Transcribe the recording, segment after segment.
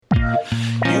You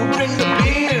bring the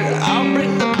beer, I'll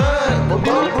bring the bud. We'll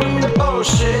both bring the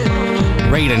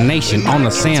bullshit. Raider Nation on the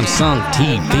Samsung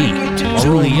TV.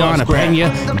 Juliana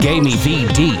Pena gave me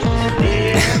VD.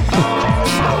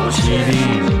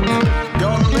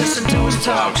 Gonna listen to us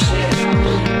talk shit.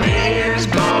 Beers,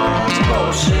 bones,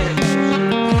 bullshit.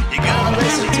 You're gonna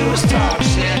listen to us talk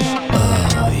shit.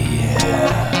 Oh,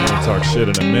 yeah. We'll talk shit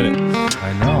in a minute.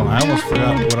 I know. I almost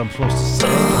forgot what I'm supposed to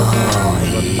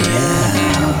say.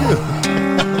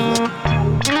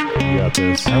 You got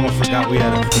this. I almost forgot we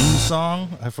had a theme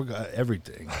song. I forgot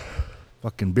everything.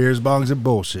 Fucking beers, bongs, and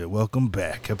bullshit. Welcome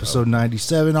back. Episode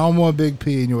 97. I'm one Big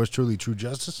P and yours truly, True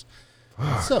Justice.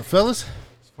 What's up, fellas?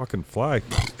 Fucking fly.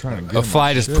 Trying to get A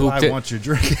fly just pooped I it. want your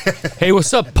drink. Hey,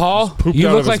 what's up, Paul? Pooped You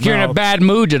out look of like his you're in a mouth. bad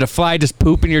mood. Did a fly just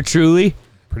poop in your Truly?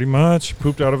 Pretty much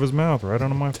pooped out of his mouth right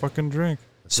onto my fucking drink.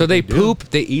 So they do. poop,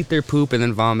 they eat their poop, and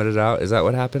then vomit it out. Is that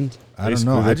what happened? I don't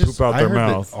know. Basically, they poop out I their heard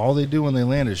that mouth. all they do when they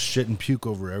land is shit and puke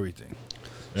over everything.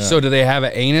 Yeah. So do they have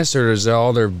an anus, or does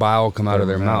all their bile come out of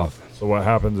their mouth? So what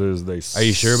happens is they. Are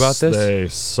you sure about this? They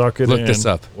suck it Look in. this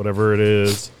up. Whatever it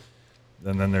is,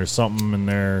 and then there's something in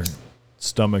their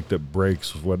stomach that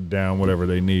breaks down whatever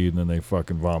they need, and then they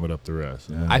fucking vomit up the rest.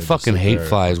 And then I they just fucking sit hate there.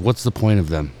 flies. What's the point of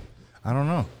them? I don't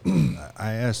know.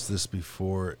 I asked this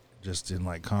before, just in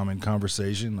like common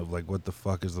conversation of like, what the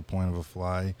fuck is the point of a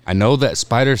fly? I know that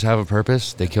spiders have a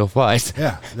purpose. They kill flies.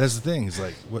 Yeah, that's the thing. It's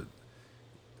like what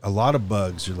a lot of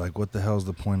bugs. You're like, what the hell's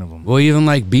the point of them? Well, even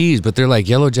like bees, but they're like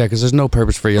yellow jackets. There's no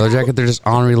purpose for yellow jacket. They're just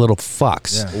ornery little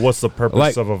fucks Yeah. Well, what's the purpose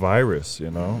Like- of a virus,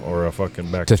 or a fucking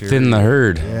to bacteria? thin the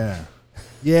herd. Yeah,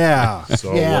 yeah.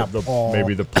 So yeah. what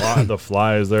maybe the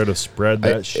fly is there to spread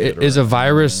that shit. Is a around,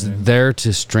 virus you know what I mean? there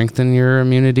to strengthen your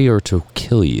immunity or to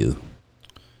kill you?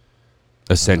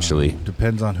 Essentially,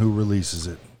 Depends on who releases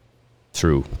it.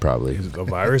 true, probably. The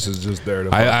virus is just there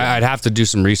to. I'd have to do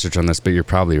some research on this, but you're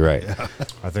probably right.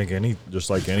 I think just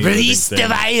like any Release living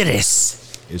the thing,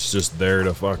 virus. it's just there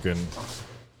to fucking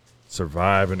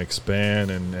survive and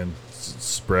expand and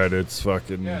spread its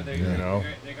fucking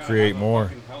create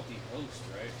more.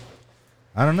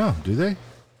 I don't know. Do they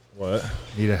What?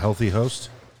 need a healthy host?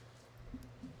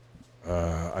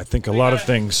 I think a lot of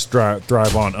things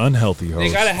thrive on unhealthy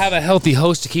hosts. They gotta have a healthy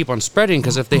host to keep on spreading,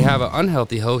 because if they have an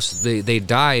unhealthy host, they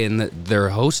die and their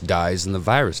host dies and the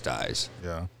virus dies.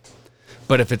 Yeah.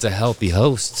 But if it's a healthy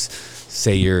host,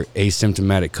 say you're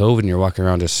asymptomatic COVID and you're walking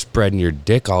around just spreading your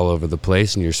dick all over the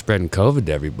place and you're spreading COVID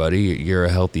to everybody, you're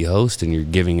a healthy host and you're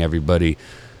giving everybody.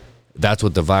 That's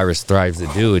what the virus thrives to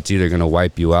do. It's either going to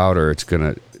wipe you out or it's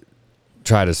going to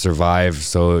try to survive.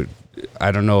 So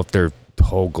I don't know if their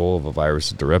whole goal of a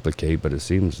virus is to replicate, but it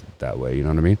seems that way. You know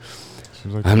what I mean?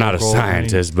 Seems like I'm the not a goal of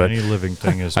scientist, but any living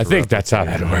thing is. I to think that's how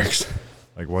that replicate, works.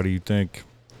 Like, what do you think?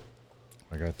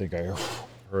 Like, I think I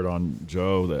heard on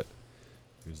Joe that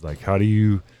he was like, "How do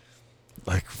you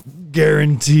like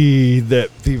guarantee that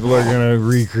people are gonna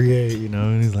recreate?"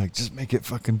 And he's like, "Just make it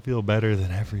fucking feel better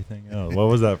than everything else." What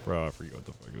was that from? I forget what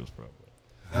the fuck it was from.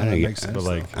 I don't, makes sense, But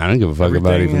like, I don't give a fuck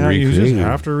about everything, even you just recreating.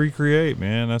 have to recreate,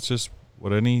 man. That's just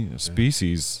what any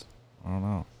species. I don't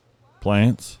know.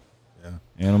 Plants,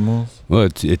 animals. Well,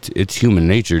 it's human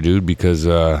nature, dude. Because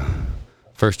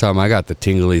first time I got the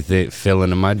tingly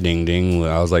feeling in my ding ding,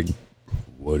 I was like,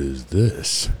 "What is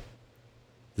this?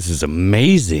 This is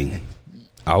amazing."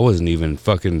 I wasn't even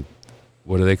fucking.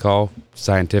 What do they call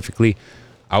scientifically?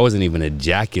 I wasn't even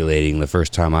ejaculating the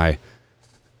first time I.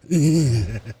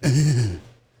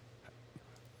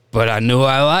 But I knew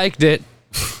I liked it.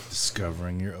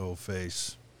 Discovering your old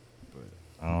face.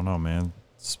 I don't know, man.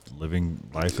 Living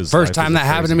life is First life time is a that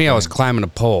happened to crazy me, I was thing. climbing a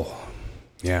pole.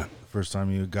 Yeah. First time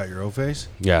you got your old face?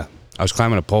 Yeah. I was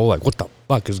climbing a pole, like, what the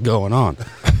fuck is going on?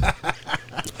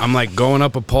 I'm like going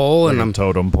up a pole, and Like a I'm.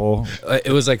 totem pole.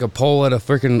 It was like a pole at a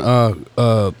freaking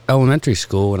elementary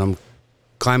school, and I'm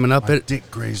climbing up My it. dick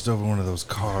grazed over one of those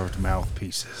carved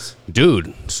mouthpieces.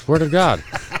 Dude, swear to God.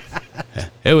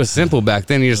 It was simple back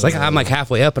then. You're just like, I'm like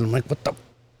halfway up, and I'm like, what the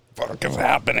fuck is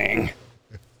happening?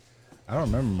 I don't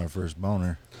remember my first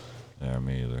boner. Yeah,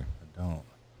 me either. I don't.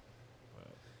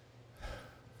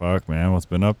 Fuck, man. What's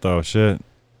been up though? Shit.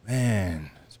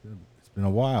 Man, it's been a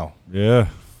while. Yeah.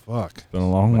 Fuck. Been a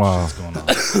long while. What's going on?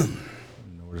 I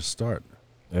don't know where to start.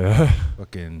 Yeah.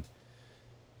 Fucking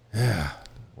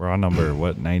We're on number,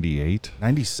 what, 98?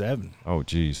 97. Oh,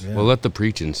 jeez. Yeah. Well, let the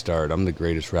preaching start. I'm the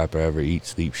greatest rapper ever. Eat,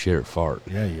 sleep, shit, or fart.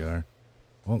 Yeah, you are.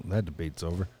 Well, that debate's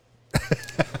over.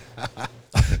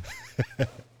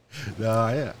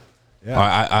 Yeah.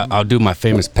 Yeah. I'll do my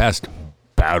famous past.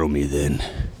 Battle me then.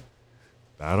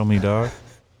 Battle me, dog.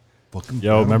 Fucking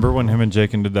Yo, remember when him and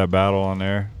Jakin did that battle on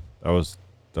there? That was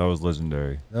That was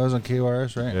legendary. That was on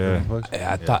KYRS, right?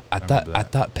 Yeah. I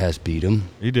thought Pest beat him.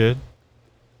 He did.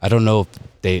 I don't know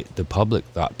if the public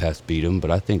thought Pest beat him,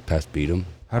 but I think Pest beat him.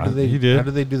 How did they? He did. How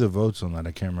did they do the votes on that?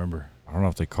 I can't remember. I don't know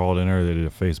if they called in or they did a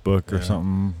Facebook or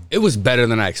something. It was better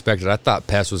than I expected. I thought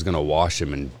Pest was gonna wash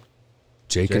him, and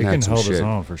Jakin had some held his shit.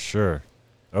 own for sure.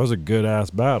 That was a good ass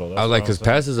battle. I was like, because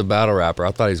Pest is a battle rapper.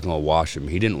 I thought he was gonna wash him.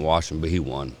 He didn't wash him, but he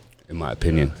won, in my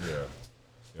opinion.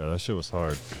 Yeah, that shit was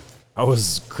hard. I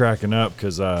was cracking up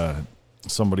because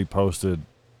somebody posted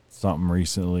something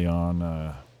recently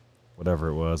on whatever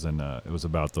it was, and it was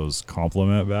about those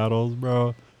compliment battles,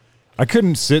 bro. I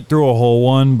couldn't sit through a whole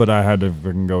one, but I had to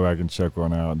fucking go back and check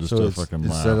one out just to fucking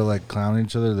laugh. Instead of like clowning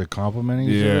each other, they're complimenting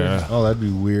each Yeah. other. Oh, that'd be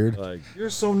weird. Like,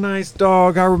 you're so nice,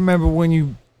 dog. I remember when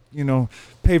you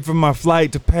paid for my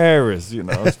flight to Paris.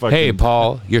 It's fucking, Hey,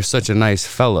 Paul, you're such a nice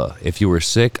fella. If you were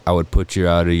sick, I would put you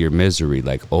out of your misery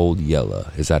like old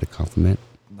Yella. Is that a compliment?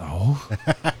 No.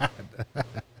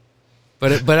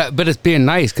 But it's being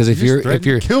nice because if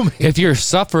you're kill me. if you're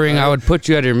suffering, I would put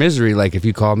you out of your misery. Like if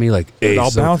you call me like, hey, I'll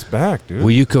so bounce back, dude.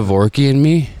 will you Kevorkian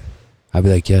me? I'd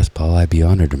be like, yes, Paul. I'd be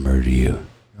honored to murder you.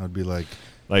 I'd be like,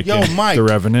 Like yo, in Mike, The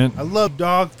Revenant. I love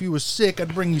dog. If you were sick,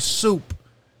 I'd bring you soup.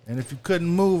 And if you couldn't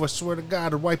move, I swear to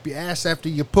God, I'd wipe your ass after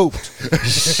you pooped.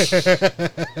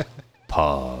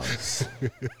 Pause.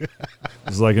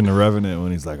 It's like in The Revenant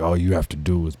when he's like, all you have to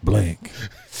do is blink.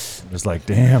 It's like,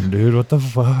 damn, dude, what the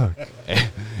fuck?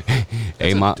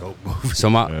 Hey,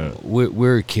 we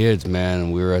were kids, man.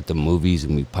 And we were at the movies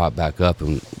and we popped back up,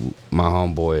 and my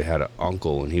homeboy had an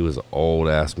uncle, and he was an old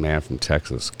ass man from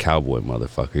Texas, cowboy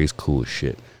motherfucker. He's cool as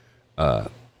shit.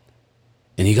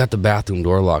 And he got the bathroom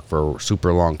door locked for a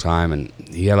super long time, and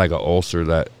he had like an ulcer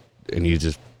and he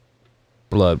just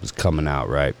blood was coming out,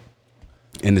 right?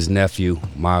 And his nephew,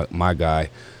 my guy,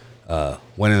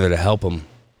 went in there to help him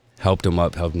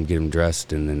up, helped him get him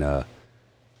dressed, and then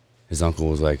his uncle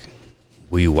was like,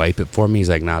 will you wipe it for me? He's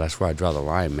like, nah, that's where I draw the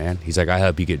line, man. He's like, I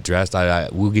help you get dressed.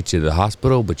 We'll get you to the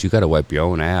hospital, but you got to wipe your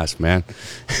own ass, man.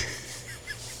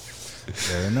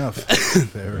 Fair enough.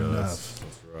 Fair enough. That's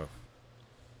rough.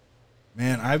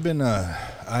 Man,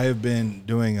 I have been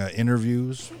doing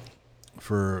interviews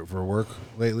for work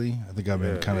lately. I think I've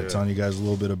been kind of telling you guys a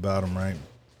little bit about them, right?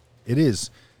 It is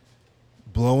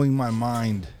blowing my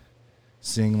mind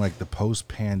seeing like the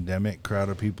post-pandemic crowd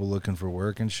of people looking for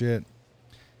work and shit.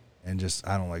 And just,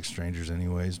 I don't like strangers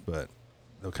anyways, but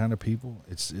the kind of people,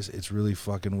 it's really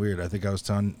fucking weird. I think I was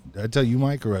telling, did I tell you,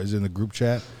 Mike, or I was in the group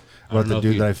chat about the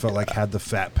dude that I felt like had the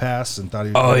fat pass and thought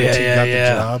he was got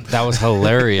the job? That was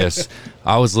hilarious.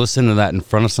 I was listening to that in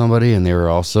front of somebody, and they were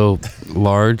also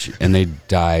large, and they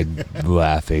died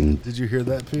laughing. Did you hear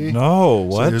that, P? No,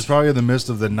 So what? it was probably in the midst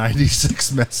of the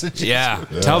 96 message. Yeah.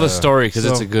 Tell the story, because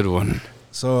it's So- a good one.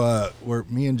 So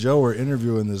me and Joe were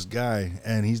interviewing this guy,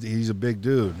 and he's a big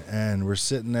dude, and we're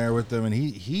sitting there with him, and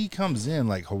he comes in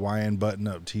like Hawaiian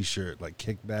button-up T-shirt, like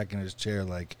kicked back in his chair,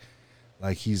 like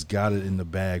he's got it in the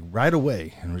bag right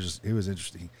away, and it was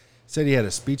interesting. He said he had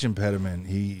a speech impediment.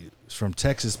 He's from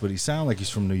Texas, but he sounded like he's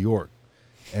from New York,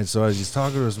 and so as he's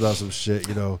talking to us about some shit,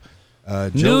 Joe,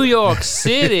 New York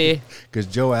City. because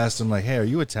Joe asked him like, "Hey, are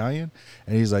you Italian?"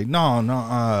 And he's like, "No,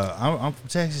 I'm from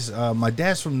Texas. My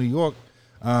dad's from New York."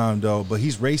 Though, but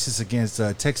he's racist against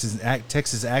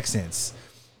Texas accents.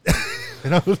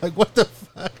 And I was like, what the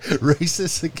fuck?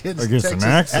 Racist against Texas an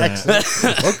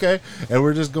accent. Okay. And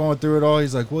we're just going through it all.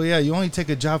 He's like, well, yeah, you only take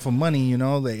a job for money,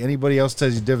 Like anybody else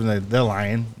tells you different, they're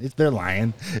lying. They're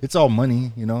lying. It's all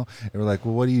money, And we're like,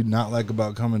 well, what do you not like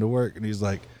about coming to work? And he's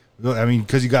like, I mean,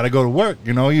 because you got to go to work,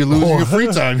 You're losing your free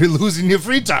time. You're losing your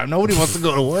free time. Nobody wants to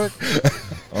go to work.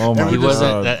 Oh my He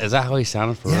wasn't. god. Is that how he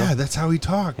sounded for Yeah, real? that's how he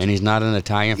talked. And he's not an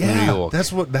Italian from New York.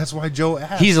 That's why Joe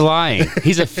asked. He's lying.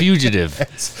 He's a fugitive.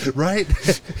 Right.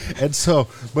 And so,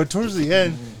 but towards the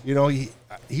end,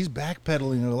 he's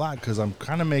backpedaling a lot because I'm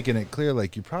kind of making it clear,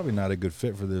 like, you're probably not a good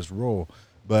fit for this role.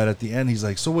 But at the end, he's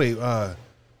like, so wait,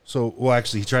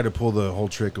 actually, he tried to pull the whole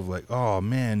trick of like, oh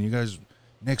man, you guys,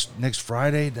 next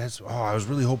Friday, I was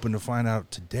really hoping to find out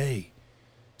today,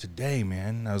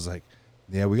 man. And I was like,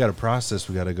 yeah, we got a process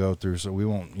we got to go through, so we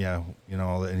won't,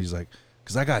 all that. And he's like,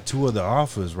 because I got 2 other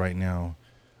offers right now,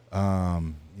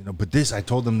 but this, I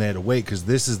told them they had to wait because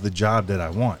this is the job that I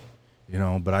want,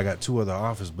 but I got 2 other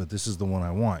offers, but this is the one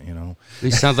I want,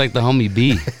 He sounds like the homie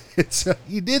B.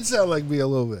 He did sound like me a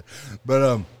little bit,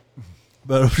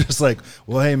 but I'm just like,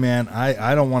 well, hey man,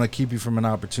 I don't want to keep you from an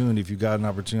opportunity. If you got an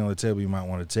opportunity on the table, you might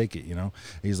want to take it,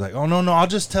 He's like, oh no, I'll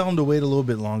just tell him to wait a little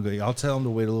bit longer.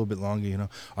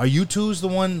 Are you two's the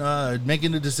one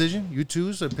making the decision? You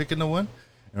two's are picking the one?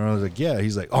 And I was like, yeah.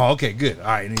 He's like, oh, okay, good. All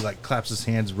right. And he like claps his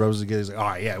hands, rose again. He's like, all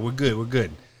right, yeah, we're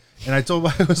good. And I told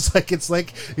him, I was like, it's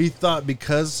like he thought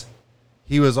because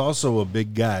he was also a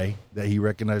big guy that he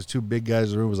recognized two big guys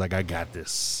in the room, was like, I got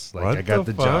this. Like, What I got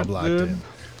the the job fuck, locked dude? in.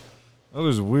 That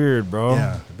was weird, bro.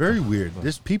 Yeah, very weird.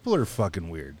 This people are fucking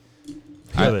weird.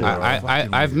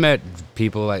 I've met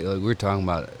people like we're talking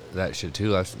about that shit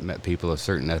too. I've met people of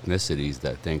certain ethnicities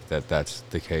that think that that's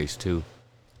the case too.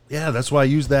 Yeah, that's why I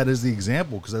use that as the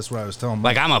example because that's what I was telling.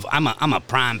 Like I'm a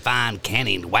prime fine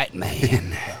canning white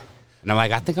man, and I'm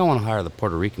like I think I want to hire the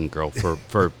Puerto Rican girl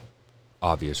for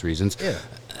obvious reasons. Yeah,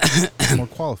 more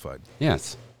qualified.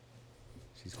 Yes,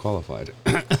 she's qualified.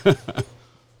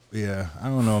 Yeah, I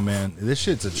don't know, man. This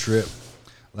shit's a trip.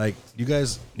 Like, you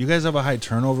guys have a high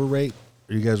turnover rate?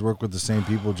 Or you guys work with the same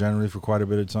people generally for quite a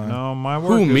bit of time? No, my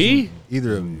work. Who, me?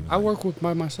 Either of you. I work with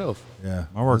by myself. Yeah.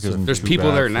 My work isn't. There's too people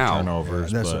bad there for now.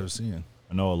 Turnovers, That's but what I was seeing.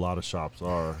 I know a lot of shops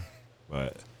are,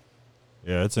 but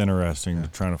yeah, it's interesting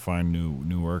trying to find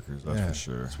new workers. That's for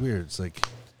sure. It's weird. It's like,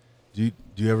 do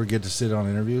you ever get to sit on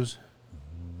interviews?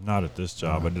 Not at this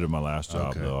job. I did it my last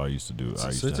job Okay. though. I used to do. I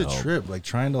used So it's to a help. trip, like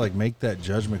trying to like make that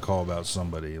judgment call about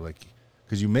somebody, like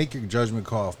because you make your judgment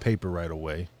call off paper right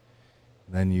away,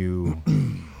 then you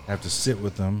have to sit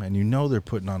with them, and you know they're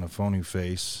putting on a phony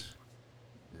face.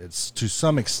 It's to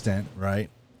some extent, right?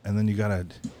 And then you gotta.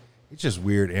 It's just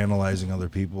weird analyzing other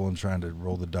people and trying to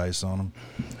roll the dice on them.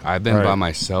 I've been by Right.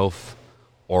 myself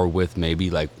or with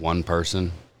maybe like one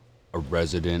person, a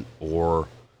resident or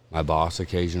my boss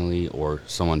occasionally or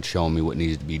someone showing me what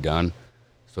needs to be done.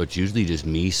 So it's usually just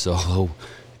me solo.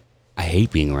 I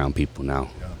hate being around people now.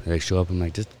 They show up and I'm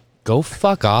like, just go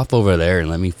fuck off over there and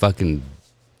let me fucking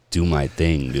do my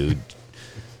thing, dude.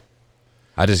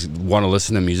 I just want to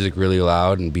listen to music really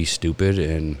loud and be stupid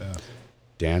and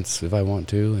dance if I want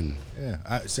to. And Yeah,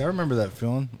 I remember that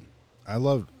feeling. I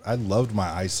loved my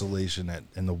isolation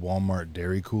in the Walmart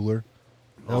dairy cooler.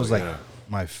 That was like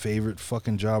my favorite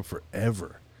fucking job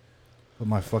forever. Put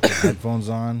my fucking headphones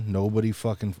on. Nobody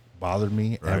fucking bothered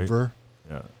me Right. ever.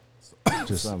 Yeah,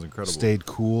 Just sounds incredible. stayed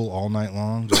cool all night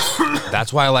long. Just-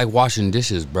 that's why I like washing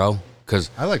dishes, bro. Because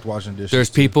I liked washing dishes. there's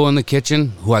too. people in the kitchen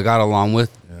who I got along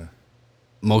with. Yeah.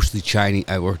 Mostly Chinese.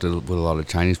 I worked with a lot of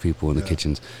Chinese people in the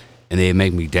kitchens, and they'd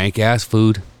make me dank ass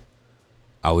food.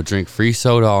 I would drink free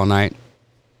soda all night.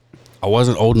 I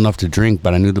wasn't old enough to drink,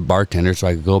 but I knew the bartender, so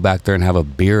I could go back there and have a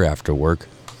beer after work.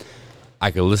 I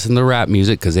could listen to rap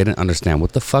music because they didn't understand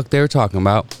what the fuck they were talking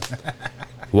about.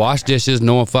 Wash dishes,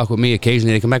 no one fuck with me.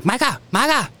 Occasionally they come back, Micah,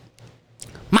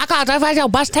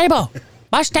 bust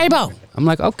table. I'm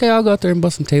like, okay, I'll go out there and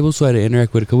bust some tables. So I had to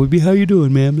interact with a couple. How you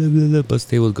doing, man? Blah, blah, blah. Bust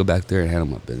tables, go back there and handle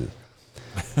my business.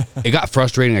 It got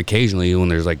frustrating occasionally when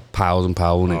there's like piles and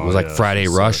piles. When it was like yeah, Friday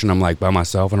that rush sucks. and I'm like by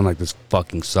myself and I'm like, this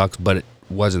fucking sucks. But it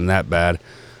wasn't that bad.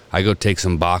 I go take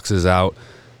some boxes out.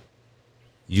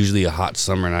 Usually a hot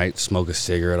summer night, smoke a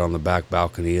cigarette on the back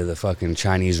balcony of the fucking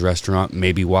Chinese restaurant,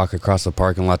 maybe walk across the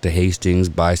parking lot to Hastings,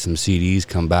 buy some CDs,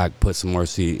 come back, put some more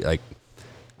CDs. Like,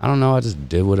 I don't know, I just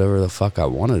did whatever the fuck I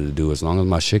wanted to do as long as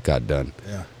my shit got done.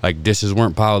 Yeah. Like, dishes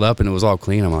weren't piled up and it was all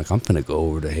clean. I'm like, I'm finna go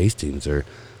over to Hastings or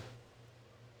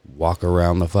walk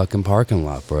around the fucking parking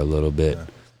lot for a little bit. Yeah.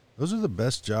 Those are the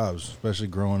best jobs, especially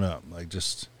growing up. Like,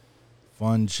 just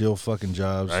fun, chill fucking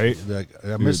jobs. Right? Like,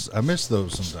 I miss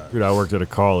those sometimes. Dude, I worked at a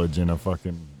college in a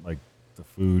fucking like the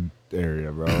food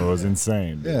area, bro. It was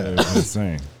insane. Yeah. It was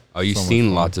insane. Oh, you've So much seen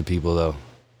fun. lots of people, though.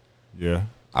 Yeah.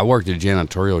 I worked a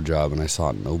janitorial job and I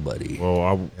saw nobody.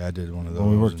 Well, Yeah, I did one of those.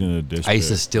 when we worked in a dish I used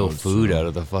to pit, steal it was, food out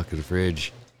of the fucking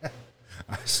fridge.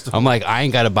 I still, I'm like, I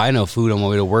ain't got to buy no food on my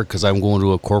way to work because I'm going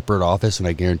to a corporate office and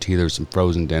I guarantee there's some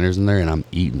frozen dinners in there and I'm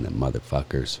eating them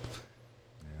motherfuckers.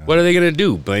 What are they going to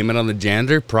do? Blame it on the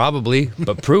janitor? Probably,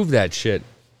 but prove that shit.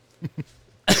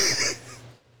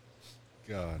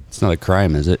 God. It's not a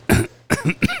crime, is it?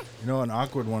 You know, an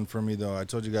awkward one for me, though. I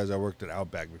told you guys I worked at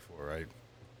Outback before, right?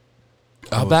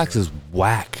 Outback's is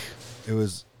whack. It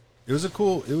was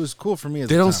cool for me at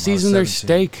They the time. I don't was season their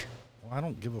 17. steak. Well, I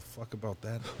don't give a fuck about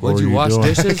that. Would were you you wash doing?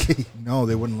 dishes? No,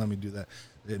 they wouldn't let me do that.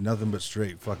 They had nothing but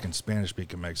straight fucking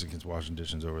Spanish-speaking Mexicans washing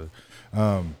dishes over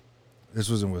there. This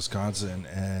was in Wisconsin,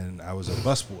 and I was a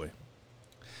busboy.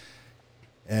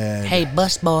 And Hey,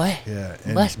 bus boy. yeah,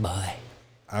 and Bus boy.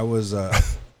 I was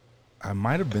I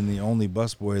might have been the only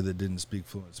busboy that didn't speak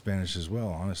fluent Spanish as well,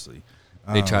 honestly.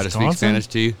 They try to speak Wisconsin? Spanish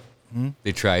to you?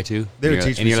 They try to. They And would you're-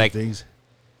 teach and me you're some like, things.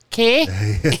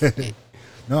 Okay.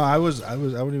 No, I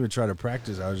wouldn't even try to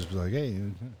practice. I would just be like, "Hey,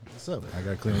 what's up? I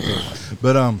got to clean the table."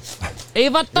 But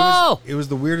Evato. it was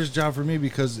the weirdest job for me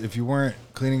because if you weren't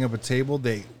cleaning up a table,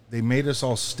 they made us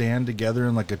all stand together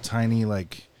in like a tiny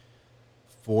like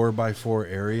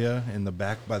 4x4 area in the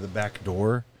back by the back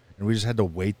door, and we just had to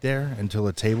wait there until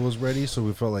the table was ready. So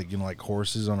we felt like, like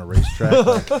horses on a racetrack,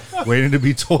 like, waiting to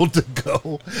be told to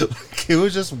go. Like, it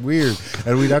was just weird,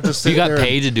 and we'd have to sit You got there.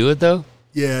 paid to do it though?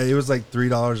 Yeah, it was like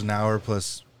 $3 an hour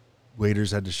plus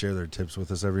waiters had to share their tips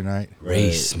with us every night.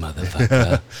 Race,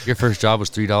 motherfucker. Your first job was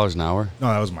 $3 an hour? No,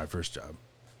 that was my first job.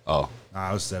 Oh.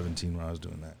 I was 17 when I was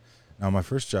doing that. Now my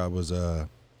first job was I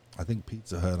think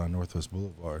Pizza Hut on Northwest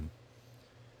Boulevard.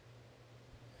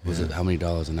 Was it how many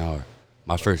dollars an hour?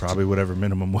 My first Probably whatever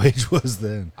minimum wage was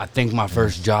then. I think my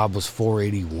first job was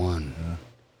 $4.81.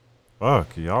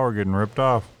 Fuck, y'all were getting ripped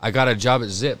off. I got a job at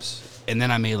Zips, and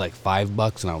then I made like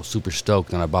 $5, and I was super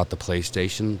stoked. And I bought the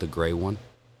PlayStation, the gray one,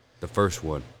 the first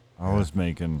one. I was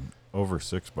making over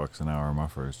 $6 an hour my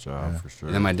first job for sure.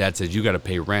 And then my dad said, "You got to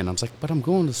pay rent." I was like, "But I'm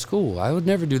going to school. I would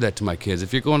never do that to my kids.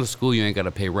 If you're going to school, you ain't got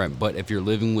to pay rent. But if you're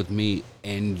living with me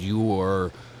and you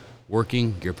are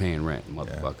working, you're paying rent,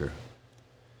 motherfucker."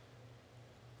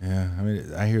 Yeah, I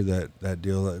mean, I hear that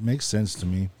deal. It makes sense to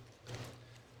me.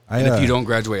 And if you don't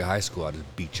graduate high school, I'll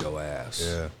just beat your ass.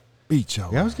 yeah, Beat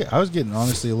y'all. yeah, I was getting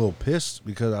honestly a little pissed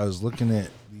because I was looking at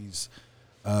these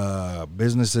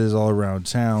businesses all around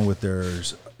town with their,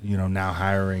 now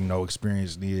hiring, no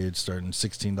experience needed, starting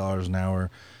 $16 an hour,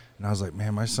 and I was like,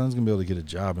 man, my son's gonna be able to get a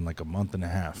job in like a month and a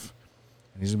half,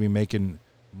 and he's gonna be making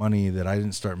money that I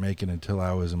didn't start making until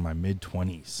I was in my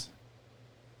mid-20s,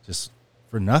 just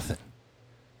for nothing.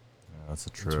 That's a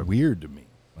It's trip. weird to me,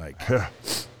 like.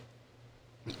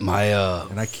 My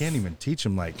And I can't even teach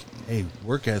them, like, hey,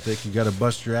 work ethic, you got to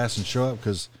bust your ass and show up,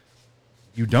 because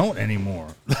you don't anymore.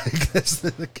 Like, that's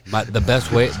the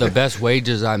best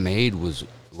wages I made was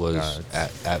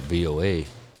at VOA,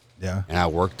 yeah. and I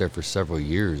worked there for several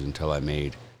years until I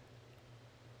made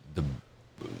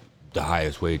the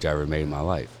highest wage I ever made in my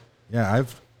life. Yeah,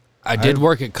 I did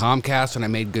work at Comcast and I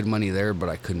made good money there, but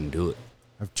I couldn't do it.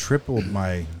 I've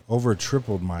over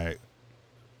tripled my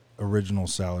original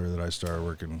salary that I started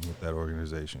working with that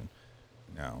organization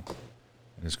now.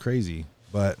 And it's crazy.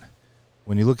 But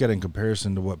when you look at it in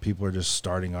comparison to what people are just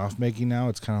starting off making now,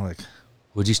 it's kind of like,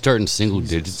 Would you start in single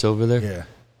Jesus. digits over there? yeah,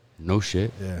 No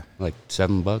shit. yeah. Like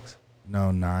 $7.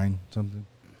 No, 9 something.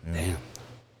 Yeah. Damn.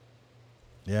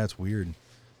 Yeah, it's weird.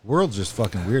 The world's just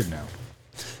fucking weird now.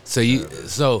 So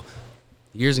years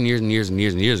and years and years and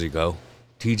years and years ago,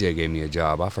 TJ gave me a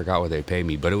job. I forgot what they paid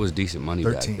me, but it was decent money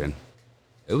 13. back then.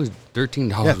 It was $13.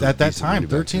 Yeah, was at that decent money time,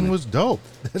 back 13 then. was dope.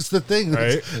 That's the thing.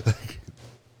 Right.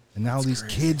 And now these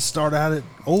kids start out at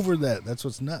over that. That's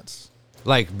what's nuts.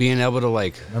 Like being able to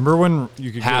like Remember when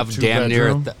you could have get a damn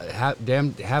near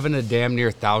two-bedroom? having a damn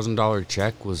near $1,000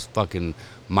 check was fucking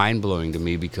mind blowing to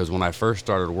me, because when I first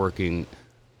started working,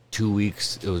 2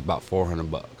 weeks it was about $400.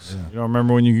 You don't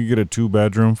remember when you could get a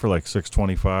 2-bedroom for like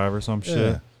 $625 or some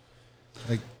shit?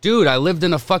 Dude, I lived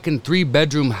in a fucking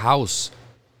 3-bedroom house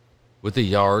with a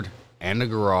yard and a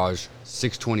garage,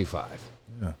 $625.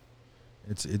 Yeah.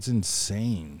 It's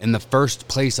insane. And the first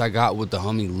place I got with the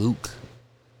homie Luke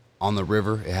on the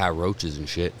river, it had roaches and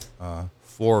shit.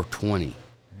 $420.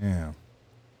 Yeah.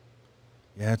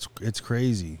 Yeah, it's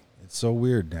crazy. It's so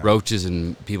weird now. Roaches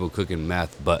and people cooking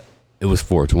meth, but it was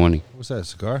 $420. What's that, a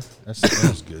cigar?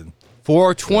 That's good.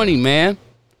 $420, man.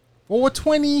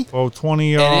 420. Oh,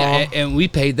 20 y'all. And we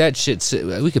paid that shit.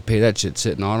 We could pay that shit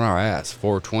sitting on our ass.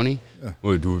 $420.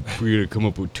 What, do we gonna come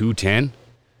up with $210?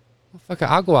 Well, fuck it,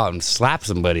 I'll go out and slap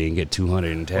somebody and get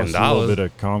 $210. Plus a little bit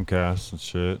of Comcast and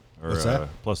shit. Or, What's that?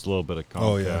 Plus a little bit of Comcast.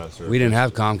 Oh, yeah. Or We didn't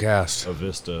have Comcast. a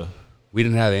Vista. We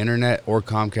didn't have internet or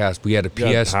Comcast. We had a You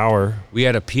had PS. power. We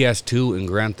had a PS2 in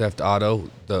Grand Theft Auto.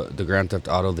 The Grand Theft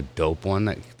Auto, the dope one,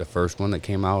 the first one that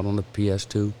came out on the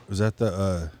PS2. Was that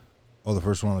the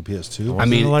first one on the PS2? I mean,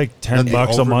 Wasn't it like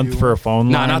 $10 the a month overview for a phone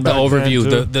No, line not the back then,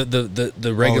 overview. too?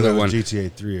 The regular one.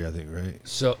 GTA 3, I think, right?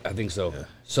 So I think so. Yeah.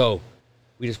 So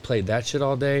we just played that shit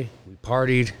all day. We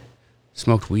partied,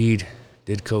 smoked weed,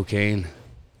 did cocaine,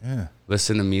 Yeah.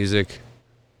 listened to music,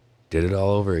 did it all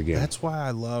over again. That's why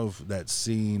I love that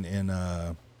scene in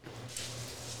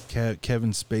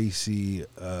Kevin Spacey,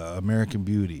 American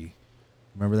Beauty.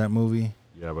 Remember that movie?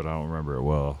 Yeah, but I don't remember it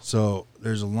well. So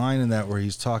there's a line in that where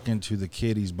he's talking to the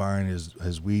kid he's buying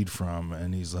his weed from,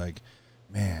 and he's like,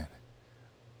 man,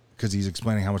 because he's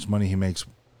explaining how much money he makes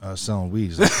selling weed.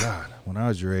 He's like, God, when I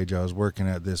was your age, I was working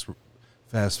at this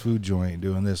fast food joint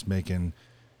doing this, making,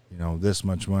 this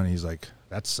much money. He's like,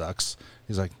 that sucks.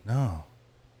 He's like, no,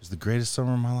 it was the greatest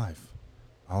summer of my life.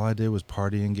 All I did was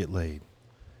party and get laid.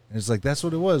 And it's like, that's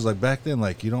what it was. Like back then,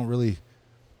 like you don't really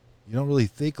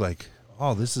think like,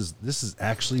 oh, this is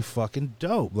actually fucking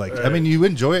dope. Like, I mean, you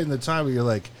enjoy it in the time where you're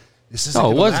like, This isn't No,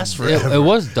 it gonna was last it, forever. it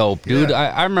was dope, dude. Yeah.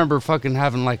 I remember fucking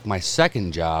having like my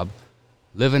second job,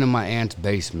 living in my aunt's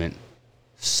basement,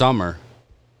 summer,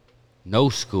 no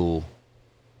school,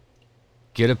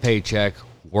 get a paycheck,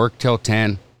 work till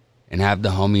 10, and have the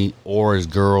homie or his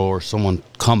girl or someone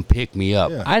come pick me up.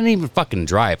 Yeah. I didn't even fucking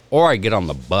drive, or I get on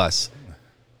the bus,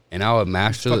 and I would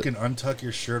mash to the Fucking untuck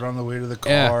your shirt on the way to the car,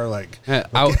 Yeah. like Yeah,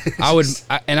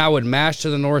 I would mash to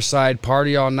the north side,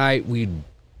 party all night. We'd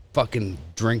fucking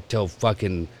drink till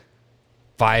fucking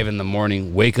 5 in the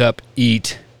morning, wake up,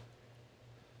 eat,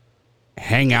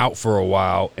 hang out for a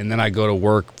while, and then I go to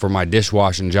work for my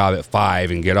dishwashing job at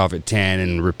 5 and get off at 10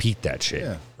 and repeat that shit.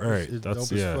 yeah, Right, It's that's-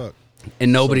 dope as yeah. fuck.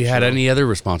 And nobody So had chill. any other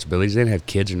responsibilities. They didn't have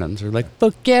kids or nothing. So they're like,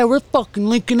 fuck yeah, we're fucking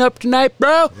linking up tonight,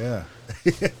 bro. Yeah,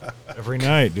 Every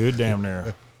night, dude, damn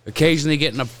near. Occasionally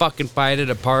get in a fucking fight at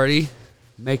a party,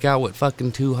 make out with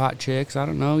fucking 2 hot chicks. I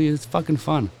don't know. It's fucking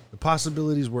fun. the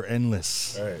possibilities were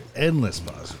endless. Right. Endless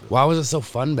possibilities. Why was it so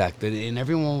fun back then? And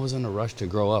everyone was in a rush to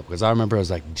grow up. Because I remember I was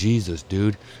like, Jesus,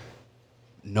 dude.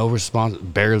 No response,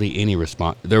 barely any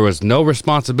response. There was no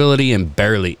responsibility and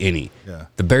barely any. Yeah.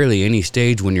 The barely any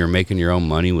stage when you're making your own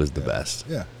money was the best.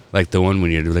 Yeah. Like the one when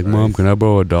you're like, Mom, can I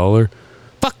borrow $1?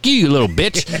 Fuck you little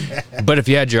bitch. But if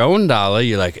you had your own dollar,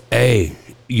 you're like, hey,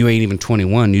 you ain't even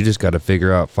 21. You just got to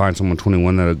figure out, find someone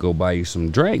 21 that'll go buy you some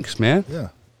drinks, man. Yeah,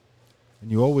 and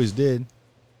you always did.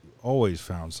 You always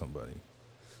found somebody.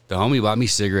 The homie bought me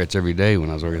cigarettes every day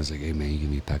when I was working. I was like, hey, man, you give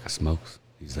me a pack of smokes?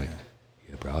 He's like,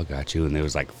 yeah, bro, I got you. And it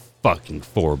was like fucking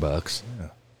 $4.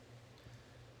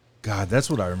 God, that's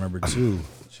what I remember too.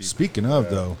 Speaking of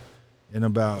though, in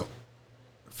about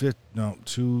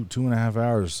 2.5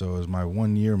 hours or so is my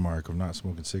 1 year mark of not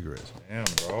smoking cigarettes. Damn,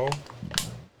 bro.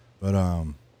 But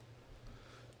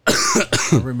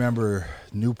I remember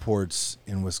Newports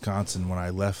in Wisconsin when I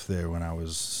left there when I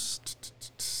was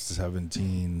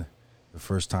 17. The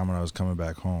first time when I was coming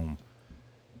back home,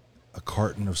 a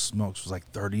carton of smokes was like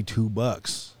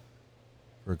 $32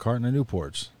 for a carton of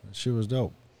Newports. That shit was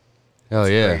dope. Hell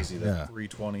yeah. Crazy, that Yeah.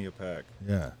 $3.20 a pack.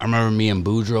 Yeah. I remember me and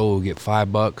Boudreaux would get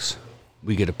 $5.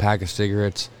 We get a pack of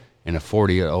cigarettes and a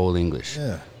 40 of Old English.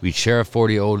 Yeah. We'd share a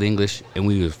 40 of Old English, and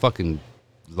we was fucking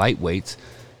lightweights.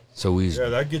 So we was, Yeah,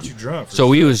 that gets you drunk. so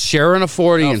we was sharing a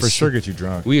 40 oh, and for sure get you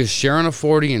drunk. we was sharing a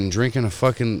 40 and drinking a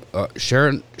fucking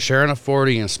sharing a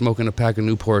 40 and smoking a pack of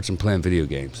Newports and playing video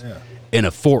games Yeah. in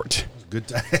a fort. Good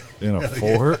time. In a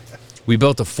fort? We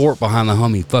built a fort behind the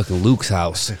homie fucking Luke's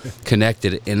house,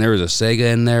 connected it, and there was a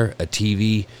Sega in there, a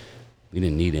TV. We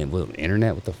didn't need it. Well,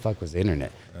 internet? What the fuck was the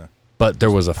internet? But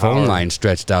there was a phone line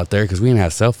stretched out there because we didn't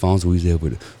have cell phones. We was able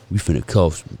to, we finna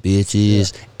call some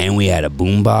bitches, and we had a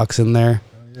boombox in there,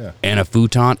 Yeah. and a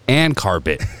futon, and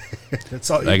carpet.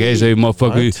 That's all you Like, hey, need. say,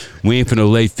 motherfucker, we ain't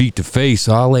finna lay feet to face,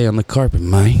 so I'll lay on the carpet,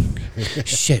 man.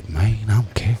 Shit, man, I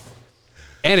don't care.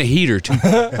 And a heater, too.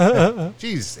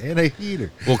 Jeez, and a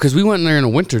heater. Well, because we went in there in the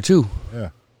winter, too. Yeah.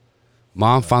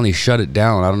 Mom finally shut it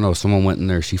down. I don't know. Someone went in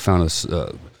there. She found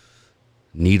a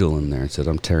needle in there and said,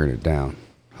 I'm tearing it down.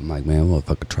 I'm like, man,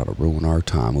 motherfucker try to ruin our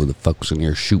time. Who the fuck was in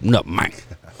here shooting up, man?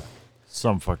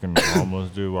 Some fucking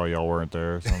homeless dude while y'all weren't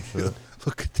there or some shit.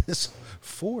 Look at this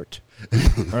fort.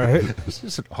 Right? This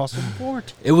is an awesome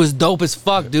fort. It was dope as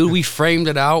fuck, dude. We framed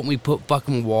it out and we put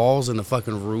fucking walls and a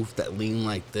fucking roof that leaned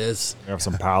like this. You have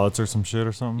some pallets or some shit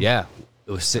or something? Yeah.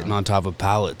 It was sitting on top of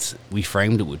pallets. We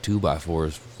framed it with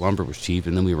 2x4s. Lumber was cheap,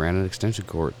 and then we ran an extension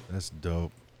cord. That's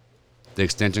dope. The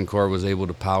extension cord was able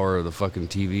to power the fucking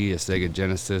TV, a Sega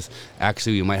Genesis.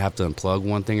 Actually, we might have to unplug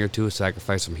one thing or two,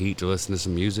 sacrifice some heat to listen to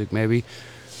some music, maybe.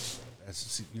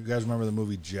 That's, you guys remember the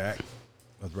movie Jack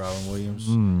with Robin Williams?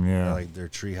 Yeah. Like their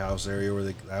treehouse area where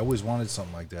they. I always wanted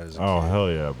something like that as a Oh, kid.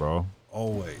 hell yeah, bro.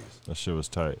 Always. That shit was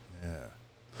tight. Yeah.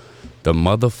 The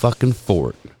motherfucking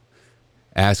fort.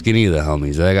 Ask any of the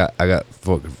homies. I got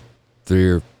fucking 3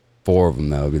 or 4 of them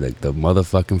that would be like the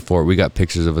motherfucking fort. We got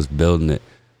pictures of us building it.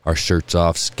 Our shirts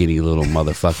off, skinny little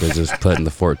motherfuckers just putting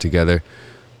the fort together.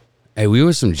 Hey, we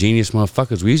were some genius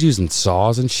motherfuckers. We was using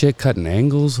saws and shit, cutting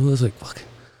angles. It was like, fuck.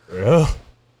 Yeah.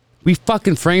 We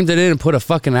fucking framed it in and put a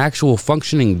fucking actual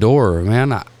functioning door,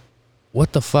 man.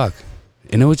 What the fuck?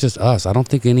 And it was just us. I don't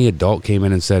think any adult came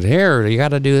in and said, here, you got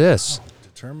to do this.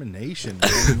 Determination.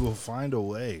 Man, you will find a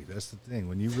way. That's the thing.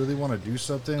 When you really want to do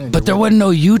something. And But you're there with wasn't no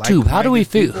YouTube. How do we like-minded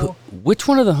figure? people, Which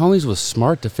one of the homies was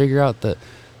smart to figure out that,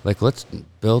 like, let's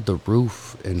build the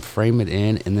roof and frame it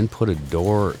in and then put a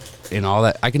door and all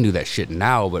that? I can do that shit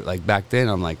now, but like back then,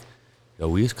 I'm like, yo,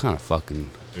 we was kind of fucking,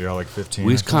 You're like 15.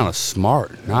 we was kind of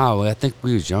smart. No, I think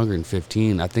we was younger than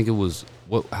 15. I think it was,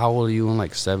 what? How old are you in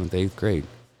like 7th, 8th grade?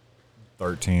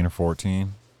 13 or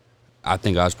 14. I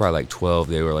think I was probably like 12.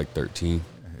 They were like 13.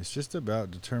 It's just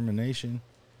about determination.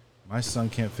 My son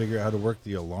can't figure out how to work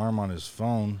the alarm on his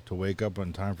phone to wake up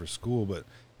on time for school, but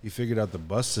he figured out the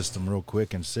bus system real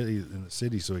quick in the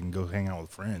city so he can go hang out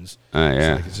with friends. Yeah.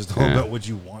 So, like, it's just all about what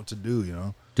you want to do, you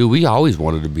know? Dude, we always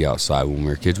wanted to be outside when we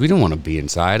were kids. We didn't want to be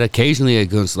inside.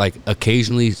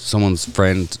 Occasionally someone's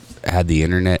friend had the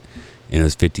internet and it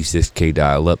was 56K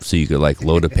dial up, so you could like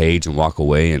load a page and walk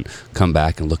away and come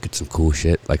back and look at some cool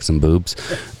shit, like some boobs.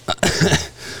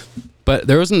 But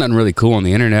there wasn't nothing really cool on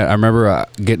the internet. I remember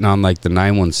getting on like the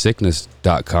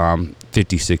 916sickness.com.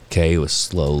 56K was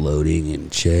slow loading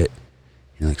and shit.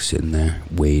 You're like sitting there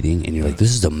waiting, and you're like,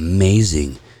 "This is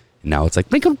amazing." And now it's like,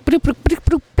 I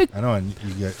know, and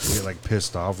you get like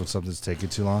pissed off when something's taking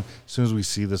too long. As soon as we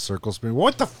see the circle spin,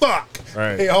 what the fuck?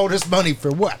 Right. Hey, all this money for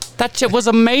what? that shit was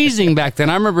amazing back then.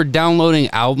 I remember downloading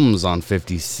albums on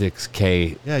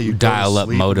 56K Yeah, you dial-up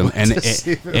modem, and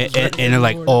they're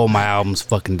like, "Oh, my album's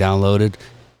fucking downloaded."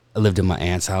 I lived in my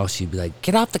aunt's house. She'd be like,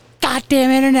 "Get off the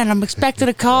goddamn internet! I'm expecting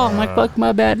a call." I'm like, "Fuck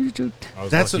my bad." I was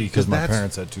That's lucky what- because my that's-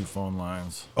 parents had 2 phone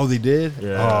lines. Oh, they did?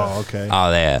 Yeah. Oh, okay.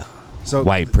 Oh yeah, So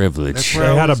white privilege. that's They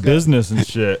where I had a always got- business and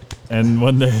shit, and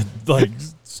when they like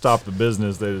stopped the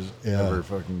business, they just Yeah. never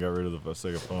fucking got rid of the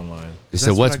second phone line. They said,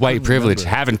 That's what "What's I white couldn't privilege?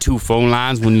 remember. Having 2 phone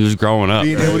lines when you was growing up."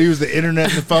 being able to use the internet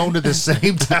and the phone at the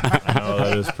same time. Oh,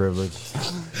 that is privilege.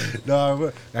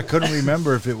 No, I couldn't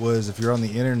remember if you're on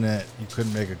the internet, you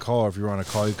couldn't make a call. Or if you were on a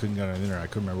call, you couldn't get on the internet. I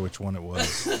couldn't remember which one it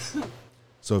was.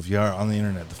 So if you are on the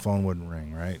internet, the phone wouldn't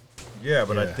ring, right? Yeah,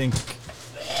 but I Yeah. think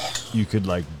you could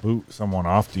like boot someone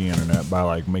off the internet by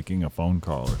like making a phone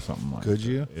call or something like. Could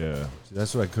you? Yeah. See,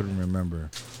 that's what I couldn't remember.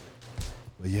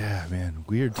 But yeah, man,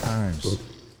 weird times.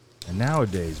 And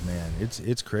nowadays, man,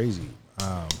 it's crazy.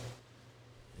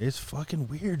 It's fucking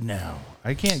weird now.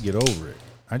 I can't get over it.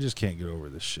 I just can't get over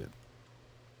this shit.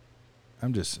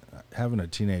 I'm just having a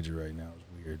teenager right now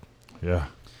is weird. Yeah.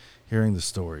 Hearing the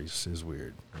stories is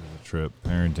weird. The trip.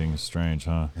 Parenting is strange,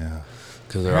 huh? Yeah.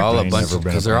 Because they're all a Ain't bunch. never been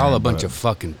a Because they're all a parent, bunch but- of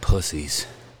fucking pussies.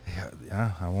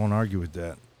 Yeah, I won't argue with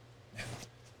that.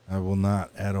 I will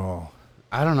not at all.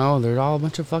 I don't know. They're all a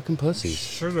bunch of fucking pussies.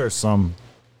 Sure, there's some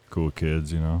cool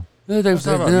kids, you know. It's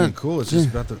not about being cool. It's just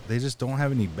about they just don't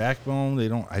have any backbone.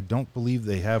 I don't believe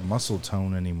they have muscle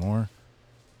tone anymore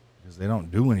because they don't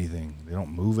do anything. They don't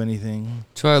move anything.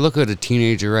 So I look at a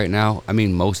teenager right now. I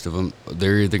mean, most of them,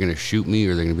 they're either gonna shoot me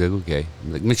or they're gonna be like, "Okay,"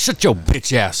 I'm like, "Man, shut your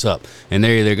bitch ass up," and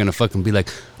they're either gonna fucking be like,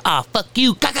 "Ah, fuck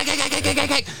you."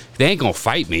 They ain't gonna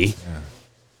fight me.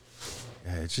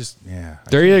 Yeah, it's just yeah.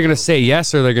 They're either gonna say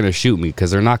yes or they're gonna shoot me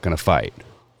because they're not gonna fight.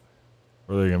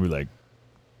 Or they're gonna be like,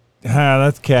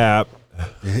 that's Cap.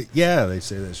 Yeah, they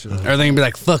say that shit. Or they're gonna be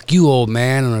like, "Fuck you, old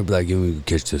man," and I'll be like, "You me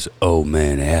catch this old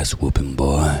man ass whooping,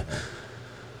 boy.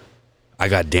 I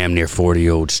got damn near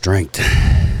 40-year-old strength."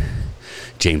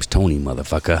 James Toney,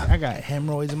 motherfucker. I got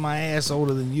hemorrhoids in my ass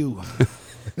older than you.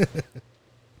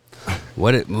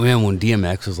 Man, when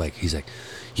DMX was like, he's like,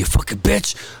 "You fucking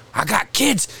bitch, I got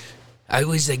kids." I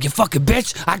was like, "You fucking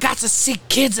bitch, I got to see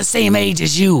kids the same age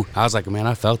as you." I was like, man,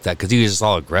 I felt that because he was just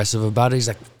all aggressive about it. He's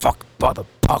like, "Fuck,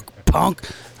 motherfucker, punk."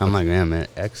 I'm like, man,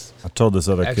 X I told this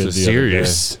other X kid was the other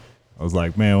serious. day. I was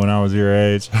like, man, when I was your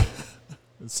age,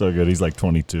 it's so good. He's like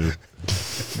 22.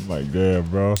 I'm like, damn,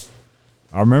 bro.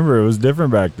 I remember it was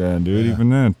different back then, dude. Yeah. Even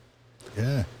then,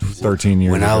 Yeah. 13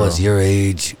 years When ago. I was your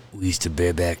age, we used to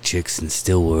bareback chicks and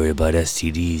still worry about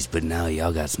STDs, but now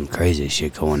y'all got some crazy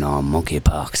shit going on,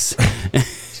 monkeypox.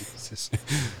 Jesus.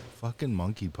 Fucking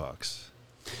monkeypox.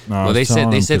 No, I Well, was they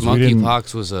telling him, said 'cause we didn't-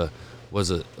 monkeypox was a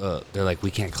they're like, we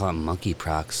can't call it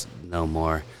monkeypox no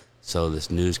more. So this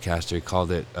newscaster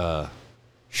called it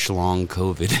schlong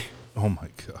COVID. Oh my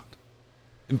god.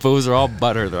 And fools are all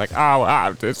butthurt. They're like,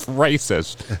 "Oh, it's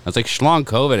racist." I was like, schlong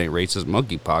COVID ain't racist.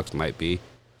 Monkeypox might be.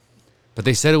 But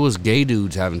they said it was gay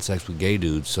dudes having sex with gay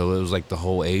dudes, so it was like the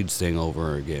whole AIDS thing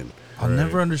over again. I'll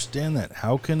never understand that.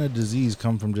 How can a disease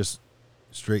come from just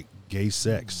straight gay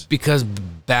sex? Because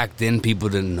back then people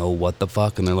didn't know what the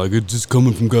fuck, and they're like, "It's just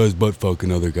coming from guys butt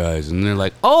fucking other guys," and they're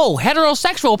like, Oh,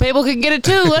 heterosexual people can get it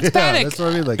too. Let's panic. That's what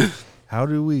I mean. Like, how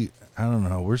do we? I don't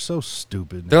know. We're so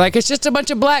stupid. they're like, "It's just a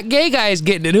bunch of black gay guys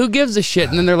getting it. Who gives a shit?"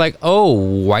 And then they're like, "Oh,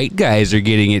 white guys are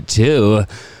getting it too.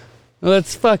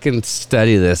 Let's fucking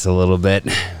study this a little bit."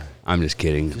 I'm just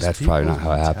kidding. Just That's probably not people's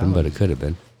how it happened, but it mentality. could have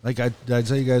been. Like did I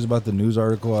tell you guys about the news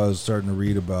article I was starting to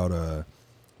read about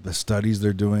the studies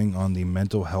they're doing on the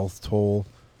mental health toll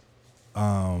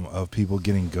of people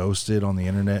getting ghosted on the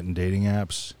internet and dating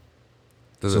apps.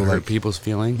 Does So, it hurt like- people's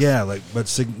feelings? Yeah, like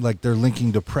they're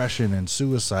linking depression and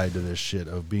suicide to this shit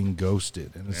of being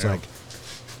ghosted, and it's like,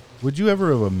 would you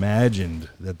ever have imagined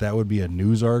that would be a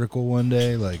news article one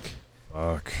day? Like,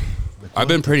 Fuck. I've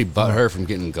been pretty butthurt from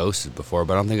getting ghosted before,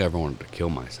 but I don't think I ever wanted to kill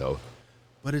myself.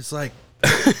 But it's like,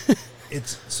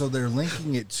 it's so they're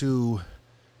linking it to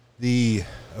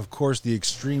of course, the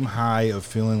extreme high of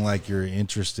feeling like you're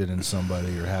interested in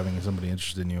somebody or having somebody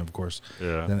interested in you. Of course,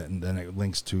 Yeah. Then it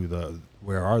links to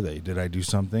where are they? Did I do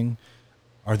something?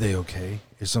 Are they okay?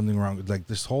 Is something wrong? Like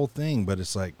this whole thing, but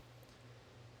it's like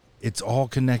it's all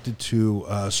connected to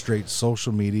straight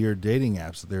social media or dating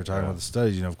apps that they were talking about the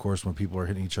studies. You know, of course, when people are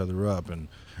hitting each other up, and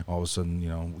all of a sudden, you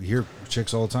know, we hear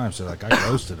chicks all the time say like, "I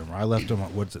ghosted him," or "I left him."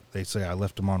 What's it? They say, "I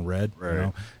left him on red." Right. You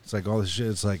know, it's like all this shit.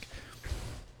 It's like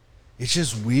it's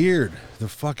just weird. The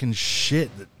fucking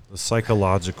shit that. The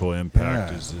psychological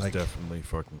impact Yeah, is like- definitely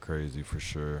fucking crazy for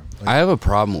sure. I have a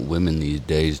problem with women these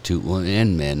days too, well,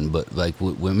 and men, but like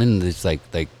with women, it's like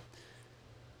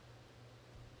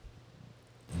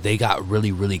they got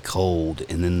really, really cold,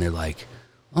 and then they're like,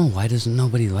 "Oh, why doesn't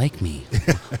nobody like me?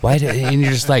 And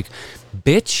you're just like,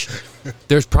 bitch.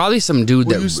 There's probably some dude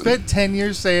Well, that you spent 10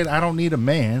 years saying I don't need a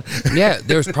man. yeah,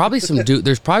 there's probably some dude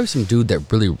that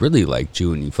really, really liked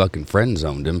you, and you fucking friend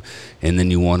zoned him, and then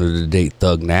you wanted to date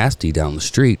Thug Nasty down the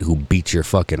street who beat your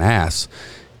fucking ass,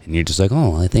 and you're just like,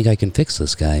 oh, I think I can fix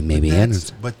this guy, maybe.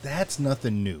 But that's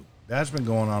nothing new. That's been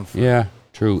going on for Yeah,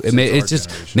 true. Since our It's just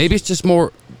generation. maybe it's just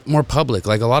more public.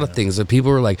 Like a lot of things that people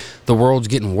are like, the world's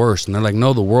getting worse, and they're like,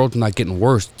 no, the world's not getting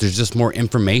worse. There's just more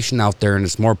information out there, and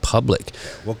it's more public.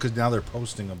 Well, because now they're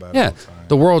posting about it Yeah, all the time.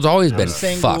 the world's always been I'm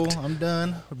single. fucked. I'm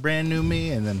done. Brand new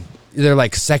me, and then They're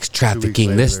like sex trafficking,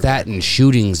 later, this, they're that, and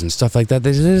shootings and stuff like that.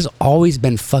 This has always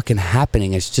been fucking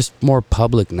happening. It's just more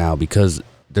public now because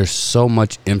there's so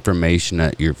much information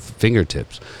at your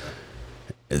fingertips.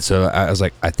 And so I was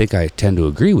like, I think I tend to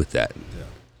agree with that.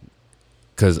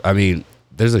 Because I mean,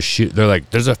 there's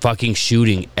a fucking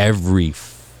shooting every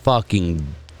fucking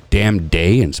damn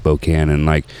day in Spokane, and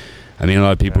like, I mean, a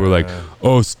lot of people were like,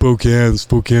 "Oh,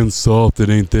 Spokane's soft. It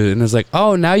ain't that." And it's like,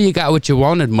 "Oh, now you got what you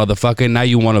wanted, motherfucker. Now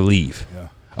you want to leave. yeah.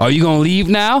 Oh, you gonna leave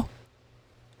now?"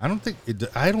 I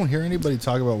don't hear anybody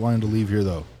talk about wanting to leave here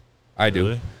though. I do.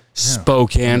 Really?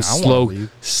 Spokane, I wanna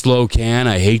leave. slow can.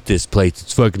 I hate this place.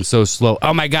 It's fucking so slow.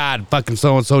 Oh my god, fucking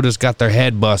so and so just got their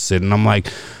head busted, and I'm like,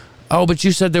 oh, but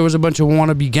you said there was a bunch of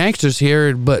wannabe gangsters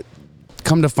here, but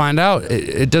come to find out,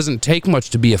 it doesn't take much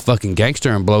to be a fucking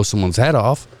gangster and blow someone's head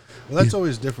off. Well, that's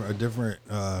always a different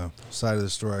side of the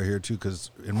story I hear too. Because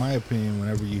in my opinion,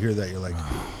 whenever you hear that, you're like,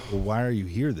 well, why are you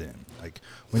here then? Like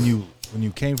when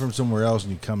you came from somewhere else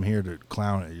and you come here to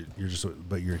clown it, you're just,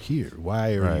 but you're here.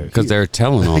 Why are you? Because here? they're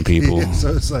telling on people. So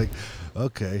it's like,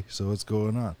 okay, so what's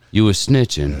going on? You was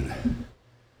snitching.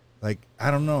 Like I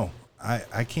don't know.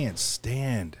 I can't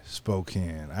stand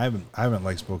Spokane. I haven't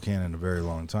liked Spokane in a very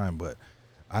long time, but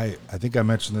I think I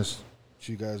mentioned this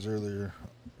to you guys earlier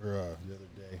or the other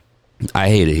day. I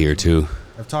hate it here too.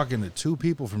 I've talking to two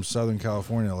people from Southern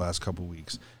California the last couple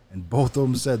weeks, and both of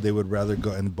them said they would rather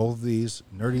go. And both of these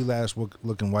nerdy ass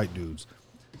looking white dudes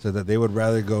said that they would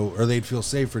rather go, or they'd feel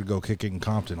safer to go kick it in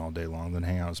Compton all day long than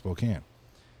hang out in Spokane.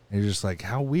 And you're just like,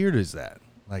 how weird is that?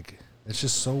 Like, it's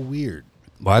just so weird.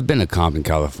 Well, I've been to Compton,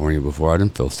 California before. I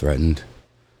didn't feel threatened.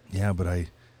 Yeah, but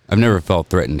I've never felt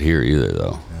threatened here either,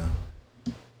 though.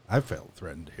 I felt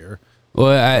threatened here. Well,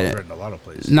 I I threatened a lot of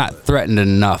places. not but- threatened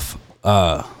enough.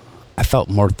 I felt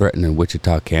more threatened in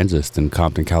Wichita, Kansas than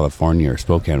Compton, California or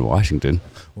Spokane, Washington.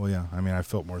 Well, yeah. I mean, I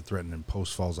felt more threatened in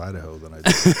Post Falls, Idaho than I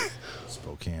did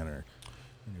Spokane or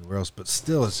anywhere else. But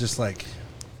still, it's just like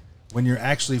when you're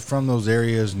actually from those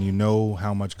areas and you know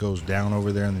how much goes down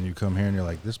over there, and then you come here and you're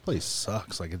like, this place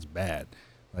sucks. Like, it's bad.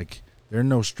 Like, there are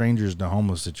no strangers to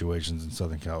homeless situations in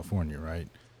Southern California, right?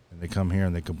 And they come here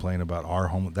and they complain about our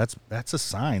home. That's a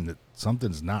sign that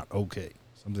something's not okay.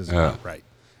 Something's not right.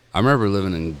 I remember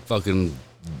living in fucking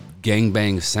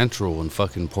gangbang central in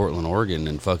fucking Portland, Oregon,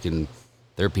 and fucking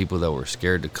there are people that were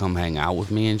scared to come hang out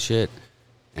with me and shit,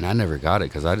 and I never got it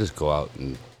because I just go out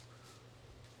and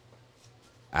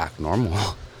act normal.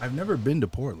 I've never been to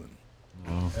Portland.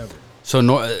 Ever.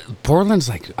 So Portland's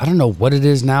like, I don't know what it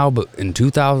is now, but in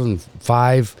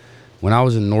 2005, when I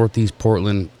was in Northeast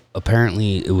Portland,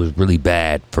 apparently it was really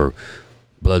bad for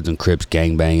Bloods and Crips,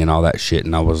 gangbang, and all that shit.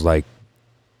 And I was like,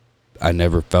 I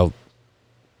never had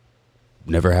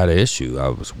an issue.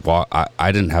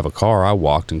 I didn't have a car. I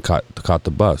walked and caught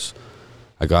the bus.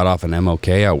 I got off an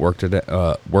MLK. I worked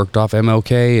off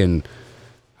MLK, and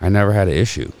I never had an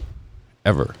issue,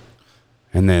 ever.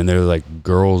 And then there were like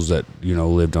girls that, you know,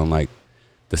 lived on like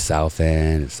the South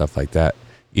End and stuff like that.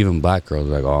 Even black girls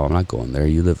were like, oh, I'm not going there.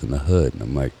 You live in the hood. And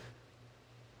I'm like,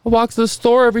 I walk to the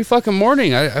store every fucking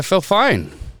morning. I feel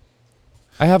fine.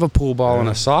 I have a pool ball and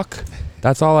a sock.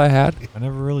 That's all I had. I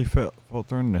never really felt felt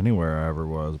threatened anywhere I ever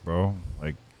was, bro.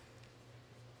 Like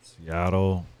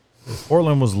Seattle,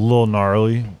 Portland was a little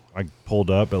gnarly. I pulled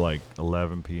up at like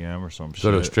 11 p.m. or some shit.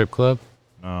 Go to a strip club?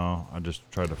 No, I just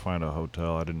tried to find a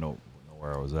hotel. I didn't know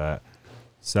where I was at.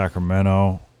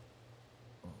 Sacramento,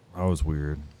 that was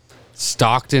weird.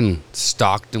 Stockton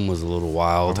was a little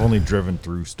wild. I've only driven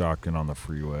through Stockton on the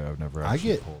freeway. I've never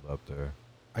actually get- pulled up there.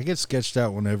 I get sketched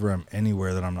out whenever I'm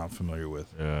anywhere that I'm not familiar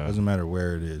with. Yeah. Doesn't matter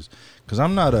where it is. Because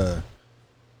I'm not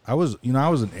I was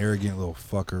an arrogant little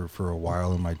fucker for a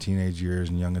while in my teenage years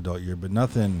and young adult year, but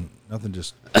nothing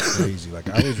just crazy. Like,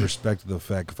 I always respected the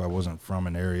fact if I wasn't from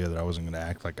an area that I wasn't going to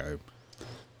act like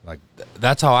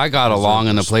That's how I got Deserve along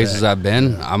in the places respect. I've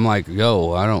been. I'm like,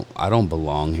 yo, I don't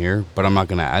belong here, but I'm not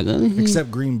gonna act.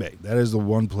 except Green Bay. That is the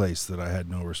one place that I had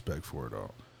no respect for at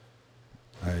all.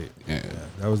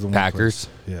 That was the one Packers?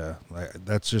 place. Yeah, like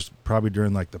that's just probably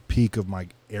during like the peak of my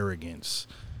arrogance.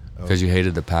 Because you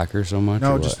hated the Packers so much. or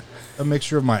No, what? just a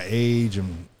mixture of my age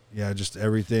and just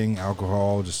everything,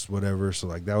 alcohol, just whatever. So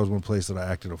like that was one place that I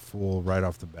acted a fool right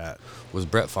off the bat. Was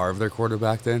Brett Favre their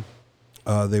quarterback then?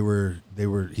 He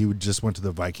would just went to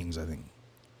the Vikings, I think.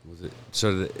 Was it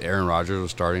so that Aaron Rodgers was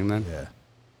starting then? Yeah,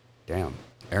 Damn,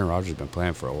 Aaron Rodgers has been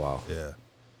playing for a while. yeah.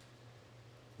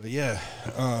 But yeah,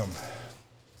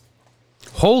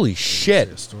 Holy yeah,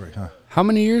 shit! story, huh? How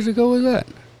many years ago was that?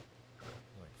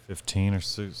 15 or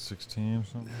 16 or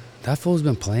something. That fool's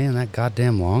been playing that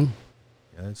goddamn long.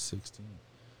 Yeah, that's 16.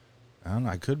 I don't know.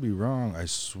 I could be wrong. I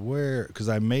swear, because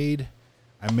I made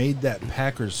that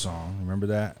Packers song. Remember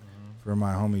that for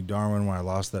my homie Darwin when I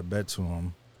lost that bet to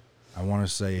him. I want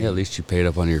to say Yeah, at least you paid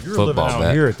up on your You were living football out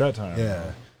bet. here at that time.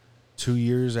 yeah, 2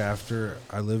 years after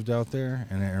I lived out there,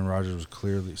 and Aaron Rodgers was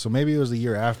clearly so maybe it was the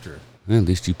year after. Yeah, at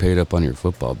least you paid up on your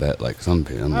football bet, like some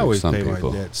people. I always some pay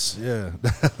people. my debts. Yeah,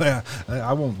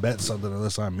 I won't bet something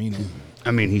unless I mean it. I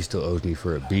mean, he still owes me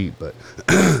for a beat, but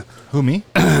Who, me?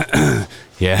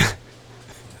 yeah.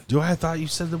 I thought you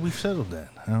said that we've settled that.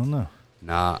 I don't know.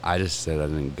 Nah, I just said I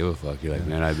didn't give a fuck. You're like,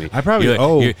 man, I mean, I probably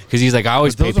owe- because he's like, I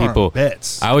always But pay those aren't people.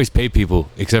 bets. I always pay people,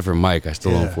 except for Mike. I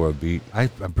still owe him Yeah. for a beat.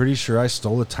 I'm pretty sure I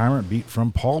stole a Tyrant beat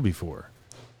from Paul before.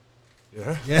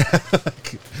 Yeah. Yeah.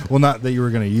 Well, not that you were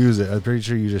going to use it. I'm pretty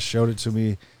sure you just showed it to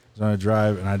me. It was on a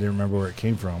drive, and I didn't remember where it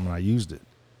came from, and I used it.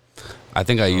 I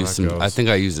think I used that some. I goes. think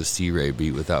I used a C-Ray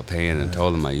beat without paying, and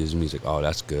told him I used him. He's like, "Oh,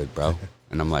 that's good, bro."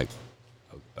 And I'm like,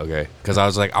 "Okay," because I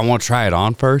was like, "I want to try it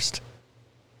on first."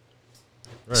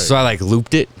 Right. So I like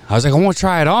looped it. I was like, I want to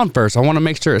try it on first. I want to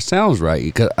make sure it sounds right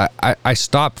because I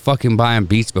stopped fucking buying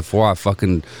beats before I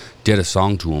fucking did a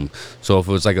song to them. So if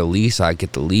it was like a lease, I'd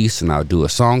get the lease and I would do a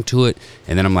song to it.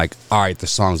 And then I'm like, all right, the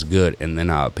song's good. And then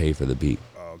I would pay for the beat.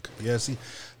 Oh, okay. Yeah, see,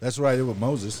 that's what I did with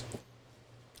Moses.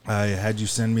 I had you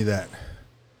send me that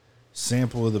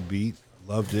sample of the beat,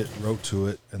 loved it, wrote to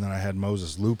it, and then I had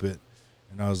Moses loop it.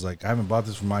 And I was like, I haven't bought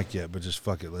this from Mike yet, but just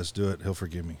fuck it. Let's do it. He'll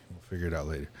forgive me. We'll figure it out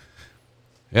later.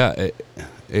 Yeah,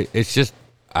 it's just,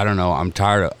 I don't know. I'm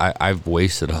tired of, I've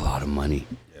wasted a lot of money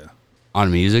Yeah. on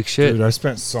music shit. Dude, I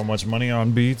spent so much money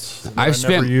on beats that I've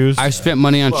never used. spent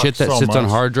money on Fuck, shit that so sits on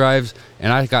much. hard drives,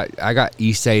 and I got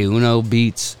Issei Uno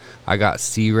beats, I got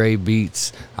C-Ray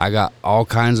beats, I got all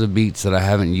kinds of beats that I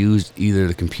haven't used. Either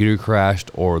the computer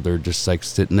crashed or they're just like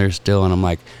sitting there still, and I'm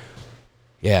like,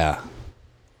 yeah,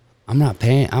 I'm not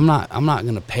paying. I'm not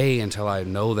gonna pay until I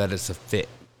know that it's a fit.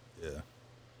 Yeah.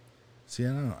 See, I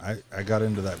don't know. I got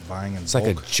into that buying in It's like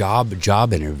bulk. a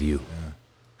job interview.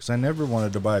 Because I never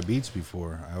wanted to buy beats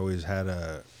before. I always had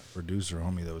a producer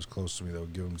homie that was close to me that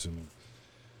would give them to me.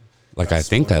 Like I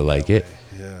think I like it.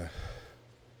 Yeah.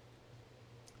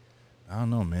 I don't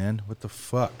know, man. What the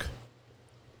fuck?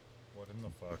 What in the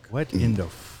fuck? What in the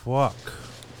fuck?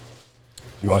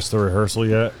 You watched the rehearsal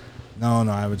yet? No,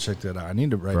 I haven't checked that out. I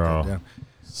need to write Bro. that down.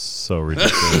 So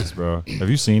ridiculous, bro. Have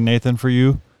you seen Nathan For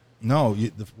You? No,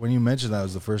 when you mentioned that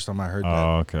was the first time I heard that.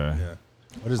 Oh, okay. Yeah.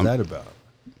 What is that about?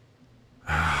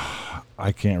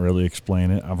 I can't really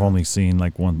explain it. I've only seen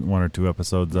like one or two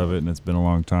episodes of it, and it's been a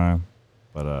long time.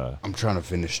 But I'm trying to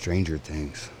finish Stranger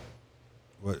Things.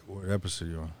 What episode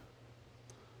are you on?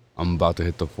 I'm about to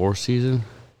hit the 4th season.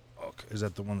 Okay. Is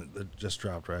that the one that just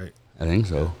dropped, right? I think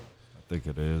so. I think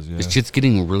it is. Yeah. This shit's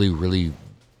getting really, really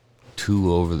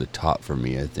too over the top for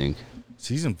me, I think.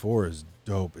 Season 4 is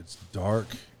dope. It's dark.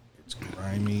 It's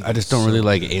grimy. I just don't really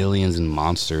like aliens and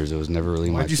monsters. It was never really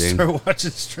my Why'd you thing. start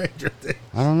watching Stranger Things?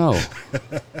 I don't know.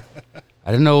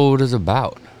 I didn't know what it was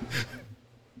about.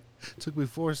 Took me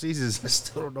 4 seasons. I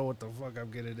still don't know what the fuck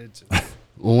I'm getting into.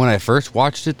 Well, when I first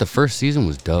watched it, the first season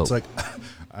was dope. It's like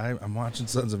I'm watching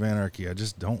Sons of Anarchy. I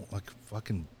just don't like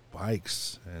fucking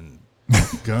bikes and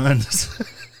guns.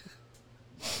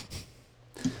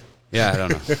 Yeah, I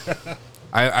don't know.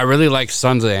 I really like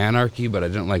Sons of Anarchy, but I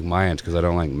didn't like Mayans because I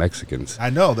don't like Mexicans. I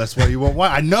know that's why you won't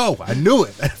watch. I knew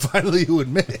it. And finally, you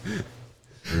admit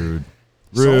it.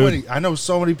 Rude. I know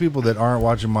so many people that aren't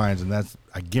watching Mayans, and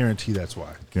I guarantee that's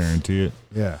why. Guarantee it.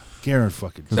 Yeah, guarantee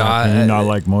fucking. No, Can you not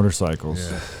like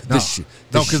motorcycles? Yeah. This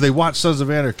No, because they watch Sons of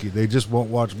Anarchy. They just won't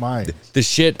watch Mayans. The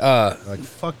shit. Like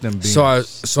fuck them. Beans.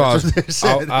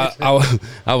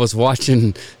 I was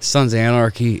watching Sons of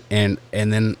Anarchy, and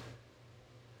then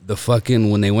the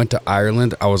fucking when they went to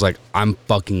Ireland, I was like, I'm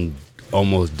fucking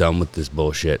almost done with this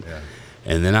bullshit. Yeah.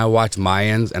 And then I watched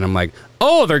Mayans, and I'm like,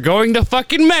 oh, they're going to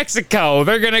fucking Mexico.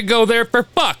 They're gonna go there for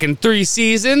fucking 3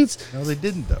 seasons. No, they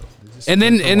didn't though. And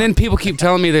then people keep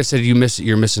telling me, they said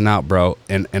you're missing out, bro.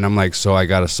 And I'm like, so I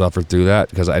gotta suffer through that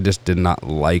because I just did not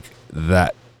like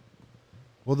that.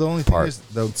 Well, the only part.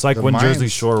 thing is, It's like the when Mayans- Jersey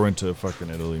Shore went to fucking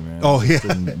Italy, man. Oh, yeah.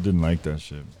 Didn't like that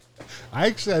shit. I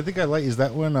think I like. Is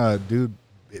that when dude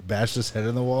bashed his head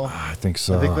in the wall? I think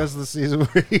so. I think that's the season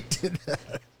where he did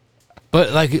that.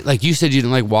 But like you said, you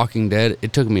didn't like Walking Dead.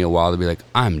 It took me a while to be like,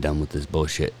 I'm done with this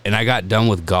bullshit. And I got done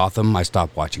with Gotham. I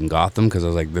stopped watching Gotham because I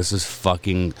was like, this is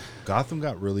fucking Gotham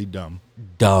got really dumb.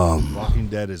 dumb. Walking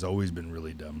Dead has always been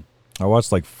really dumb. I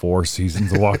watched like 4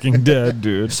 seasons of Walking Dead,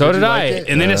 dude. So did you I. like it?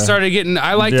 And then it started getting,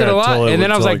 I liked it a lot. till And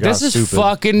then I was till like, it got this is stupid.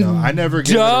 fucking No, I never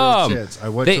gave it a dumb. chance. I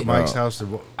went They- to Mike's house.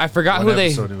 And I forgot one who they.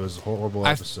 episode, it was a horrible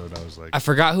I- episode. I was like, I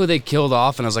forgot who they killed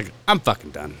off, and I was like, I'm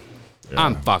fucking done.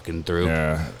 I'm fucking through.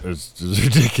 Yeah, it's just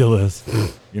ridiculous.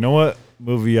 You know what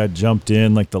movie I jumped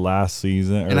in like the last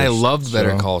season? And I loved Better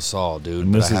show? Call Saul, dude.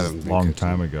 And but this I is haven't a been long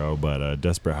continuing. time ago, but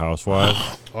Desperate Housewives.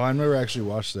 oh, I never actually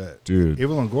watched that. Dude.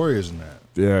 Ava Longoria's in that.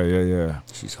 Yeah.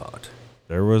 She's hot.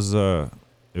 There was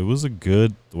it was a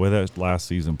good, the way that last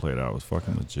season played out was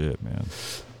fucking legit, man.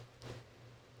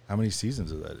 How many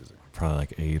seasons of that is it? Probably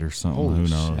like 8 or something. Holy Who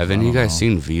shit. knows? Have I any of you don't guys know.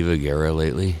 seen Viva Guerra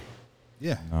lately?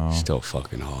 Yeah, No. Still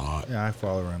fucking hot. yeah. I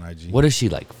follow her on IG. What is she,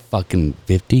 like fucking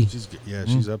 50?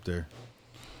 She's up there.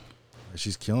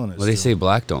 She's killing it. Well, they say still.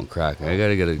 black don't crack. I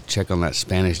gotta get a check on that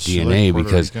Spanish Is she, DNA like, Puerto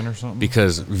because Rican or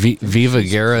something? Viva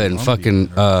Guerra and Colombian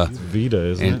fucking or Vita,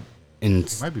 isn't in it? in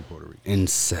It might be Puerto Rican. in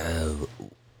Salma,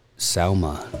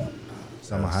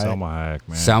 Salma Hayek. Salma Hayek,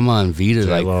 man. Salma and Vita,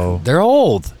 J-Lo. like they're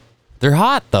old. They're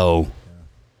hot though.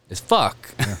 As fuck.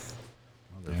 Oh,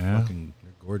 they're Yeah. fucking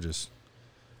they're gorgeous.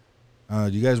 Do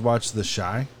you guys watch The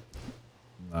Shy?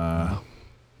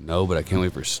 No, but I can't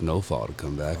wait for Snowfall to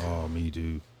come back. Oh, me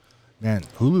too. Man,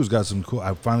 Hulu's got some cool.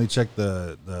 I finally checked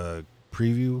the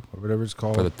preview or whatever it's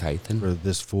called For the Titan. for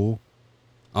This Fool.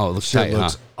 Oh, it looks Shit tight,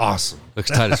 looks huh? awesome. Looks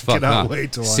tight as fuck, cannot huh?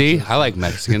 wait to watch See, this. I like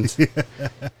Mexicans.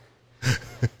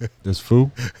 This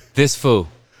fool? This fool.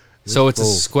 So it's a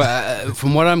fool. square.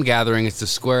 From what I'm gathering, it's a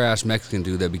square ass Mexican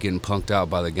dude that be getting punked out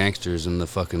by the gangsters in the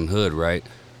fucking hood, right?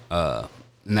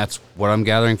 And that's what I'm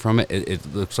gathering from it.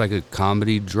 It looks like a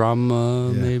comedy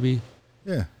drama, Yeah. maybe.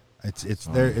 Yeah, it's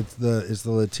the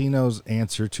Latinos'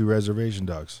 answer to Reservation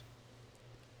Dogs.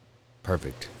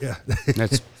 Perfect. Yeah,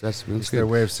 That's it's good. their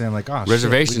way of saying like, oh,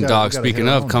 Reservation shit, we Dogs. gotta Speaking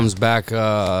hit our of, own comes back in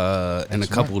a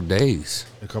Next couple days.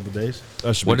 in a couple days.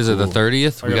 That should What be is it? The cool.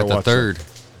 30th? I We gotta got the watch third.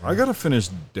 I gotta finish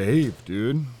Dave,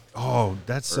 dude. Oh,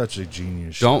 that's such a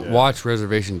genius. Don't Yeah. watch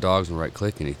Reservation Dogs and right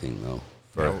click anything though.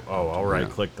 I'll right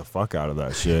click the fuck out of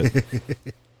that shit.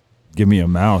 Give me a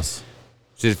mouse.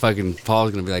 See, fucking Paul's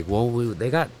gonna be like, well,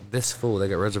 they got This Fool. They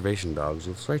got Reservation Dogs.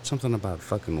 Let's write something about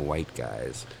fucking white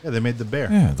guys. Yeah, they made the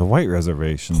bear. Yeah, the white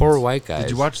reservation. Poor white guys.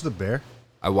 Did you watch the bear?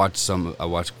 I watched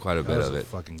quite a bit was of a it.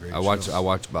 fucking great I watched show.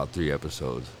 about 3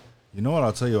 episodes. You know what?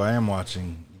 I'll tell you. I am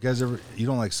watching. You guys ever? You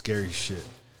don't like scary shit?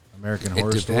 American Horror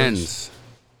It depends. Stories.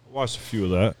 I watched a few of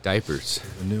that. Diapers.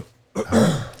 The new.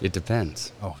 It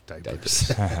depends. Oh, diapers.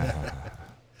 Diapers.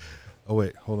 Oh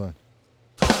wait, hold on.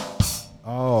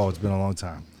 Oh, it's been a long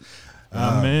time.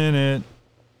 A minute.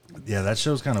 Yeah, that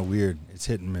show's kind of weird. It's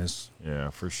hit and miss. Yeah,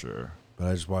 for sure. But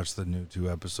I just watched the new 2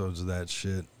 episodes of that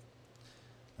shit.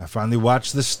 I finally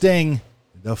watched The Sting.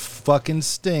 The fucking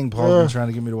Sting. Paul's been trying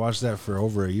to get me to watch that for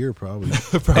over a year, probably.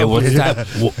 Hey, what's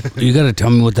that? You got to tell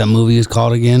me what that movie is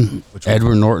called again. Which one?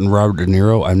 Edward Norton, Robert De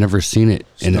Niro. I've never seen it.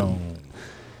 And Stone.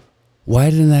 why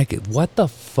didn't that get? What the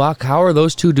fuck? How are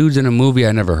those 2 dudes in a movie?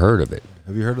 I never heard of it.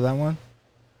 Have you heard of that one?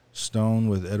 Stone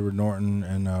with Edward Norton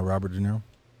and Robert De Niro.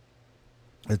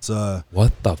 It's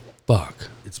What the fuck?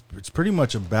 it's pretty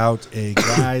much about a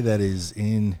guy that is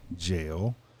in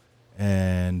jail,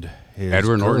 and his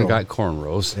Edward Norton girl- got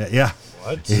cornrows. yeah.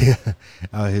 What?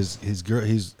 Yeah. His girl.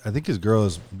 I think his girl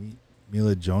is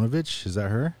Mila Jovovich. Is that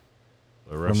her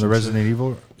from the Resident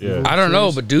Evil? Yeah. I don't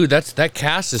know, series? but dude, that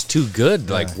cast is too good.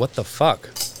 Like, what the fuck?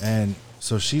 And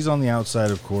so she's on the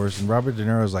outside, of course, and Robert De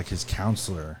Niro is like his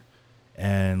counselor,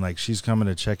 and like she's coming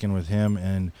to check in with him,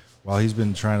 and while he's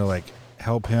been trying to like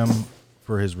help him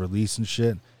for his release and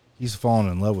shit, he's fallen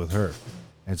in love with her,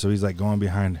 and so he's like going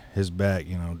behind his back,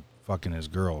 you know, fucking his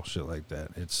girl, shit like that.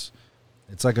 It's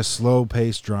like a slow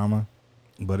paced drama,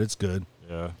 but it's good.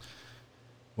 Yeah.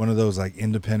 One of those like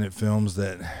independent films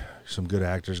that some good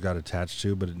actors got attached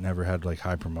to, but it never had like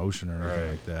high promotion or anything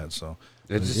like that. So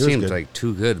It just was seems good. like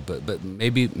too good, but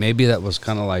maybe that was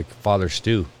kind of like Father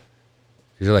Stew.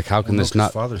 You're like, how can this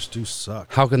not? Father Stew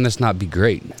suck? How can this not be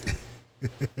great?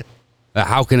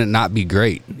 How can it not be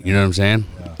great? You know what I'm saying?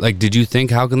 Yeah. Like, did you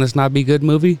think how can this not be good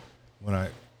movie? When I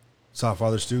saw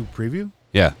Father Stew preview,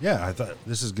 Yeah. yeah, I thought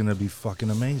this is gonna be fucking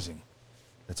amazing.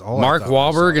 That's all. Mark I thought when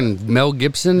I saw Wahlberg it. and Mel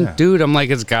Gibson, Yeah. dude. I'm like,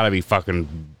 it's gotta be fucking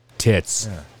tits.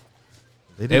 Yeah.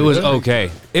 They did It was good.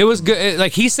 okay. It was good.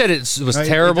 Like he said, it was No,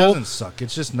 terrible. It doesn't suck.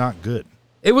 It's just not good.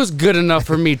 It was good enough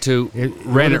for me to It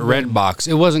rent at would've been- Redbox.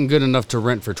 It wasn't good enough to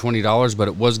rent for $20, but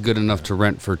it was good enough to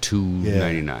rent for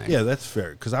 $2.99. Yeah, that's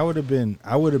fair. Because I would have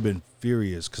been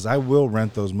furious. Because I will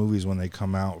rent those movies when they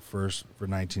come out first for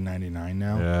 $19.99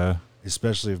 now. Yeah.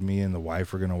 Especially if me and the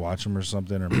wife are gonna watch them or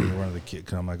something, or me or one of the kids.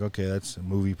 Cause I'm like, okay, that's a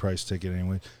movie price ticket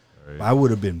anyway. Right. But I would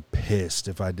have been pissed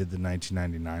if I did the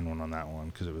 $19.99 one on that one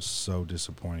because it was so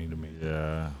disappointing to me.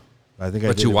 Yeah. I think I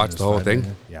But did you it when watched it the was whole thing?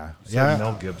 $5.99. Yeah, Yeah. yeah.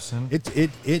 Mel Gibson.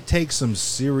 It takes some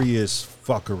serious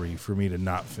fuckery for me to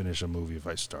not finish a movie if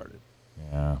I started.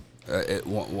 Yeah.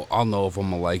 I'll know if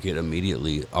I'm gonna like it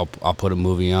immediately. I'll put a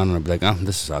movie on and I'll be like, oh,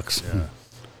 this sucks. Yeah.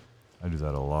 I do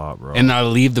that a lot, bro. And I'll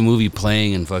leave the movie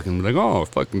playing and fucking be like, oh,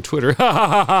 fucking Twitter.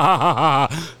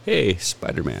 Hey,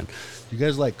 Spider-Man. You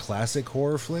guys like classic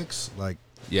horror flicks? Like,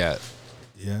 Yeah,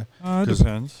 yeah. It 'Cause-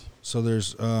 depends. So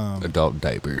there's adult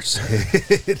diapers.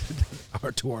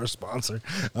 to our sponsor.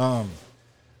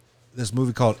 This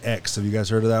movie called X. Have you guys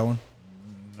heard of that one?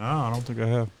 No, I don't think I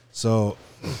have. So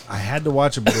I had to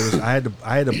watch it, but I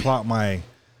had to plot my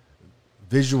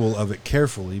visual of it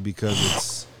carefully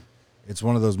because it's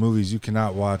one of those movies you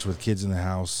cannot watch with kids in the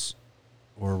house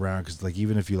or around, because like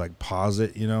even if you like pause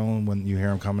it, you know, when you hear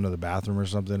them coming to the bathroom or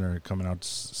something or coming out to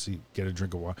see get a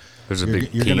drink of water, There's a you're-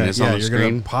 big you're gonna- penis on the you're screen.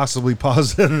 gonna possibly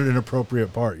pause it at an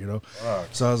inappropriate part, you know.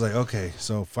 So I was like, okay.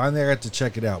 So finally I got to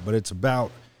check it out, but it's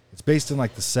based in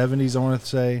like the 70s, I want to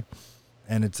say,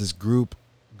 and it's this group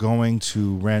going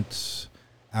to rent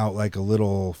out like a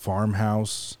little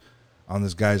farmhouse on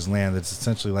this guy's land that's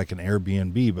essentially like an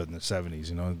Airbnb, but in the 70s,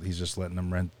 you know, he's just letting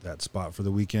them rent that spot for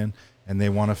the weekend, and they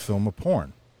want to film a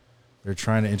porn. They're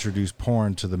trying to introduce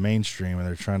porn to the mainstream, and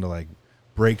they're trying to like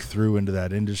break through into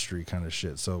that industry kind of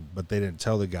shit. So, but they didn't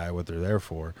tell the guy what they're there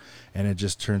for, and it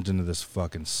just turns into this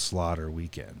fucking slaughter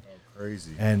weekend.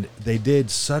 Crazy. And they did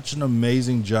such an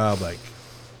amazing job, like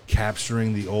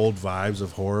capturing the old vibes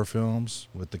of horror films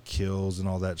with the kills and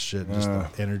all that shit, just the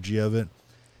energy of it.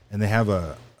 And they have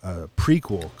a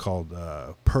prequel called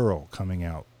Pearl coming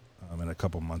out in a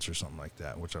couple months or something like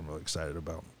that, which I'm really excited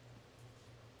about.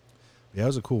 Yeah, it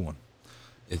was a cool one.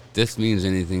 If this means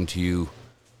anything to you,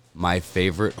 my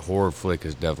favorite horror flick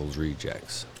is Devil's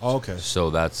Rejects. Oh, okay. So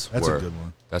that's That's where a good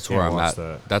one. that's Can't where I'm watch at.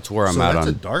 that. That's where I'm So at that's a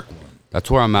on. dark one.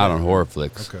 That's where I'm at on horror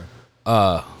flicks. Okay.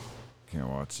 Can't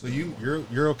watch. So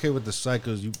you're okay with the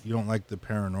psychos? You don't like the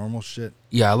paranormal shit?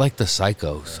 Yeah, I like the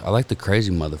psychos. I like the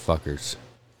crazy motherfuckers.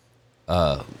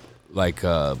 Like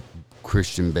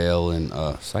Christian Bale and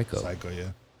Psycho. Psycho,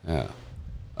 yeah.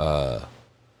 Yeah.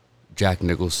 Jack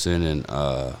Nicholson and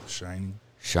Shining.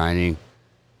 Shining.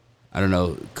 I don't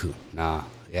know. Nah.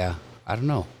 Yeah. I don't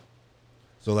know.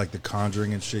 So like the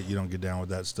Conjuring and shit, you don't get down with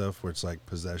that stuff where it's like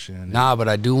possession. And Nah, but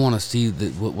I do want to see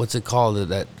what's it called?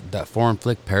 That foreign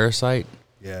flick, Parasite.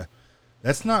 Yeah,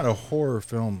 that's not a horror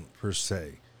film per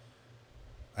se.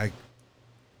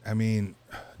 I mean,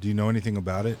 do you know anything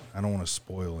about it? I don't want to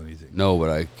spoil anything. No, but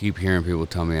I keep hearing people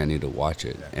tell me I need to watch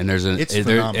it. And there's It's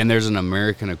phenomenal. there's an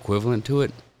American equivalent to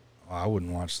it. Oh, I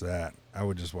wouldn't watch that. I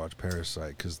would just watch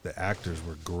Parasite because the actors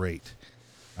were great.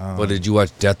 But did you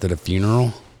watch Death at a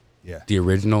Funeral? Yeah. The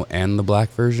original and the black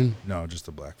version? No, just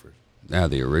the black version. Yeah,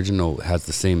 the original has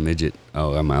the same midget.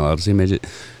 Oh, am I allowed to say midget?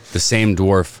 The same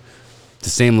dwarf. The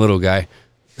same little guy.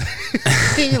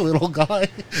 Hey, little guy.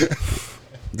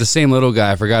 The same little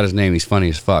guy. I forgot his name. He's funny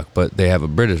as fuck. But they have a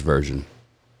British version.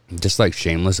 Just like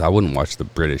Shameless. I wouldn't watch the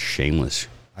British Shameless.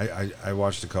 I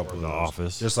watched a couple of The those.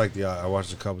 Office. Just like I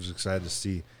watched a couple. Just excited to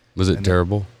see. Was it And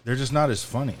terrible? They're just not as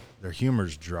funny. Their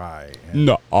humor's dry. And,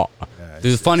 No. yeah,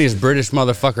 The funniest British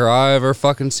motherfucker I ever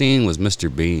fucking seen was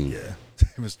Mr. Bean. Yeah,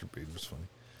 Mr. Bean was funny.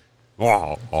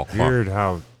 Weird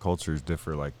how cultures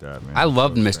differ like that, man. I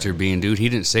loved So Mr. strange. Bean, dude. He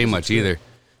didn't say much either.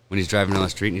 When he's driving down the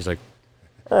street and he's like,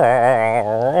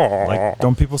 Like,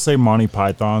 don't people say Monty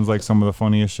Python's like some of the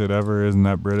funniest shit ever? Isn't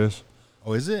that British?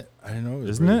 Oh, is it? I didn't know it was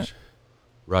Isn't British. it?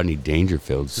 Rodney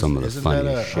Dangerfield's some of the Isn't that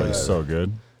funniest a- shit. It's so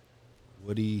good.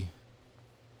 Woody.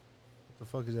 What the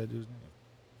fuck is that dude's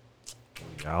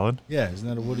name? Allen? Yeah, isn't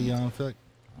that a Woody Allen flick?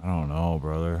 I don't know,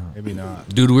 brother. Maybe not.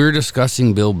 Dude, we were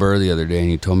discussing Bill Burr the other day, and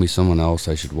you told me someone else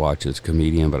I should watch. It's a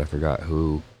comedian, but I forgot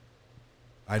who.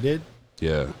 I did?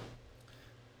 Yeah.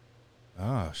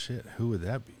 Oh, shit. Who would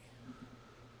that be?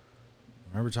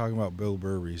 I remember talking about Bill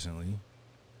Burr recently.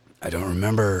 I don't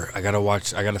remember. I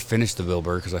gotta finish the Bill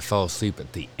Burr because I fell asleep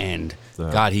at the end. The-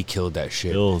 God, he killed that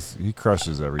shit. He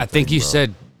crushes everything. I think you bro.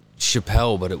 said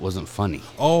Chappelle, but it wasn't funny.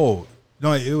 Oh,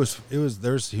 no, it was,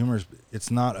 there's humor. It's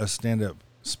not a stand-up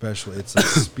special. It's a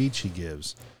speech he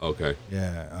gives. Okay.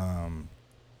 Yeah.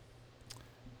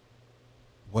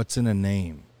 What's in a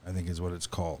Name, I think is what it's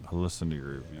called. I listened to your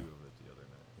review of it the other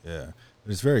night. Yeah.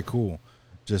 But it's very cool.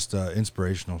 Just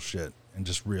inspirational shit and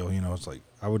just real. You know, it's like,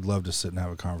 I would love to sit and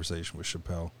have a conversation with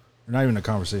Chappelle. Or not even a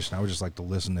conversation. I would just like to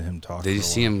listen to him talk. Did you for a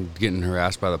see while. him getting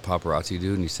harassed by the paparazzi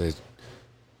dude? And he says,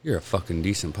 "You're a fucking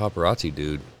decent paparazzi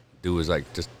dude." Dude was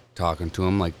like just talking to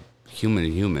him like human to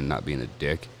human, not being a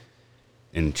dick.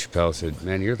 And Chappelle said,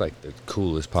 "Man, you're like the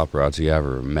coolest paparazzi I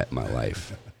ever met in my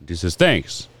life." He says,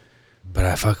 "Thanks."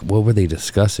 But what were they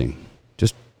discussing?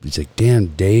 Just, he's like, "Damn,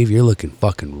 Dave, you're looking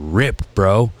fucking ripped,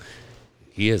 bro."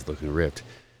 He is looking ripped.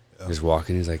 Just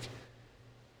walking, he's like,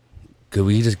 "Could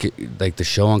we just get, like, the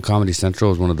show on Comedy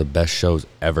Central is one of the best shows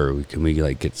ever. Can we,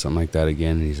 like, get something like that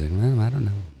again?" And he's like, "Well, I don't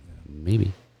know.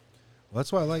 Maybe." Well,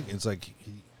 that's why I like. It's like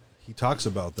he talks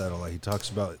about that a lot. He talks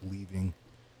about leaving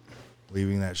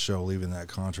that show, leaving that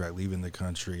contract, leaving the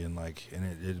country, and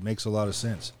it makes a lot of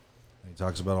sense. And he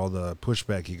talks about all the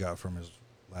pushback he got from his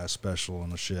last special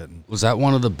and the shit. And Was that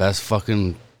one of the best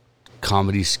fucking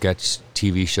comedy sketch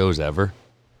TV shows ever?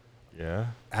 Yeah.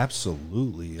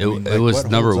 absolutely, It like, was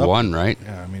what number holds up- one, right?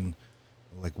 Yeah, I mean,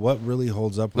 like what really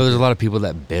holds up? Well, with there's a it? lot of people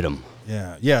that bit him.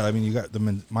 Yeah. I mean, you got the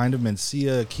Mind of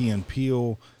Mencia, Key and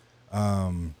Peele.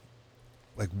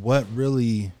 Like what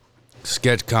really?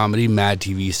 Sketch comedy, Mad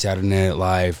TV, Saturday Night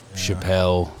Live,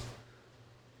 Chappelle.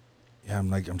 Yeah,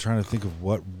 I'm trying to think of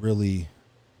what really.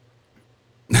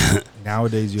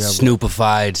 Nowadays, you have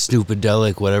Snoopified,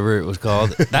 Snoopadelic, whatever it was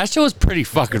called. That show was pretty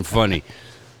fucking funny.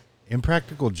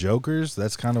 Impractical Jokers.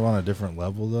 That's kind of on a different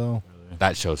level, though.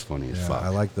 That show's funny as Yeah, fuck. I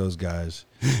like those guys.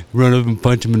 Run up and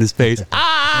punch him in his face.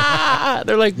 Ah!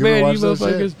 They're like, You ever man, watch you those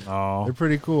motherfuckers. shit? Oh. They're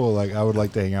pretty cool. Like I would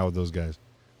like to hang out with those guys.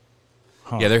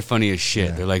 Yeah, they're funny as shit.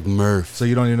 Yeah. They're like, Murph. So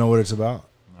you don't even know what it's about?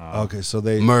 Okay, so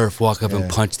they Murph, walk up Yeah. and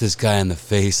punch this guy in the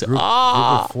face. group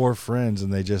Ah! of four friends,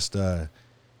 and they just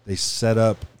they set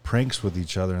up pranks with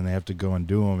each other, and they have to go and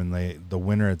do them. And the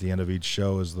winner at the end of each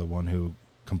show is the one who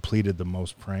completed the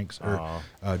most pranks or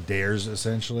dares,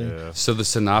 essentially. Yeah. So the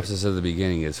synopsis at the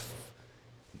beginning is,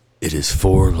 it is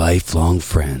four lifelong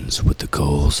friends with the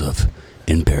goals of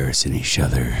embarrassing each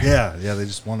other. Yeah. They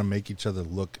just want to make each other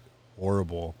look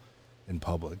horrible in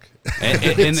public.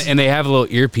 and they have a little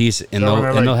earpiece, and So they'll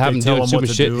whenever, they'll like, have they them tell doing them what stupid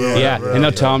to shit. do or Yeah, whatever. and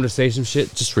they'll tell them to say some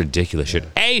shit, just ridiculous shit.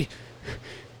 Hey,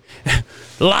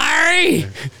 Larry!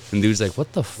 And dude's like,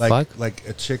 what the fuck? Like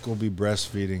a chick will be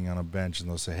breastfeeding on a bench, and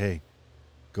they'll say, "Hey,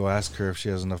 go ask her if she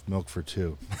has enough milk for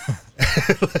two."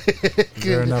 Is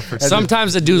there enough for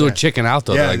Sometimes the dudes will chicken out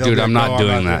though. They're like, they'll dude, be I'm "No, not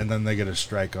doing that. And then they get a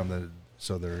strike on the.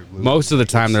 So they're Most of the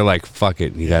time, they're like, fuck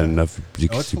it, you got enough.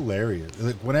 Oh, it's hilarious.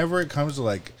 Like whenever it comes to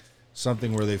like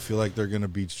something where they feel like they're gonna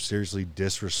be seriously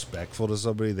disrespectful to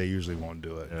somebody, they usually won't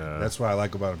do it. Yeah. That's what I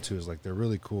like about them too. Is like they're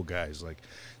really cool guys. Like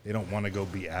they don't want to go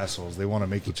be assholes. They want to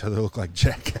make each other look like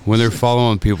jackasses. When they're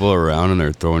following people around and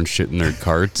they're throwing shit in their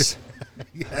carts.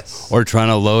 Yes. Or trying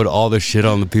to load all the shit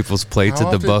on the people's plates How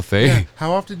at the often- buffet. yeah,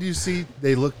 how often do you see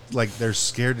they look like they're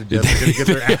scared to death? They're gonna get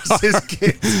their asses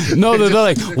kicked. No, they're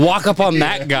like, walk up on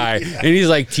that guy. And he's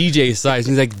like TJ size.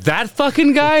 And he's like, that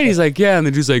fucking guy? And he's like, yeah. And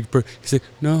the dude's like, he's like,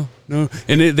 no. And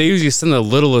they usually send the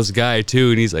littlest guy too.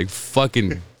 And he's like,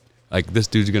 fucking, like, this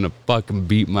dude's going to fucking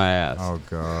beat my ass. Oh,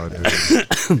 God. Dude.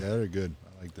 Yeah, they're good.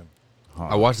 I like them.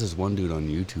 I watched this one dude on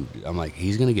YouTube. I'm like,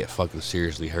 he's going to get fucking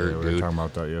seriously Yeah, hurt, we were dude. talking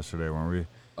about that yesterday, weren't we?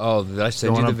 Oh, did I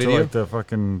send Going you up the to video? like the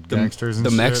fucking gangsters and the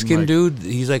shit, Mexican and, like, dude,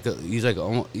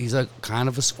 he's like kind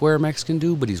of a square Mexican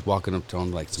dude, but he's walking up to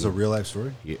him like It's a real life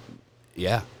story.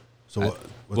 yeah. So what?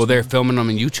 Well, they're filming him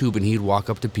on YouTube, and he'd walk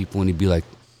up to people and he'd be like,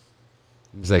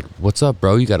 "What's up,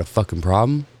 bro? You got a fucking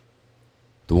problem?"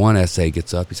 The one SA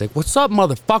gets up. He's like, "What's up,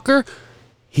 motherfucker?"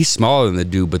 he's smaller than the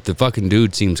dude, but the fucking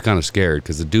dude seems kind of scared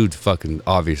because the dude's fucking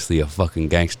obviously a fucking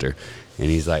gangster. And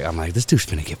he's like, I'm like, this dude's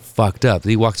finna get fucked up. And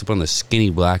he walks up on the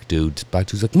skinny black dude. Black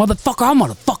dude's like, motherfucker, I'm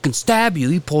gonna fucking stab you.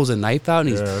 He pulls a knife out and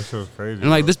he's, that shit was crazy. and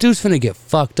like, this dude's finna get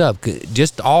fucked up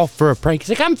just all for a prank. He's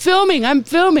like, I'm filming.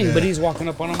 But he's walking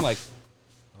up on him like,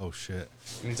 Oh shit.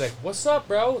 and he's like, what's up,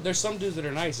 bro? There's some dudes that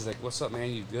are nice. He's like, what's up, man?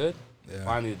 You good? Yeah.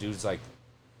 Finally, the dude's like,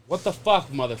 what the fuck,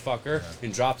 motherfucker?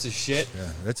 And drops his shit.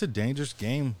 Yeah, that's a dangerous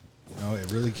game. You know,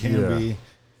 it really can be.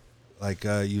 Like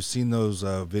you've seen those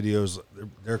videos.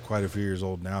 They're quite a few years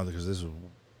old now because this is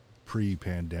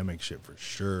pre-pandemic shit for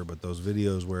sure. But those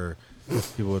videos where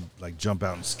people would like jump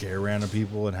out and scare random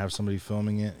people and have somebody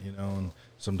filming it, you know, and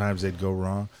sometimes they'd go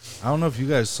wrong. I don't know if you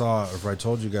guys saw or if I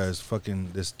told you guys,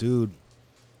 fucking this dude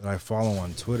that I follow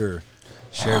on Twitter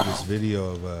shared this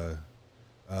video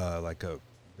of like a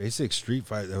basic street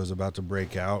fight that was about to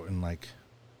break out in like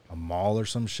a mall or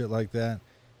some shit like that.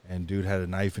 And dude had a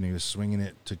knife and he was swinging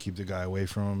it to keep the guy away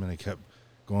from him, and they kept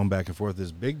going back and forth.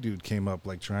 This big dude came up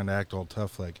like trying to act all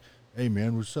tough, like, hey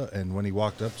man, what's up? And when he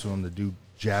walked up to him, the dude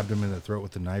jabbed him in the throat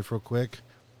with the knife real quick.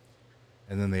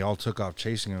 And then they all took off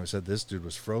chasing him. And said this dude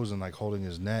was frozen, like holding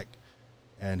his neck,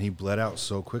 and he bled out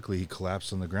so quickly he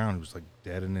collapsed on the ground. He was like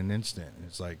dead in an instant. And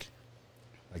it's like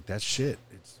that shit.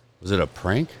 Was it a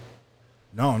prank?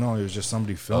 No, it was just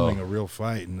somebody filming a real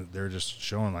fight, and they're just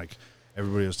showing like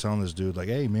everybody was telling this dude like,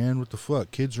 hey man, what the fuck?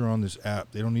 Kids are on this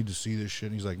app. They don't need to see this shit.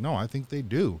 And he's like, no, I think they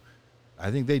do.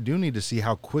 I think they do need to see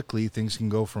how quickly things can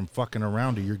go from fucking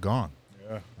around to you're gone.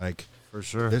 Yeah, like for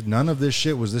sure. None of this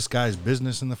shit was this guy's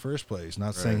business in the first place.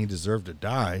 Not saying he deserved to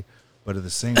die, but at the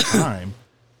same time,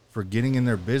 for getting in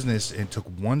their business, it took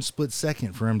 1 split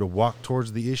second for him to walk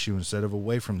towards the issue instead of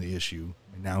away from the issue,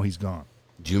 and now he's gone.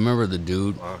 Do you remember the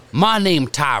dude? My name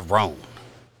Tyrone.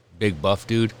 Big buff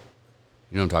dude.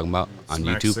 You know what I'm talking about? On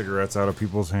Smack YouTube. cigarettes out of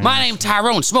people's hands. My name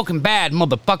Tyrone, smoking bad,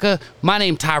 motherfucker. My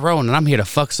name Tyrone, and I'm here to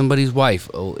Fuck somebody's wife.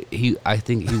 Oh, I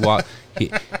think he walked.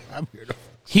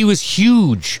 He was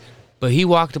huge, but he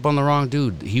walked up on the wrong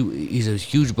dude. He's a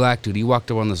huge black dude. He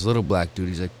walked up on this little black dude.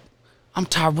 He's like, I'm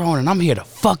Tyrone, and I'm here to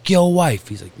fuck your wife.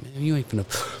 He's like, man, you ain't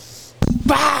finna.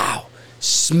 Wow!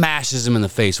 Smashes him in the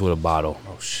face with a bottle.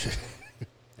 Oh shit.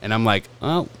 And I'm like,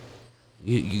 oh,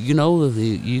 you know,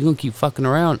 you're going to keep fucking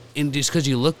around. And just because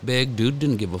you look big, dude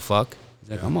didn't give a fuck.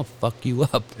 He's like, I'm going to fuck you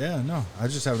up. Yeah, no. I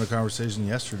was just having a conversation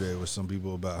yesterday with some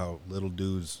people about how little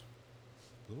dudes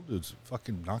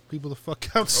fucking knock people the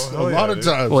fuck out a lot of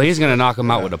times. Well, he's going to knock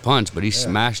him out with a punch, but he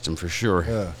smashed him for sure.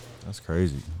 Yeah. That's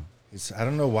crazy. I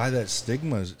don't know why that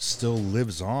stigma still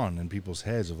lives on in people's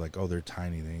heads of like, oh, they're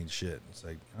tiny, they ain't shit. It's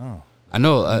like, oh. I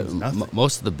know nothing.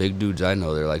 most of the big dudes I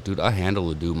know, they're like, dude, I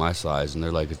handle a dude my size. And they're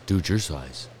like, dude, your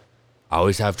size. I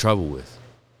always have trouble with.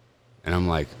 And I'm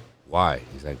like, why?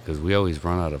 He's like, because we always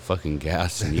run out of fucking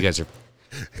gas and you guys are.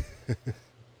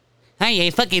 I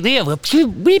ain't fucking there.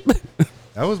 Beep.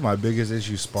 That was my biggest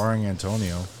issue sparring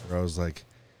Antonio, where I was like,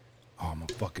 oh, I'm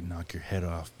gonna fucking knock your head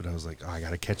off. But I was like, oh, I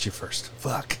gotta catch you first.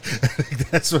 Fuck.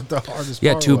 That's what the hardest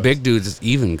Yeah, part two was. big dudes is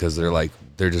even because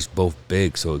they're just both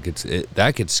big. So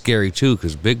that gets scary too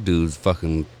because big dudes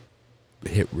fucking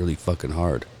hit really fucking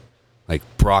hard. Like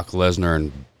Brock Lesnar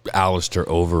and Alistair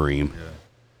Overeem. Yeah.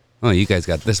 Oh, you guys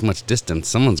got this much distance.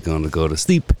 Someone's going to go to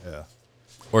sleep. Yeah.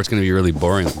 Or it's going to be really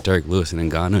boring with Derek Lewis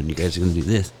and Ngannou, and you guys are going to do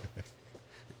this.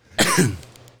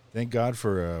 Thank God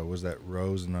for, was that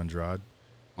Rose and Andrade?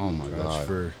 Oh, my God.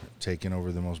 For taking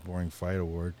over the most boring fight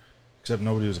award. Except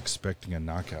nobody was expecting a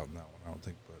knockout in that one, I don't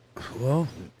think. But Well,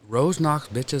 Rose knocks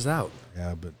bitches out.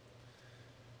 yeah, but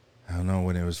I don't know,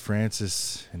 when it was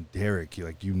Francis and Derek,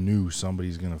 you knew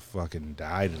somebody's gonna fucking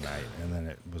die tonight, and then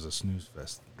it was a snooze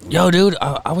fest. Yo, dude,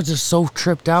 I was just so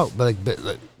tripped out,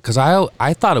 because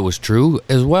I thought it was true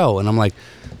as well, and I'm like,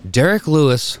 Derek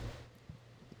Lewis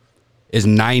is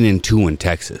 9-2 in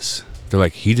Texas. They're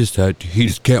like, he just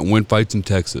can't win fights in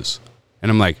Texas,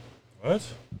 and I'm like, What?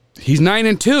 he's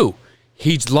 9-2.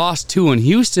 He's lost 2 in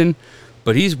Houston,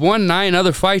 but he's won 9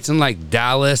 other fights in like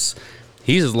Dallas.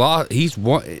 He's won,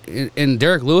 and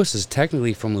Derek Lewis is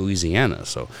technically from Louisiana,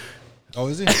 so. Oh,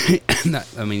 is he?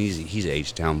 I mean, he's an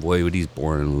H-town boy, but he's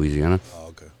born in Louisiana. Oh,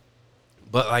 okay.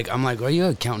 But like, I'm like, well,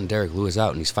 you counting Derek Lewis out,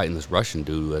 and he's fighting this Russian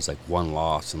dude who has like 1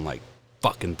 loss and like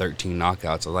fucking 13 knockouts.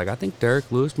 I was like, I think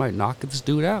Derek Lewis might knock this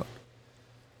dude out.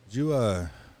 Do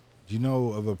you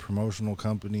know of a promotional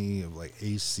company of like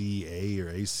ACA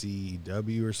or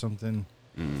ACW or something?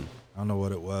 I don't know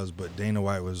what it was, but Dana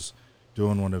White was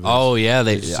doing one of his. Oh yeah,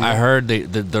 Did you see I that? heard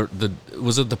the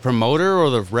was it the promoter or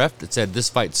the ref that said this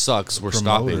fight sucks? We're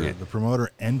stopping it. The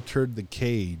promoter entered the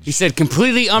cage. He said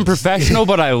completely unprofessional,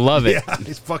 but I love it. Yeah,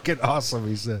 it's fucking awesome.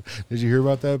 He said, "Did you hear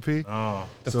about that, Pete?" Oh,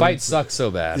 The So fight it's- sucks so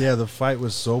bad. Yeah, the fight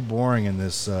was so boring in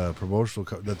this promotional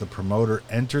that the promoter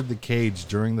entered the cage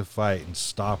during the fight and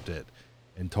stopped it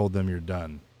and told them you're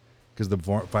done because the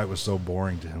fight was so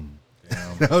boring to him.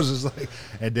 I was just like,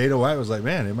 and Dana White was like,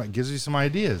 "Man, it might gives you some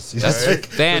ideas." He's That's like,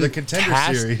 for the contender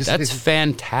fantastic. series. That's bro, if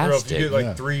fantastic. you get like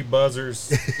Yeah. 3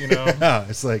 buzzers, you know. yeah,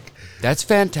 it's like That's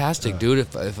fantastic, dude.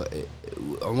 If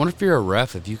I wonder if you're a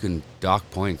ref, if you can dock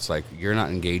points, like you're not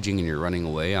engaging and you're running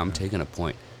away, I'm taking a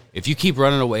point. If you keep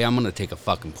running away, I'm gonna take a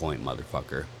fucking point,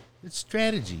 motherfucker. it's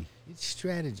strategy. It's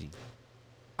strategy.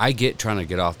 I get trying to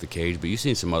get off the cage, but you've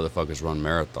seen some motherfuckers run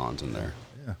marathons in there.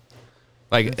 Yeah.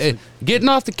 Like getting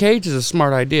off the cage is a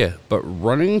smart idea, but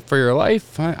running for your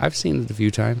life, I've seen it a few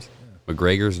times.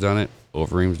 McGregor's done it.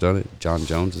 Overeem's done it. John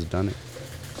Jones has done it.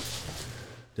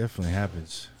 Definitely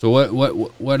happens. So what?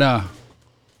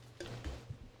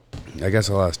 I guess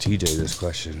I'll ask TJ this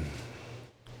question.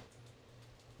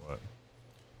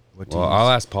 What Well, I'll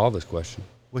ask Paul this question.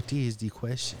 what is the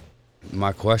question?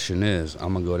 My question is,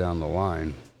 I'm gonna go down the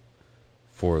line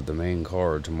for the main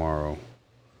card tomorrow.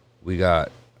 We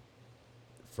got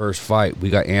first fight. We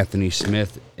got Anthony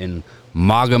Smith and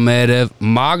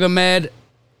Magomed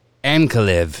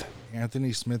Ankalaev.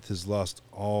 Anthony Smith has lost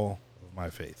all of my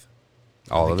faith.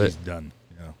 All I of think it. He's done.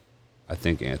 Yeah. I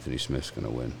think Anthony Smith's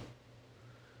gonna win.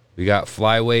 We got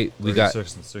flyweight. We got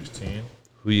 36 and 16.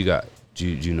 who you got? Do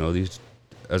you know these?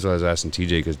 That's what I was asking TJ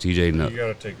because TJ know You got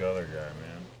to take the other guy,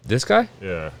 man. this guy.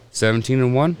 Yeah.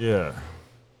 17-1. Yeah.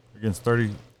 Against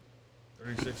 36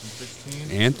 and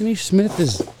 16. Anthony Smith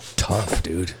is tough,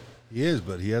 dude. He is,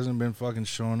 but he hasn't been fucking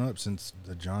showing up since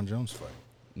the John Jones fight.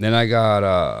 Then I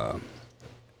got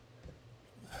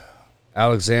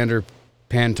Alexander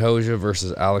Pantoja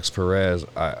versus Alex Perez.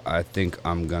 I think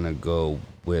I'm going to go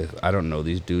with, I don't know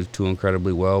these dudes too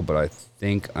incredibly well, but I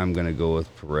think I'm going to go with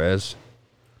Perez.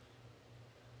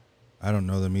 I don't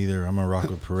know them either. I'm gonna rock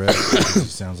with Perez because he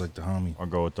sounds like the homie. I'll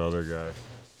go with the other guy.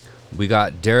 We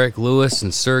got Derek Lewis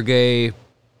and Sergey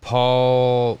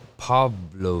Pavlovich.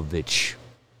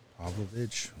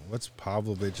 Pavlovich. What's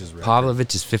Pavlovich's record?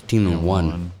 Pavlovich is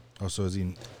 15-1. Oh, so is he?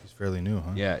 He's fairly new,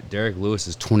 huh? Yeah, Derek Lewis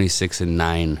is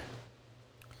 26-9.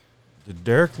 Did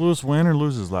Derek Lewis win or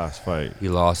lose his last fight? He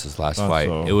lost his last Thought fight.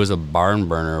 so. It was a barn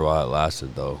burner while it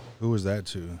lasted, though. Who was that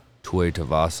to? Tuay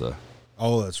Tavasa.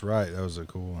 Oh, that's right. That was a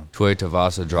cool one. Tuay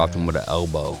Tavasa dropped him with an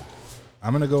elbow.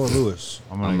 I'm gonna go with Lewis.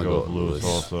 I'm going to I'ma go with Lewis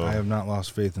also. I have not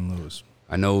lost faith in Lewis.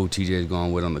 I know TJ's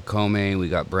going with on the co-main. We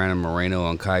got Brandon Moreno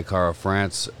on Kai Kara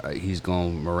France. He's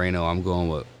going Moreno. I'm going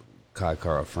with Kai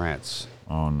Kara France.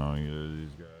 Oh, no, either of these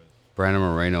guys. Brandon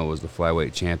Moreno was the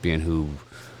flyweight champion who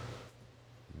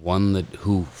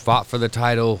fought for the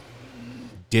title,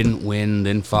 didn't win,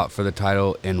 then fought for the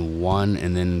title and won,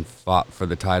 and then fought for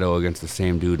the title against the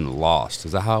same dude and lost.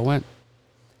 Is that how it went?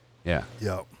 Yeah.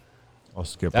 Yep. I'll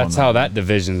skip That's on how that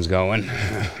division's going.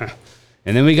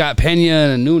 And then we got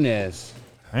Pena and Nunes.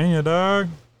 Pena, dog.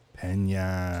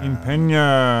 Pena. Team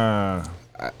Pena.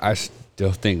 I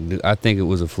still think it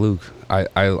was a fluke.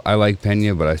 I like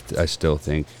Pena, but I still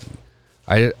think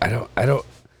I don't.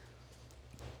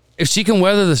 If she can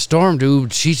weather the storm,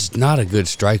 dude, she's not a good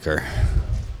striker.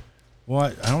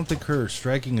 Well, I don't think her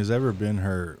striking has ever been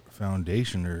her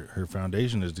foundation. Her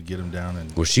foundation is to get him down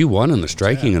and Well, she won in the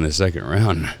striking in the second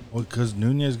round. well, because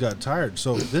Nunez got tired.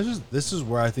 So this is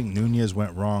where I think Nunez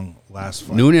went wrong last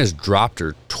fight. Nunes dropped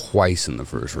her twice in the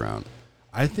first round.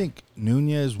 I think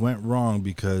Nunez went wrong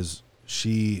because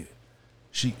she's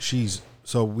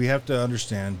so we have to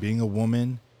understand being a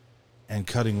woman and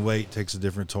cutting weight takes a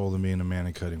different toll than being a man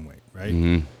and cutting weight, right?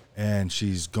 Mm-hmm. And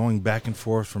she's going back and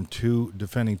forth from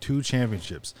defending two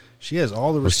championships. She has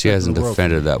all the But respect she hasn't in the world.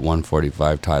 defended that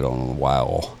 145 title in a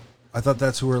while. I thought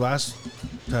that's who her last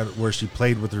title, where she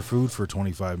played with her food for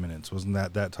 25 minutes. Wasn't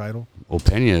that title? Well,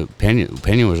 Pena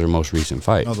was her most recent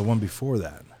fight. No, the one before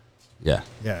that. Yeah,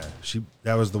 Yeah,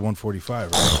 that was the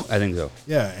 145, right? I think so.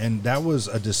 Yeah, and that was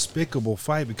a despicable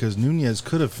fight because Nunez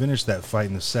could have finished that fight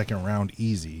in the second round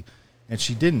easy, and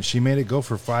she didn't. She made it go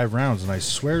for 5 rounds, and I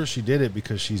swear she did it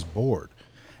because she's bored.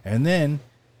 And then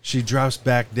she drops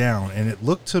back down, and it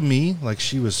looked to me like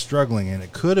she was struggling, and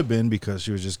it could have been because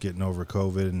she was just getting over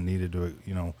COVID and needed to,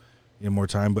 get more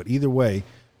time. But either way,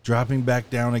 dropping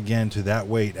back down again to that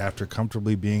weight after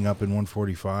comfortably being up in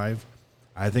 145,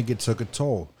 I think it took a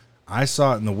toll. I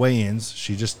saw it in the weigh-ins.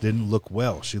 She just didn't look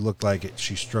well. She looked like it.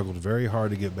 She struggled very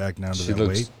hard to get back down to She that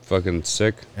looks weight. fucking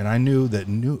sick. And I knew that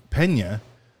Pena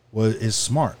is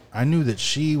smart. I knew that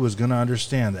she was going to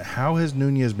understand that how has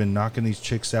Nunez been knocking these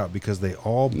chicks out because they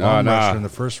all bum rushed her in the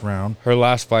first round. Her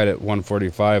last fight at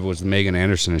 145 was Megan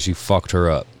Anderson, and she fucked her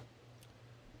up.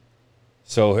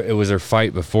 So it was her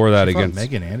fight before that against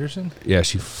Megan Anderson. Yeah,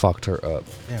 she fucked her up.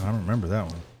 Damn, I don't remember that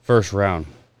one. First round.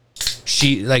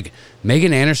 She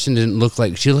Megan Anderson didn't look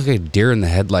like she looked like a deer in the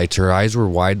headlights. Her eyes were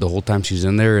wide the whole time she's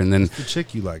in there, and then The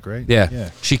chick you like, right? yeah,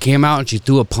 she came out and she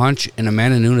threw a punch, and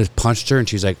Amanda Nunes punched her, and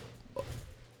she's like,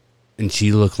 and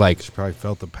she looked like, She probably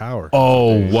felt the power.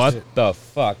 oh, what the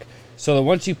fuck? So the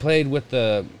one she played with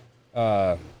the,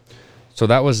 so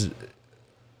that was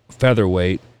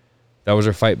featherweight. That was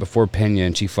her fight before Pena,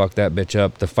 and she fucked that bitch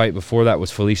up. The fight before that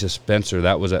was Felicia Spencer.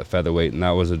 That was at featherweight, and that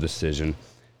was a decision.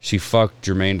 She fucked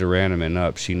Jermaine Duranaman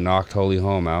up. She knocked Holly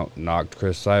Holm out, knocked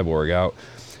Chris Cyborg out,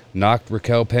 knocked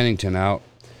Raquel Pennington out,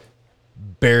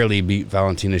 barely beat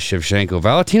Valentina Shevchenko.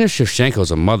 Valentina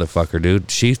Shevchenko's a motherfucker, dude.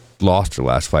 She lost her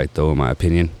last fight, though, in my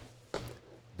opinion.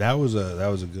 That was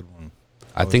a good one.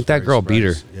 I think that girl beat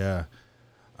her. Yeah,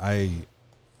 I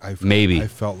Maybe. I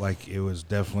felt like it was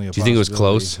definitely a Do you think it was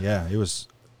possibility. close? Yeah, it was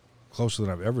closer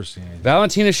than I've ever seen anything.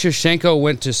 Valentina Shevchenko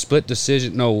went to split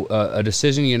decision. No, a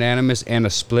decision unanimous and a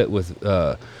split with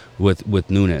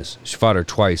Nunes. She fought her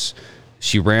twice.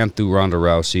 She ran through Ronda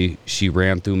Rousey. She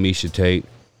ran through Miesha Tate.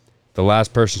 The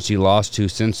last person she lost to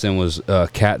since then was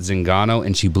Kat Zingano,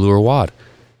 and she blew her wad.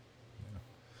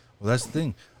 Well, that's the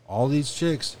thing. All these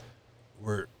chicks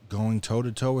were going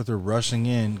toe-to-toe with her, rushing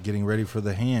in, getting ready for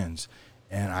the hands.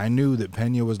 And I knew that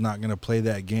Pena was not going to play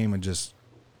that game and just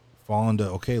fall into,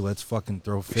 okay, let's fucking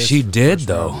throw fists. She for the did, first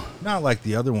though. round. Not like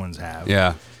the other ones have.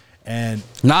 Yeah. And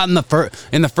Not in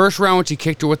the first round when she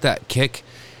kicked her with that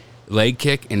leg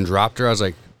kick, and dropped her. I was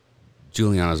like,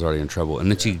 Juliana's already in trouble.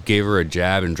 And then she gave her a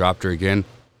jab and dropped her again.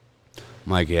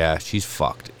 I'm like, yeah, she's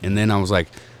fucked. And then I was like,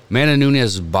 Amanda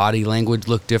Nunes' body language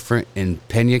looked different, and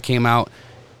Pena came out,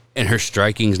 and her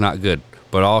striking's not good.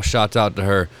 But all shots out to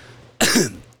her.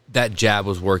 That jab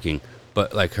was working,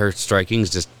 but like her striking's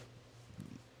just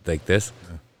like this.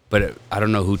 But I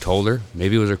don't know who told her.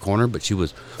 Maybe it was her corner, but she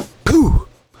was poo,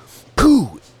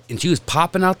 poo, and she was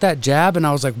popping out that jab, and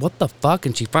I was like, what the fuck?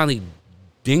 And she finally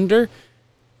dinged her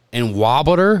and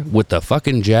wobbled her with the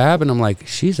fucking jab, and I'm like,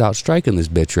 she's out striking this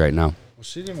bitch right now. well,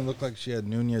 she didn't even look like she had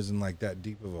Nunez in like that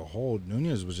deep of a hold.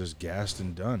 Nunez was just gassed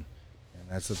and done. And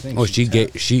that's the thing. Oh, she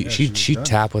tapped.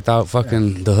 tapped without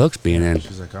fucking the hooks being in.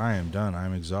 She's like, I am done.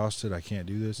 I'm exhausted. I can't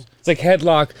do this. It's like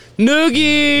headlock,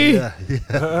 noogie.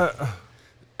 Yeah.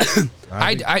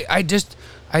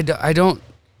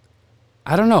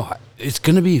 I don't know. It's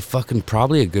gonna be fucking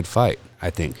probably a good fight. I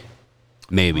think,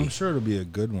 maybe. I'm sure it'll be a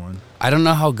good one. I don't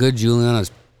know how good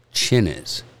Juliana's chin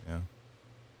is, Yeah.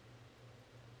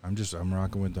 I'm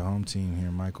rocking with the home team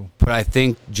here, Michael. but I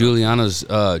think Juliana's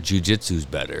jiu-jitsu's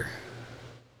better.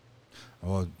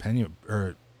 Oh, Pena,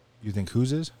 or you think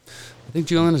whose is? I think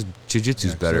Juliana's jiu-jitsu's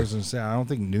Yeah, 'cause better. I was gonna say, I don't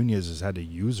think Nunez has had to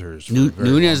use hers. For a very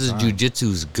Nunez's long time.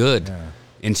 jiu-jitsu's good, Yeah.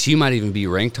 and she might even be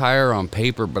ranked higher on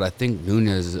paper. But I think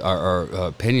Nunez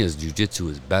or Pena's jiu-jitsu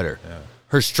is better. Yeah.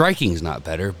 Her striking's not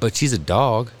better, but she's a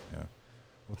dog.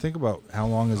 Well, think about how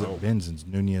long has it been since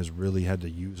Nunez really had to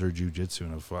use her jiu-jitsu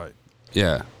in a fight.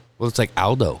 Yeah. Well, it's like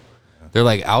Aldo. They're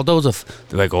like,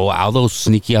 they're like, oh, Aldo's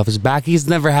sneaky off his back. He's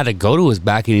never had to go to his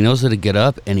back, and he knows how to get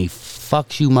up, and he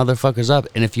fucks you motherfuckers up.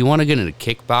 And if you want to get into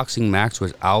kickboxing match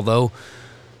with Aldo,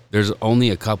 there's only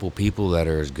a couple people that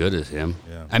are as good as him.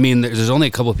 Yeah. I mean, there's only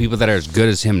a couple people that are as good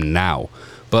as him now.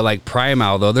 But like prime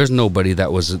Aldo, there's nobody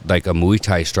that was like a Muay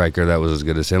Thai striker that was as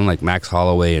good as him. Like Max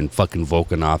Holloway and fucking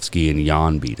Volkanovski and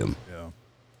Jan beat him. Yeah.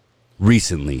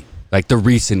 Recently. Like the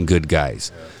recent good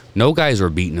guys. No guys were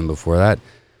beating him before that.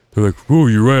 They're like, oh,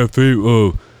 Uriah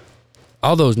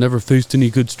Aldo's never faced any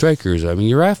good strikers. I mean,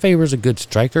 Uriah Faber's a good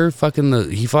striker.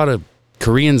 He fought a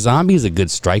Korean Zombie. He's a good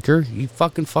striker. He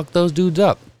fucking fucked those dudes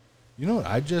up. You know what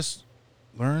I just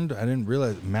learned? I didn't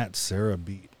realize Matt Serra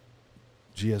beat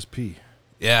GSP.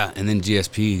 Yeah, and then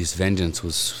GSP's vengeance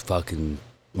was fucking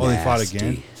Oh, they fought nasty.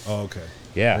 again? Oh, okay.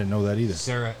 Yeah. I didn't know that either.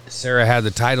 Sarah had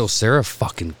the title. Sarah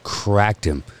fucking cracked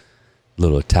him.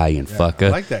 Little Italian Yeah, fucker. I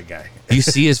like that guy. You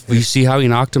see how he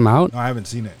knocked him out? No, I haven't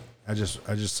seen it. I just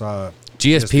saw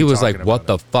GSP was like, talking what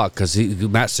the about fuck? Because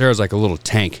Matt Serra's like a little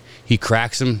tank. He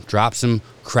cracks him, drops him,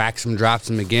 cracks him, drops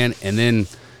him again. And then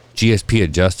GSP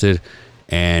adjusted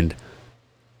and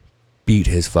beat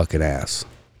his fucking ass.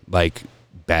 Like,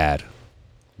 bad.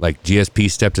 Like,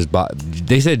 GSP stepped his body.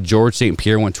 They said George St.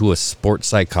 Pierre went to a sports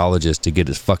psychologist to get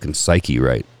his fucking psyche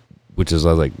right. Which is, I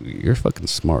was like, you're fucking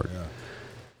smart. Yeah.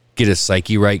 Get his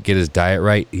psyche right, get his diet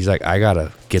right. He's like, I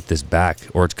gotta get this back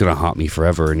or it's gonna haunt me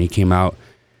forever. And he came out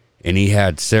and he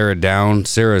had Sarah down.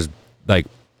 Sarah's like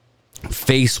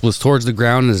face was towards the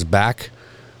ground, and his back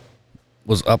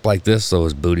was up like this, so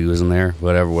his booty was in there,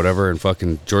 whatever. And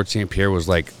fucking George St. Pierre was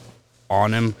like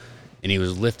on him, and he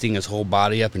was lifting his whole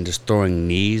body up and just throwing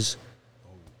knees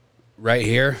right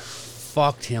here.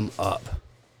 Fucked him up.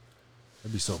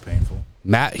 That'd be so painful.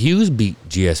 Matt Hughes beat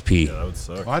GSP. Yeah, that would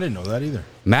suck. Oh, I didn't know that either.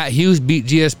 Matt Hughes beat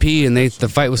GSP, and the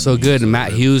fight was so good. And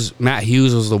Matt Hughes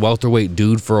was the welterweight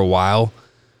dude for a while,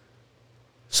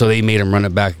 so they made him run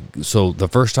it back. So the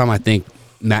first time, I think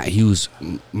Matt Hughes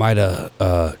might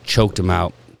have choked him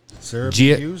out. Sarah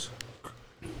G- Hughes?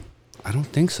 I don't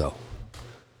think so.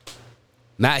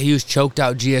 Matt Hughes choked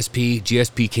out GSP.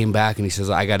 GSP came back, and he says,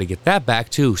 "I got to get that back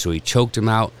too." So he choked him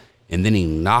out, and then he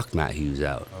knocked Matt Hughes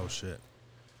out. Oh, shit.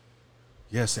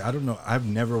 Yes, I don't know. I've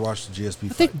never watched the GSP I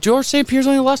fight. think George St. Pierre's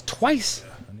only lost twice.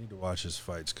 I need to watch his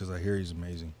fights because I hear he's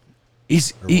amazing.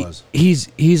 He's Or he- was.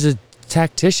 he's a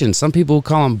tactician. Some people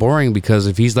call him boring because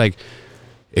if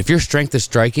your strength is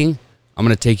striking, I'm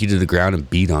gonna take you to the ground and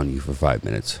beat on you for 5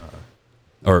 minutes,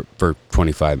 or for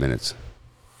 25 minutes.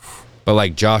 But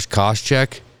like Josh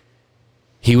Koscheck,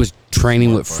 he was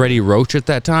training with Freddie Roach at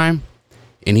that time,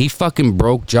 and he fucking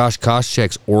broke Josh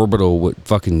Koscheck's orbital with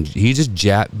fucking. He just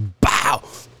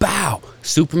bow,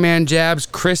 Superman jabs,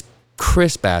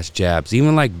 crisp ass jabs.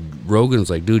 Even like Rogan's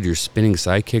like, dude, your spinning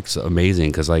sidekick's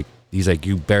amazing because like he's like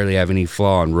you barely have any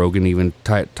flaw, and Rogan even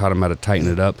taught him how to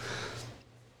tighten it up.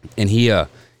 And he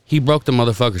broke the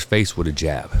motherfucker's face with a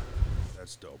jab,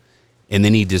 That's dope. and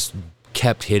then he just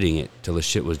kept hitting it till the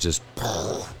shit was just.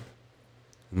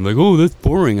 I'm like, oh, that's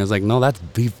boring. I was like, no,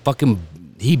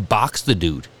 he boxed the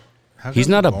dude. How He's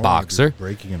come not a boring if boxer. you're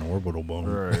breaking an orbital bone.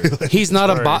 Right. He's not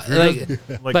a Sorry, if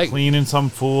you're like like cleaning some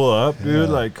fool up, dude.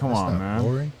 Yeah, Like, come that's on, not man.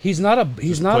 boring. he's not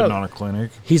Putting on a clinic.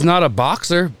 he's not a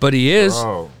boxer, but he is.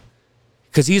 Bro.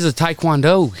 Because he's a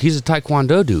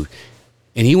taekwondo dude,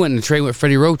 and he went and trained with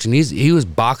Freddie Roach, and he was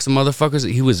boxing motherfuckers.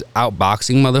 He was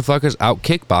outboxing motherfuckers, out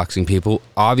kickboxing people,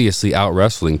 obviously out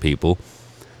wrestling people.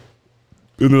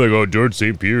 And they're like, "Oh, George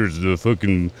St. Pierre's he's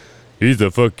the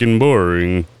fucking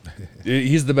boring.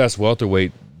 He's the best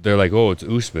welterweight." They're like, "Oh, it's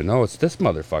Usman. No, it's this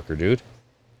motherfucker, dude."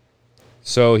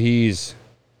 So he's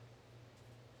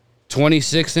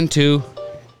 26-2,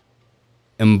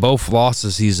 and both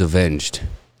losses he's avenged.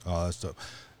 Oh, that's dope.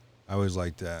 I always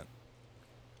like that.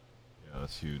 Yeah,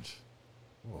 that's huge.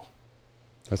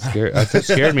 That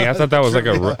scared me. I thought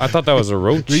that was a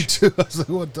roach. Me too. I was like,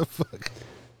 what the fuck?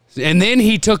 And then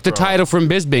he took the title from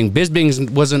Bisping. Bisping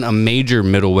wasn't a major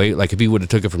middleweight. Like if he would have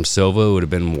took it from Silva, it would have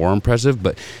been more impressive.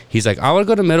 But he's like, I want to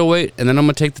go to middleweight, and then I'm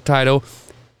gonna take the title.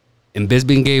 And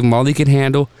Bisping gave him all he could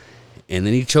handle, and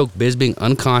then he choked Bisping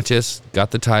unconscious,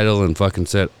 got the title, and fucking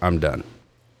said, I'm done.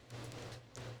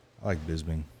 I like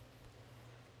Bisping.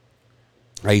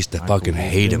 I used to fucking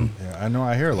hate him. Yeah, I know.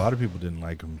 I hear a lot of people didn't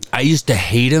like him. I used to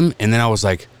hate him, and then I was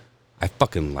like, I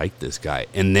fucking like this guy.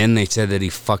 And then they said that he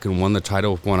fucking won the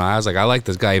title with one eye. I was like, I like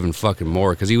this guy even fucking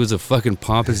more because he was a fucking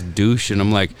pompous douche, and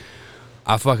I'm like,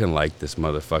 I fucking like this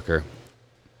motherfucker.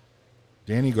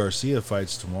 Danny Garcia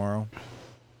fights tomorrow.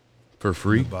 For In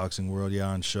free? the boxing world, yeah,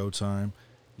 on Showtime.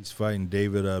 He's fighting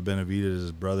David Benavidez,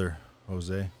 his brother,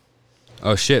 Jose.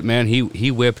 Oh shit, man! He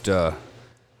whipped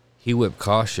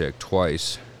Koscheck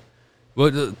twice.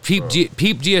 Well, peep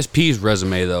GSP's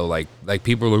resume though. Like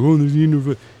people are like, oh, there's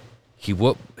the he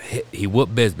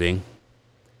whooped Bisping,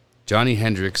 Johnny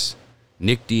Hendricks,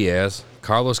 Nick Diaz,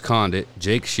 Carlos Condit,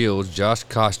 Jake Shields, Josh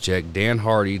Koscheck, Dan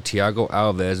Hardy, Thiago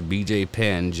Alves, BJ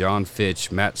Penn, John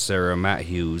Fitch, Matt Serra, Matt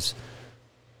Hughes,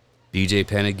 BJ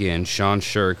Penn again, Sean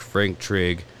Shirk, Frank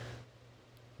Trigg.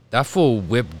 That fool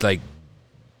whipped like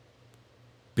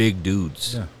big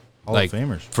dudes. Yeah, Hall like of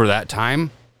Famers. for that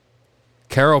time.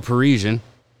 Carol Parisian,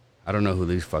 I don't know who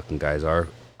these fucking guys are.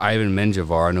 Ivan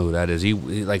Menjivar, I know who that is. He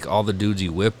like all the dudes he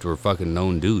whipped were fucking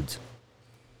known dudes.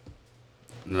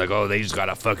 And they're like, oh, they just got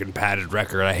a fucking padded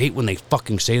record. I hate when they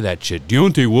fucking say that shit.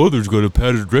 Deontay Wilder's got a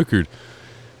padded record.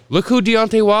 Look who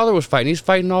Deontay Wilder was fighting. He's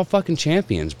fighting all fucking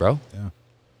champions, bro. Yeah.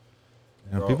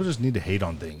 You know, people just need to hate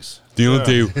on things.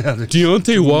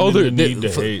 Deontay Wilder. need to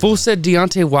hate. Fool said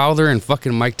Deontay Wilder and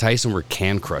fucking Mike Tyson were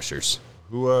can crushers.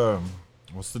 Who,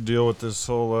 what's the deal with this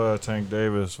whole Tank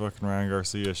Davis, fucking Ryan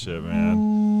Garcia shit,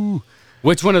 man?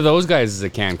 Which one of those guys is a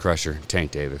can crusher?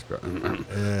 Tank Davis, bro.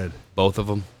 Ed, Both of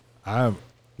them. I'm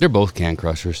They're both can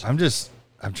crushers. I'm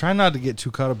trying not to get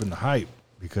too caught up in the hype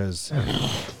because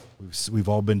we've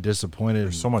all been disappointed.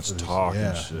 There's so much talk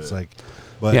and shit. It's like,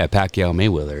 but Yeah, Pacquiao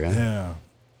Mayweather. Yeah. yeah,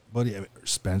 but yeah,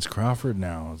 Spence Crawford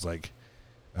now it's like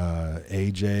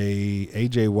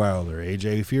AJ Wilder,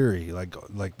 AJ Fury. Like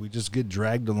we just get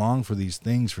dragged along for these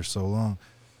things for so long.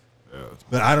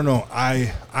 But I don't know.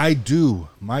 I do.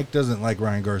 Mike doesn't like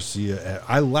Ryan Garcia.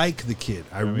 I like the kid.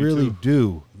 I me really too.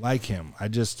 do like him.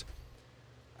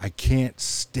 I can't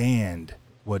stand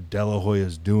what De La Hoya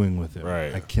is doing with him.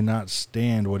 Right. I cannot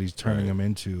stand what he's turning him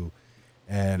into.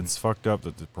 And It's fucked up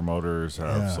that the promoters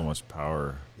have so much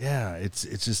power. yeah, it's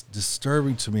just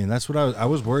disturbing to me, and that's what I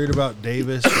was worried about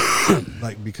Davis,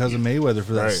 like because of Mayweather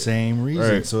for that Right. same reason.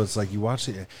 Right. So it's like you watch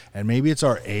it, and maybe it's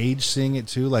our age seeing it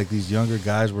too. Like these younger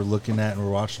guys we're looking at and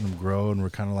we're watching them grow, and we're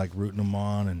kind of like rooting them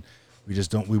on, and we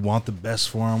just don't. We want the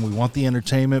best for them. We want the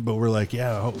entertainment, but we're like,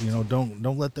 yeah,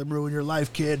 don't let them ruin your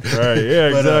life, kid. Right, yeah,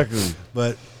 But, exactly.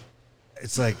 But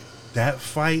it's like that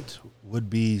fight would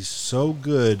be so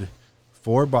good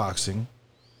for boxing.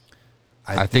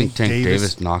 I think Tank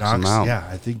Davis knocks him out. Yeah,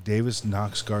 I think Davis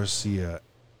knocks Garcia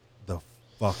the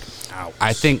fuck out.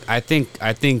 I think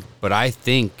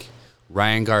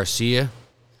Ryan Garcia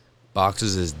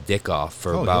boxes his dick off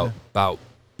for Oh, about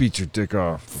Beat your dick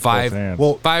off. with Five- both hands.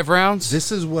 Well, 5 rounds.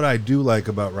 this is what I do like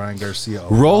about Ryan Garcia.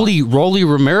 Rolly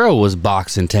Romero was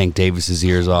boxing Tank Davis's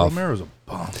ears off. Romero's a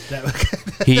bum.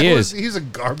 He is. He's a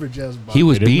garbage ass bum. He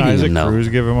was Didn't beating Isaac him though. Cruz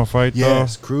give him a fight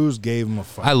Yes, Cruz gave him a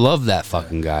fight. I love that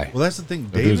fucking guy. Well, that's the thing.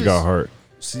 though? That dude's got hurt.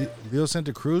 See, Leo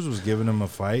Santa Cruz was giving him a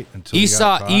fight until he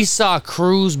got caught. Esau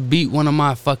Cruz beat one of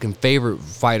my fucking favorite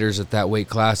fighters at that weight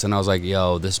class, and I was like,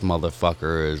 yo, this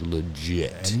motherfucker is and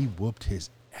legit. he whooped his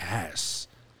ass.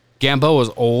 Gamboa was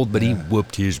old, but he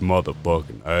whooped his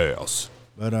motherfucking ass.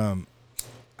 But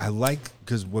I like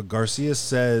because what Garcia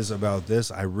says about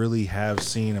this, I really have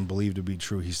seen and believe to be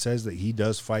true. He says that he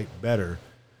does fight better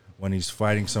when he's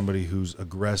fighting somebody who's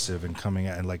aggressive and coming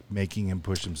at and like making him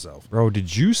push himself. Bro,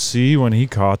 did you see when he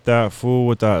caught that fool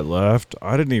with that left?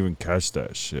 I didn't even catch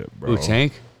that shit, bro. Ooh,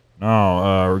 Tank?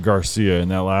 No, Garcia in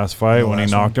that last fight The when he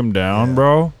last knocked one? him down, Yeah.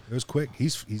 bro. It was quick.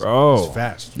 He's Bro.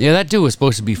 fast. Yeah, that dude was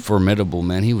supposed to be formidable,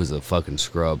 man. He was a fucking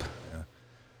scrub.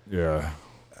 Yeah.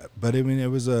 But I mean,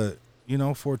 it was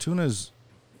Fortuna's.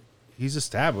 He's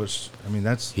established. I mean,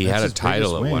 that's He that's had a his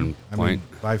title biggest at win. one I point.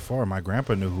 mean, by far, my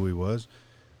grandpa knew who he was.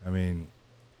 I mean,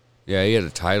 Yeah, he had a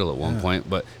title at one point,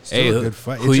 but still hey, a good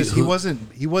fight. who- It's just,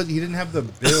 who- he didn't have the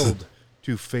build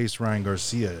to face Ryan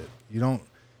Garcia. You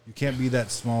can't be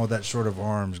that small with that short of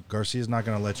arms. Garcia's not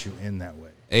going to let you in that way.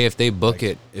 Hey, if they book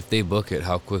it,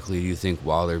 how quickly do you think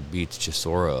Wilder beats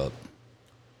Chisora up?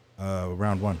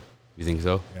 Round one. You think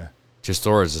so? Yeah.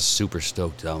 Chisora is a super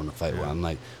stoked out in the fight. I'm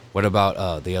like, what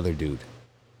about the other dude,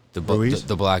 Ruiz?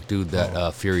 the black dude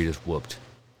that Fury just whooped,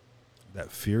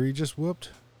 That Fury just whooped?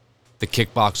 the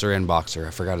kickboxer and boxer. I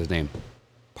forgot his name.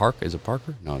 Is it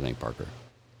Parker? No, it ain't Parker.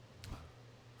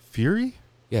 Fury?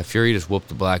 Yeah, Fury just whooped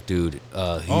the black dude.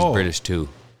 He's British too.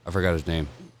 I forgot his name.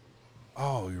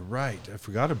 Oh, you're right. I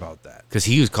forgot about that. Because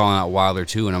he was calling out Wilder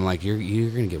too, and I'm like, you're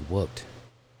gonna get whooped.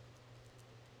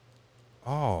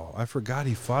 Oh, I forgot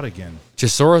he fought again.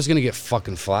 Chisora's gonna get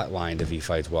fucking flatlined if he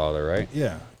fights Wilder, right?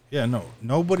 Yeah. Yeah, no.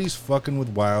 Nobody's fucking with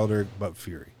Wilder but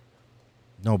Fury.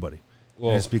 Nobody.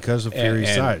 And it's because of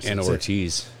Fury's size. and That's it.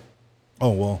 Ortiz.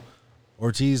 Oh, well,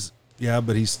 Ortiz, yeah,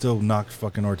 but he still knocked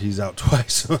fucking Ortiz out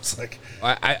twice. So it's like,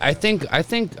 I think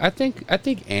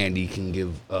Andy can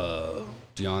give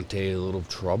Deontay a little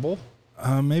trouble.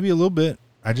 maybe a little bit.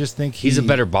 I just think He's a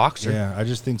better boxer. Yeah, I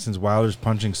just think since Wilder's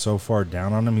punching so far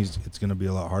down on him, it's going to be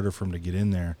a lot harder for him to get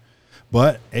in there.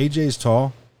 But AJ's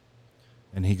tall,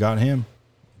 and he got him.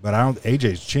 But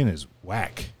AJ's chin is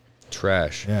whack.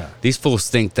 Trash. Yeah. These fools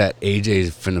think that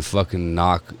AJ's finna fucking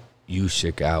knock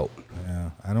Usyk out.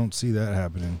 Yeah, I don't see that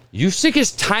happening. Usyk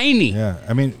is tiny. Yeah,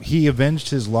 I mean, he avenged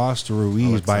his loss to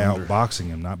Ruiz by Alexander. outboxing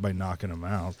him, not by knocking him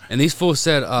out. And these fools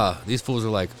are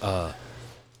like, oh,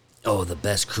 the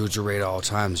best cruiserweight of all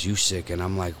time is Usyk. And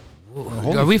I'm like,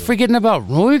 are we forgetting about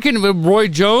Roy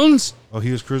Jones? Oh,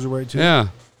 he was cruiserweight too? Yeah.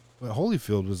 But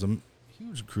Holyfield was a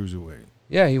huge cruiserweight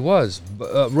Yeah, he was.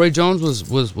 Roy Jones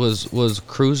was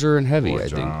cruiser and heavy, Roy I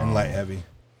think. Jones. and light heavy.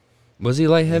 Was he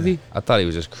light heavy? I thought he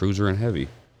was just cruiser and heavy.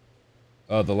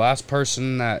 The last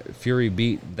person that Fury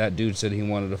beat, that dude said he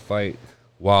wanted to fight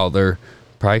Wilder,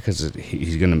 probably because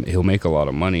he'll make a lot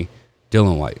of money.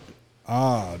 Dylan White,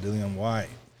 Ah, Dillian White.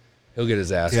 he'll get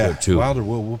his ass Yeah, whipped too. Wilder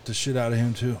will whoop the shit out of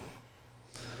him too.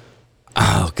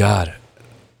 Oh God,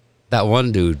 that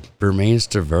one dude, Bermain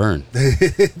Stavern.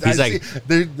 He's like,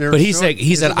 but he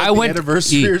said I went.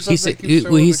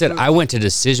 He said I went to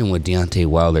decision with Deontay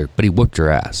Wilder, but he whooped your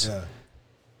ass. Yeah.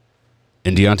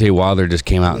 And Deontay Wilder just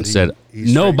came out and he- said,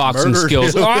 he no straight boxing murdered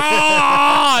skills. him.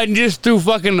 Ah! And just threw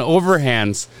fucking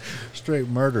overhands. Straight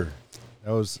murder.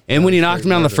 That was. And that when he was knocked straight him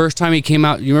down the murder. first time he came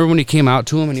out, you remember when he came out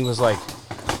to him and he was like,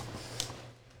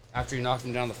 After he knocked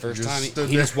him down the first Just time, stood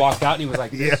he there. just walked out and he was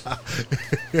like, this.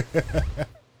 Yeah.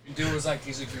 Dude was like,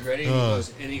 he's like, you ready?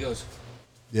 And he goes,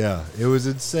 Yeah, it was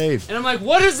insane. and I'm like,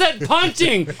 what is that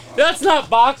punching? That's not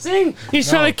boxing. He's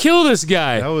trying to kill this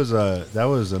guy. That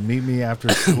was a meet me after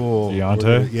school.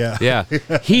 Deontay? Yeah. Yeah,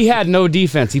 he had no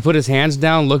defense. He put his hands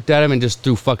down, looked at him, and just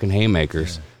threw fucking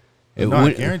haymakers. It No, I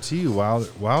went- guarantee you,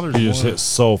 Wilder's He just one- hit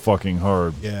so fucking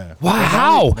hard. Yeah.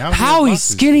 wow, Now he how he's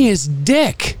boxes. skinny as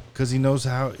dick. Because he knows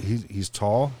how he's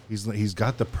tall. He's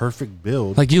got the perfect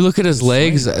build. Like you look at his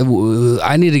legs.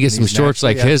 I need to get some he's shorts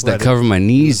like naturally his that athletic. cover my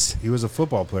knees. He was a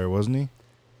football player, wasn't he?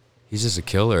 He's just a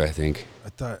killer, I think. I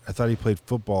thought he played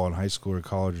football in high school or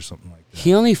college or something like that.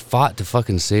 He only fought to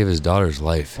fucking save his daughter's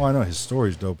life. Oh, I know his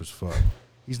story's dope as fuck.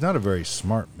 He's not a very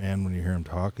smart man when you hear him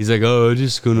talk. He's like, oh, I'm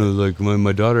just gonna like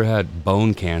my daughter had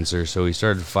bone cancer, so he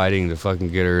started fighting to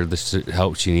fucking get her the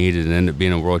help she needed and ended up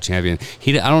being a world champion.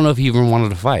 I don't know if he even wanted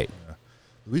to fight.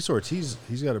 Luis Ortiz,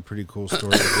 he's got a pretty cool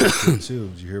story too.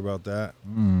 Did you hear about that?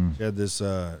 She had this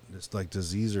like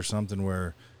disease or something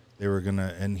where they were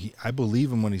gonna, and I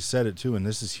believe him when he said it too. And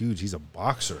this is huge. He's a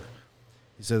boxer.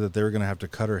 He said that they were gonna have to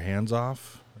cut her hands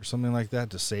off or something like that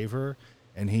to save her.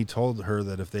 And he told her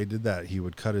that if they did that, he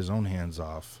would cut his own hands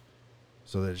off,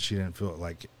 so that she didn't feel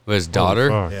like, His daughter,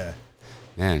 fuck. yeah,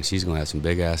 man, she's gonna have some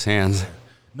big ass hands.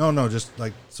 no, just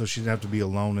like so she didn't have to be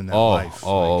alone in that Oh, life.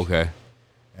 oh, Like, okay.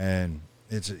 And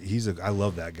I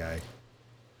love that guy.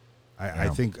 I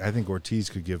think Ortiz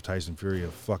could give Tyson Fury a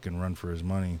fucking run for his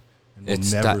money, and we'll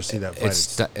never see that fight.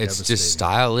 It's just devastating.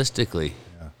 stylistically.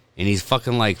 Yeah. And he's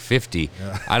fucking like 50.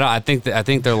 I think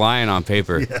they're lying on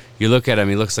paper. You look at him,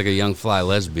 he looks like a young fly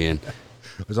lesbian.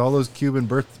 There's all those Cuban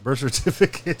birth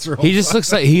certificates. Are all He just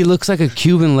looks like a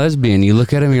Cuban lesbian. You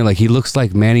look at him, you're like, he looks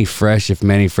like Manny Fresh if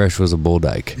Manny Fresh was a bull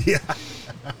dyke. Yeah.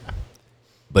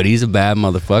 But he's a bad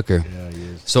motherfucker. Yeah, he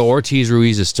is. So Ortiz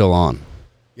Ruiz is still on.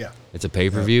 Yeah. It's a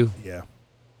pay-per-view. Yeah.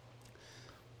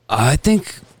 I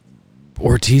think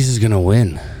Ortiz is gonna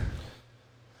win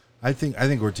I think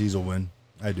Ortiz will win.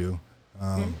 I do.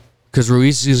 because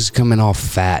Ruiz is coming off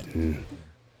fat. And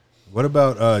What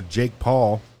about Jake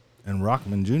Paul and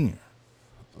Rockman Jr.?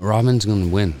 Robin's gonna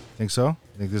win. Think so?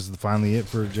 Think this is finally it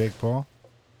for Jake Paul?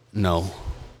 No,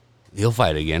 he'll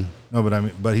fight again. No,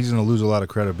 but he's going to lose a lot of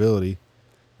credibility.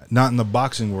 Not in the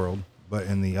boxing world, but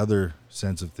in the other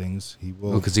sense of things, he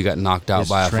will. Because he got knocked out his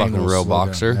by a train fucking will real slow down.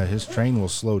 boxer. Yeah, his train will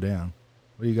slow down.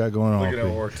 What do you got going on? Look at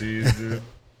P? Ortiz, dude.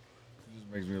 He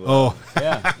just makes me laugh. Oh,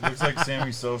 Yeah, Looks like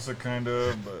Sammy Sosa, kind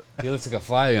of, but he looks like a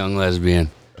fly young lesbian.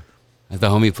 The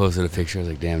homie posted a picture. I was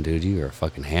like, damn, dude, you are a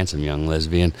fucking handsome young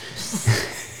lesbian.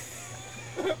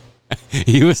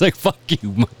 He was like, fuck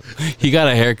you. He got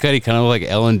a haircut. He kind of looked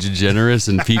like Ellen DeGeneres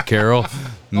and Pete Carroll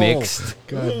mixed.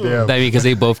 goddamn. I mean, because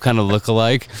they both kind of look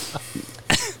alike.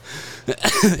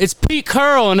 It's Pete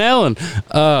Carroll and Ellen.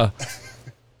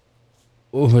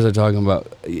 What was I talking about?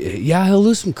 Yeah, he'll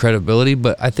lose some credibility,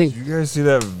 but I think you guys see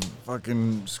that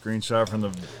fucking screenshot from the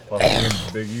fucking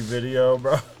Biggie video,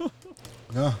 bro?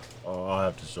 No. Oh, I'll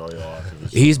have to show you all after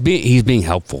this. he's being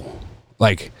helpful.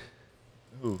 Like,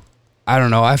 Who? I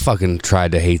don't know. I fucking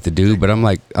tried to hate the dude, but I'm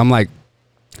like,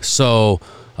 so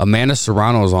Amanda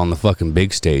Serrano's on the fucking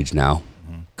big stage now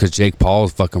because Jake Paul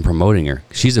is fucking promoting her.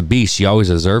 She's a beast. She always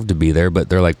deserved to be there, but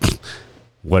they're like,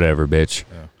 whatever, bitch.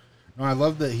 No, I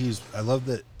love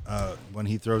that when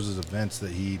he throws his events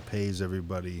that he pays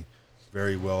everybody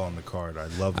very well on the card. I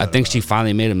love that. I think about she him.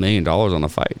 finally made $1 million on the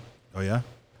fight. Oh, yeah?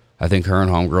 I think her and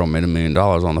Homegirl made $1 million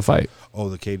on the fight, Oh,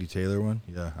 the Katie Taylor one?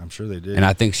 Yeah, I'm sure they did. and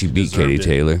I think she beat deserved Katie it.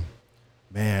 Taylor.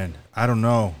 Man, I don't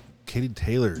know. Katie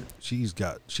Taylor, she's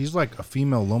like a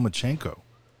female Lomachenko.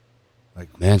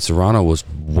 Man, Serrano was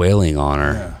wailing on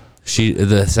her. Yeah.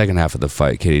 The second half of the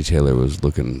fight, Katie Taylor was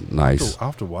looking nice. I'll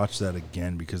have to watch that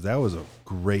again because that was a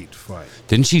great fight.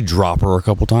 Didn't she drop her a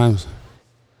couple times?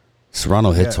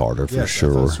 Serrano hits Yeah. harder for Yes, I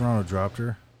sure. thought Serrano dropped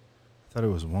her. I thought it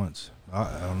was once.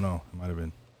 I don't know. It might have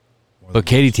been. more But than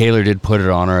Katie once. Taylor did put it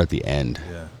on her at the end.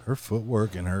 Yeah, her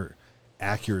footwork and her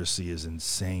accuracy is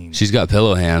insane. She's got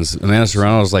pillow hands. Amanda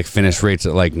Serrano's like finish rates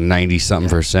at like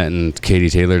 90-something%, and Katie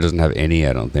Taylor doesn't have any,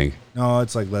 I don't think. No,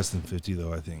 it's like less than 50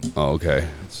 though. I think Oh, okay.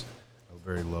 it's a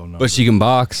very low number. But she can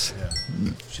box.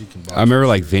 Yeah, she can. Box I remember for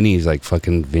like sure. Vinny's like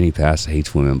fucking Vinny Pass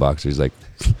hates women boxers. Like,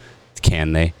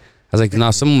 can they? I was like,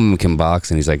 no, some women can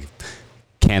box, and he's like,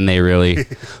 can they really?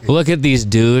 Look at these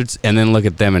dudes, and then look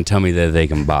at them and tell me that they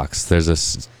can box. There's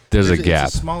a gap.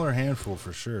 It's a smaller handful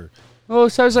for sure. Oh,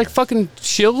 so I was like, fucking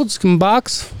Shields can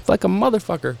box like a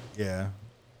motherfucker. Yeah,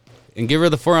 And give her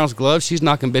the 4-ounce glove. She's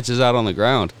knocking bitches out on the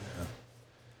ground.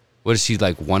 What is she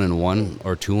like, 1-1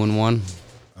 or 2-1?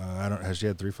 I don't. Has she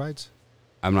had 3 fights?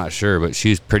 I'm not sure, but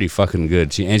she's pretty fucking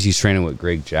good. She's training with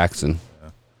Greg Jackson.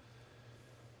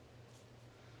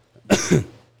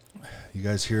 You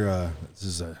guys hear? This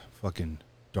is a fucking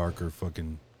darker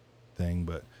fucking thing,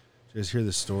 but did you guys hear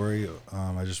the story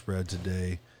I just read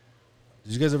today?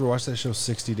 Did you guys ever watch that show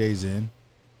 60 Days In?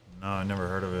 No, I never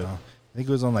heard of it. I think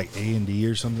it was on like A&D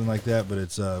or something like that, but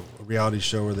it's a reality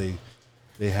show where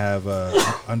they have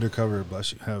undercover.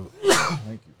 Bless you.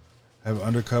 Thank you. Have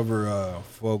undercover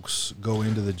folks go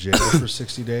into the jail for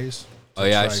 60 days. Oh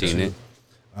yeah, I've try seen to, it.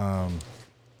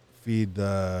 Feed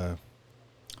the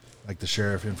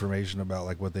sheriff information about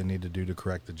like what they need to do to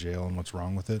correct the jail and what's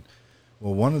wrong with it.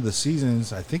 Well, one of the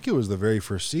seasons, I think it was the very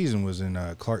first season, was in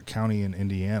Clark County in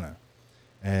Indiana,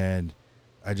 and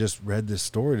I just read this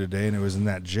story today, and it was in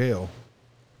that jail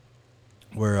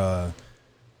where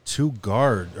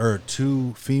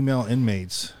two female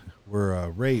inmates were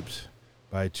raped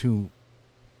by a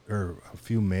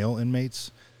few male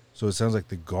inmates. So it sounds like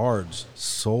the guards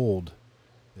sold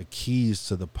the keys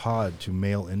to the pod to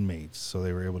male inmates, so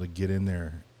they were able to get in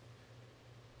there.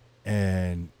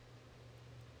 And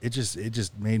it just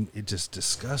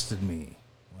disgusted me.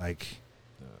 Like,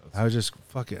 I was just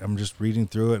I'm just reading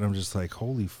through it, and I'm just like,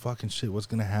 holy fucking shit, what's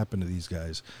gonna happen to these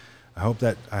guys? I hope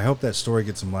that story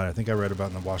gets some light. I think I read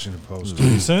about it in the Washington Post.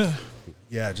 Recent?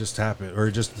 Yeah, it just happened, or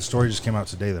the story just came out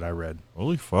today that I read.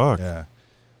 Holy fuck. Yeah,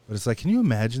 but it's like, can you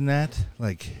imagine that?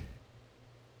 Like,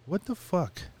 what the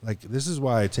fuck? Like, this is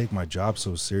why I take my job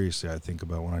so seriously. I think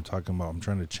about when I'm talking about I'm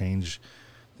trying to change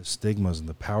the stigmas and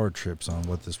the power trips on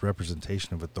what this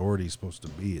representation of authority is supposed to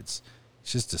be. It's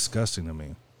just disgusting to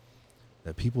me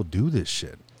that people do this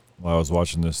shit. Well, I was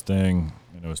watching this thing,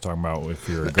 and it was talking about if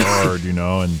you're a guard,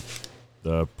 and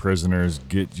the prisoners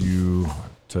get you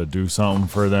to do something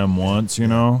for them once,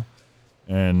 and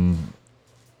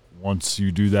once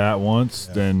you do that once,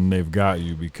 then they've got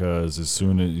you, because as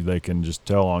soon as they can just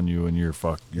tell on you and you're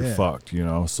fucked,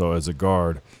 So as a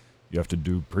guard, you have to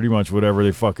do pretty much whatever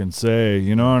they fucking say,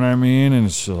 you know what I mean? And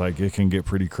it's just like, it can get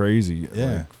pretty crazy.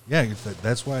 Yeah.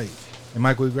 That's why. Hey,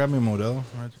 Mike, will you grab me a Modelo?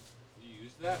 Right? You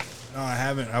use that? No, I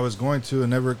haven't. I was going to and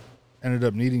never ended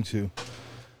up needing to.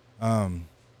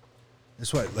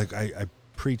 That's why, like, I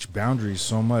preach boundaries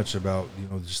so much about,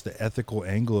 just the ethical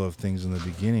angle of things in the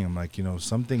beginning. I'm like,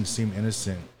 some things seem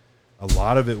innocent. A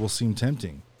lot of it will seem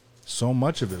tempting. So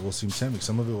much of it will seem tempting.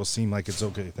 Some of it will seem like it's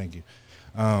okay. Thank you.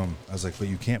 I was like, but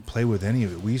you can't play with any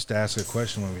of it. We used to ask a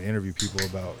question when we interview people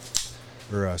about,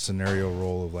 or a scenario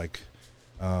role of like,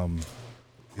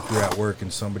 if you're at work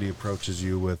and somebody approaches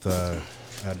you with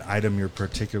an item you're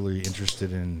particularly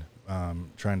interested in,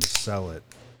 trying to sell it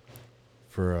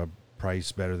for a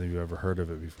price better than you've ever heard of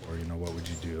it before, what would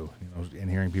you do? And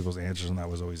hearing people's answers on that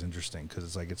was always interesting, because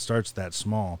it's like, it starts that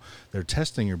small. They're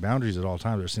testing your boundaries at all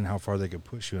times. They're seeing how far they can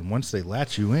push you, and once they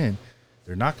latch you in,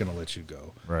 they're not going to let you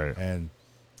go. Right. And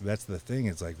that's the thing.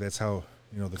 It's like, that's how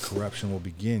the corruption will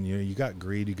begin. You got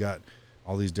greed, you got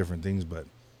all these different things, but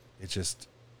it's just,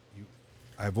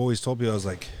 I've always told people, I was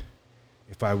like,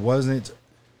 if I wasn't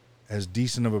as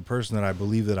decent of a person that I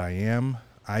believe that I am,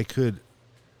 I could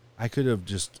have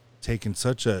just taken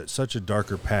such a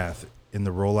darker path in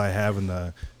the role I have,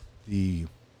 and the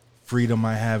freedom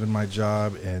I have in my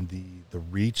job, and the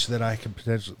reach that I can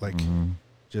potentially and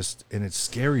it's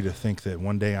scary to think that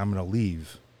one day I'm going to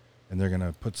leave and they're going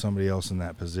to put somebody else in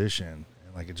that position,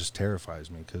 and it just terrifies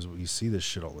me, because we see this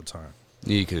shit all the time.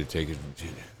 You could have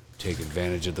take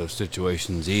advantage of those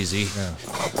situations easy. Yeah.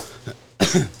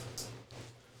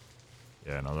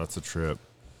 Yeah, no, that's a trip.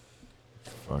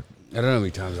 Fuck. I don't know how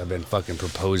many times I've been fucking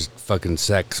proposed fucking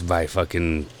sex by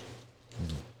fucking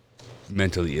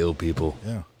mentally ill people.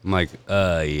 Yeah. I'm like,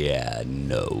 yeah,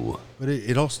 no. But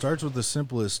it all starts with the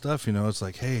simplest stuff, It's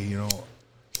like, hey,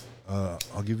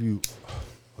 I'll give you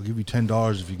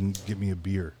 $10 if you can get me a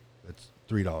beer. That's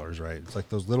 $3, right? It's like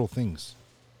those little things.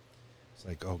 It's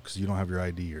like, oh, because you don't have your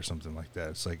ID or something like that.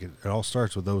 It's like, it all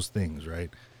starts with those things, right?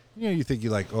 You think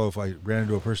if I ran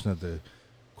into a person at the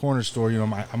corner store,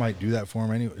 I might do that for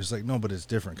him anyway. It's like, no, but it's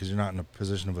different, because you're not in a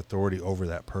position of authority over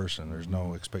that person. There's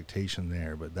no expectation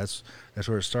there, but that's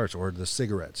where it starts. Or the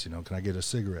cigarettes, can I get a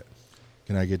cigarette?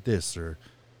 Can I get this? Or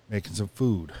making some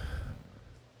food.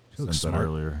 You look Sent that smart.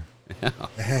 earlier.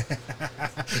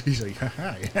 He's like,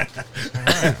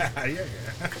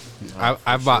 yeah.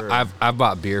 I've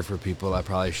bought beer for people I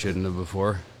probably shouldn't have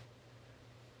before.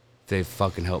 They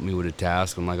fucking helped me with a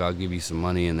task. I'm like, I'll give you some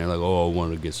money, and they're like, oh, I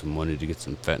want to get some money to get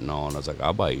some fentanyl, and I was like,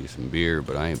 I'll buy you some beer,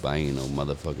 but I ain't buying you no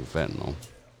motherfucking fentanyl.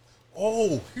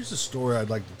 Oh, here's a story I'd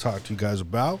like to talk to you guys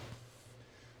about.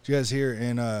 Did you guys hear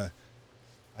in I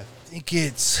think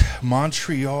it's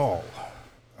Montreal,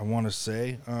 I want to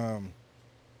say,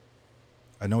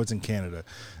 I know it's in Canada.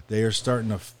 They are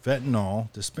starting a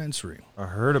fentanyl dispensary. I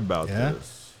heard about Yeah?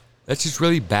 this. That's just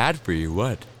really bad for you.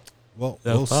 What? Well,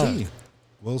 The we'll fuck? see.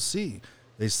 We'll see.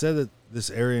 They said that this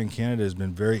area in Canada has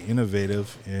been very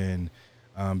innovative in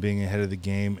being ahead of the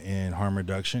game in harm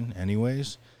reduction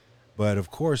anyways. But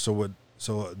of course,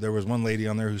 so there was one lady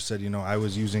on there who said, I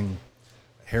was using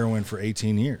heroin for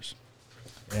 18 years.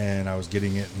 And I was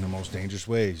getting it in the most dangerous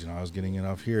ways. I was getting it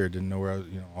off here. Didn't know where I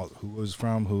was, who it was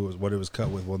from, what it was cut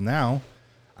with. Well, now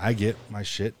I get my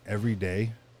shit every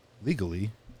day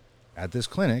legally at this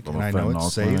clinic, From and a I know fentanyl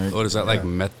it's safe. clinic? What is that, like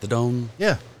methadone?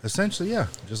 Yeah, essentially, yeah,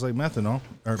 just like methanol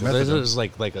or This methadone. is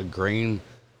like a grain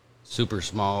super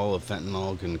small of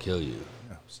fentanyl can kill you.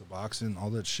 Yeah, Suboxone, all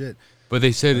that shit. But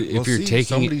they said We'll if you're see. taking it,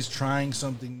 somebody's trying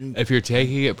something new. if you're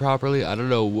taking it properly, I don't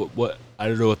know what I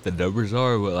don't know what the numbers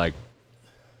are, but like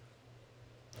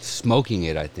smoking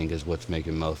it, I think, is what's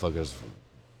making motherfuckers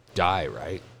die,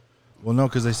 right? Well, no,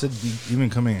 because they said even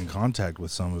coming in contact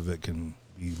with some of it can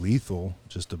be lethal.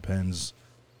 Just depends.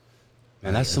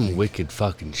 Man, that's some wicked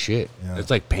fucking shit. Yeah. It's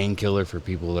like painkiller for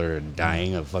people that are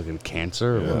dying of fucking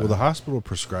cancer. Or Yeah, what? well, the hospital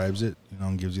prescribes it,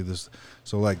 and gives you this.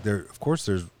 So, like, of course,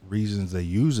 there's reasons they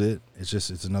use it.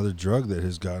 It's another drug that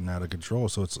has gotten out of control.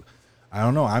 So I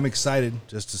don't know. I'm excited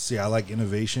just to see. I like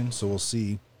innovation, so we'll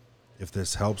see if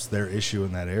this helps their issue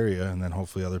in that area, and then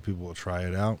hopefully other people will try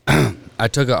it out. I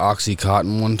took a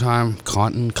Oxycontin one time.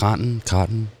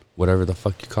 Cotton, whatever the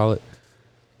fuck you call it.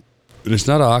 And it's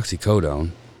not an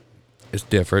oxycodone. It's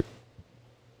different.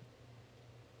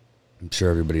 I'm sure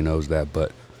everybody knows that,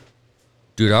 but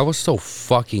dude, I was so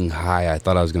fucking high I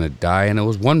thought I was gonna die, and it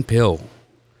was one pill.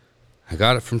 I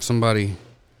got it from somebody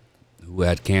who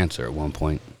had cancer at one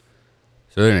point.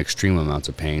 So they're in extreme amounts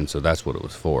of pain, so that's what it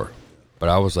was for. But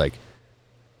I was like,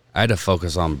 I had to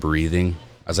focus on breathing.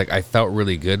 I was like, I felt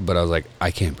really good, but I was like,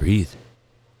 I can't breathe.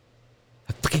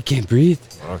 I fucking can't breathe.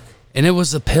 Fuck. And it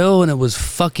was a pill, and it was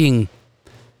fucking.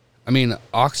 I mean,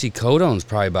 oxycodone's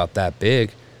probably about that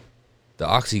big. The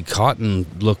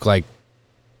Oxycontin looked like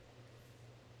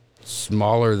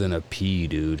smaller than a pea,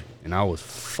 dude. And I was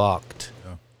fucked.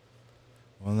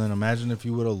 Well, then imagine if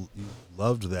you would have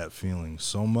loved that feeling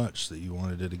so much that you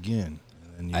wanted it again.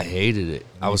 And then I hated it.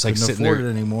 I was like couldn't sitting afford there.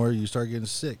 it anymore. You start getting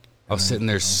sick. I was sitting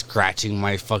there scratching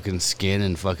my fucking skin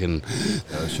and fucking.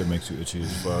 Yeah, that shit makes you itchy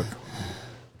as fuck.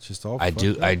 It's just all. I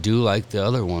do like the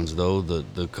other ones though, the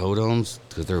codones,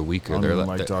 because they're I weaker. don't They're even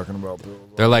like like talking about pills.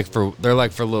 they're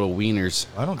like for little wieners.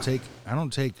 I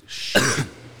don't take shit.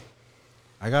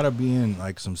 I gotta be in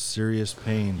like some serious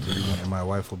pain, and my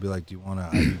wife will be like, "Do you want an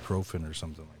ibuprofen or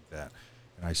something like that?"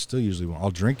 And I still usually won't. I'll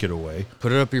drink it away.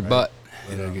 Put it up your butt.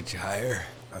 It'll get you higher.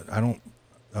 I don't.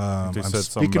 They I'm said something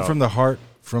speaking about- from the heart,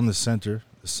 from the center.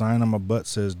 The sign on my butt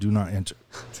says, "Do not enter."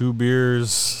 2 beers,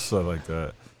 stuff like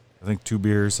that. I think 2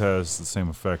 beers has the same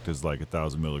effect as like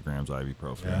 1,000 milligrams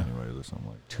ibuprofen, Yeah. anyways, or something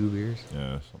like 2 beers.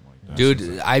 yeah, something like that. Dude,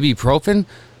 ibuprofen.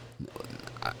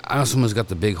 I know someone's got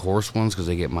the big horse ones because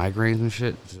they get migraines and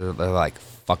shit. So they're like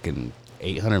fucking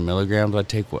 800 milligrams.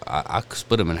 I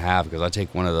split them in half because I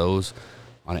take one of those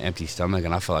on an empty stomach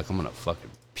and I feel like I'm gonna fucking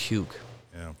puke.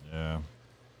 Yeah. yeah,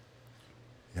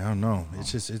 Yeah, I don't know.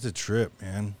 It's a trip,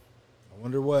 man. I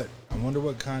wonder what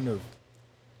kind of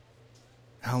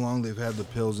how long they've had the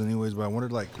pills anyways, but I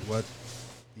wondered like what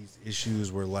these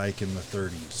issues were like in the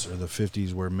 30s or the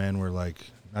 50s where men were like,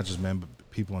 not just men but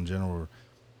people in general were,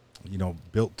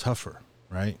 built tougher,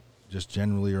 right? Just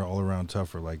generally are all around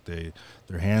tougher. Like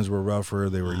their hands were rougher,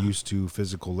 they were used to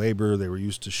physical labor, they were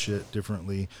used to shit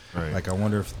differently. Right. Like I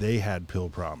wonder if they had pill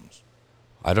problems.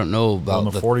 I don't know well, in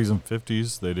about the the 40s and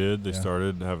 50s, they did. They Yeah.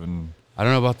 started having I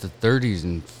don't know about the 30s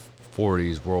and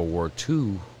 40s, World War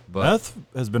II, but meth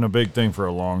has been a big thing for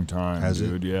a long time, Has it?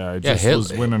 dude. Yeah, it Yeah,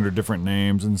 just went under different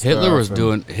names and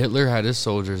stuff. Hitler had his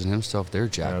soldiers and himself. They're Yeah,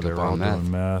 jacked they up were all on meth.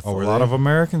 doing meth. Oh, a were lot they? of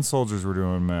American soldiers were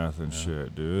doing meth and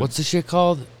shit, dude. What's the shit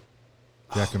called?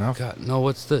 Jacking off? God, no.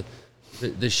 What's the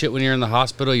shit when you're in the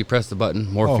hospital? You press the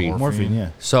button. Morphine. Oh, morphine, yeah.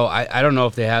 So I don't know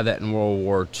if they had that in World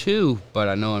War II, but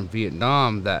I know in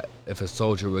Vietnam that if a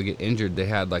soldier would get injured, they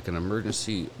had like an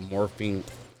emergency morphine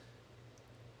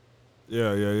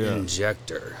Yeah.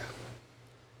 injector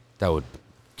that would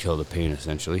kill the pain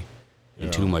essentially, and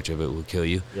Yeah. too much of it will kill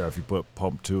you. Yeah, if you put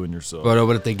pump 2 in yourself. But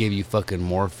what if they gave you fucking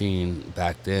morphine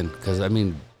back then? Because I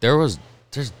mean, there's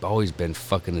always been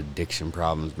fucking addiction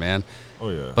problems, man. Oh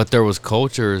yeah. But there was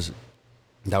cultures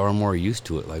that were more used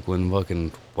to it. Like when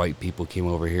fucking white people came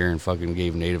over here and fucking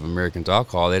gave Native Americans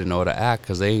alcohol, they didn't know how to act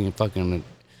because they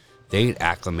ain't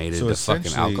acclimated to fucking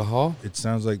essentially, alcohol. It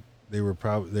sounds like they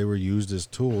were used as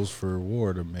tools for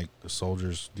war to make the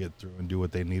soldiers get through and do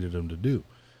what they needed them to do.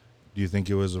 Do you think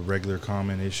it was a regular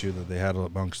common issue that they had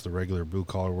amongst the regular blue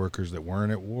collar workers that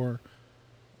weren't at war?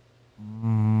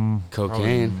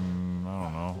 Cocaine. I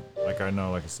don't know. Like I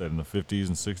know, like I said, in the 50s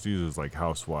and 60s, it was like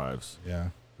housewives Yeah.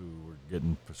 who were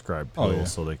getting prescribed Oh, pills yeah.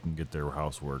 so they can get their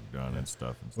housework done and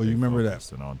stuff. And Well, you stay remember that-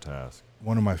 focused and on task.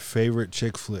 One of my favorite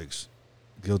chick flicks,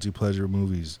 guilty pleasure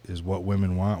movies, is What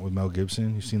Women Want with Mel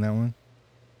Gibson. You seen that one?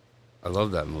 I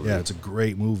love that movie. Yeah, it's a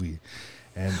great movie.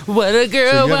 And What a so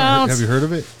girl you wants. have you heard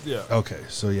of it? Yeah. Okay,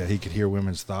 so yeah, he could hear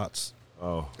women's thoughts.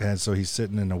 Oh, And so he's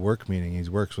sitting in a work meeting. He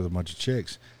works with a bunch of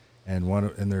chicks, and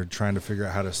they're trying to figure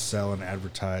out how to sell and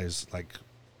advertise like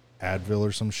Advil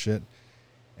or some shit.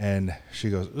 And she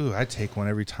goes, "Ooh, I take one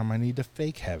every time I need to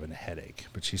fake having a headache."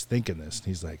 But she's thinking this, and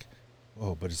he's like,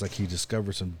 "Oh," but it's like he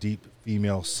discovered some deep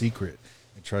female secret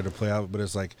and tried to play out. But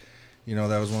it's like,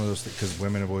 that was one of those things because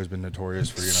women have always been notorious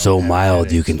for So having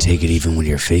mild you headaches can and take all it this even when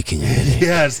you're faking it.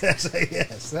 Yes,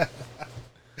 yes.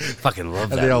 Fucking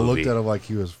love And that they all movie. looked at him like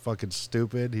he was fucking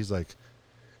stupid. He's like,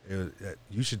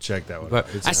 "You should check that one But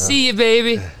out." It's, I see you,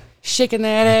 baby. Shaking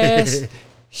that ass.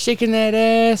 Shaking that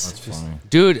ass. that's funny.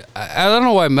 Dude, I don't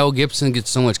know why Mel Gibson gets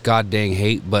so much goddamn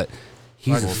hate, but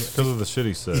he's Well, because of the shit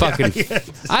he said. fucking.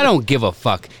 I don't give a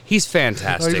fuck. He's Oh,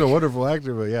 fantastic. he's a wonderful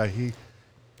actor, but yeah, he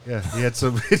had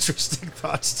some interesting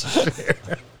thoughts to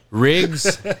share.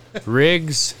 Riggs, I'm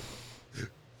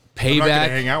not gonna Payback.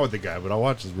 hang out with the guy, but I'll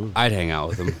watch his movie. I'd hang out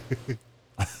with him.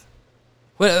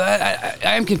 Well,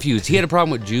 I'm confused. He had a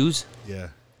problem with Jews, Yeah,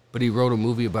 but he wrote a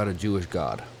movie about a Jewish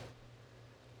god.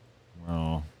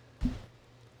 Well,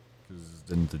 because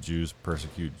didn't the Jews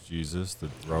persecute Jesus?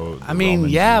 I mean,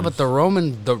 yeah, but it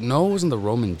wasn't the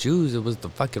Roman Jews. It was the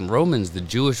fucking Romans. The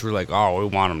Jewish were like, oh, we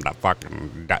want them to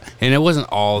fucking die. And it wasn't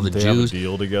all the they have a Jews.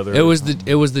 deal together. It or was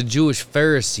something? the Jewish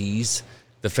Pharisees.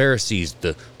 The Pharisees,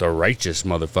 the righteous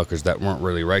motherfuckers that weren't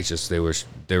really righteous. They were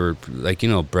like,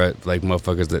 Brett, like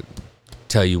motherfuckers that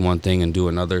tell you one thing and do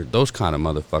another. Those kind of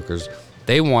motherfuckers.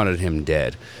 They wanted him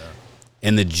dead.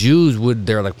 And the Jews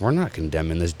they're like, we're not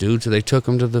condemning this dude. So they took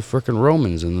him to the frickin'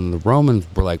 Romans. And then the Romans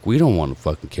were like, we don't want to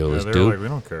fucking kill Yeah, this they were dude. like, we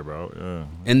don't care about. Yeah.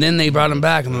 And then they brought him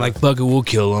back and they're like, fuck it, we'll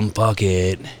kill him. Fuck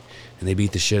it. And they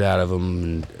beat the shit out of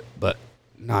him. But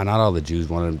not all the Jews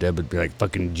wanted him dead, but be like,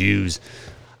 fucking Jews.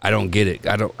 I don't get it.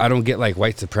 I don't get like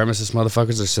white supremacist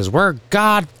motherfuckers that says, we're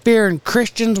God-fearing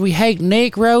Christians. We hate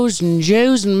Negroes and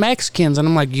Jews and Mexicans. And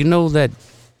I'm like, you know that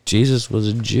Jesus was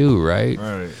a Jew, right?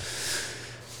 Right.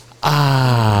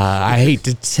 I hate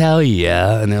to tell you.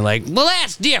 And they're like, well,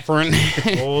 that's different.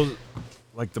 Well,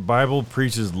 like the Bible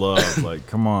preaches love. Like,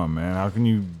 come on, man. How can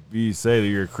you say that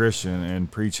you're a Christian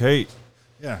and preach hate?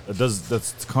 yeah.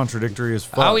 That's contradictory as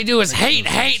fuck. All we do is hate,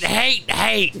 hate, hate,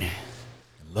 hate.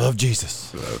 Love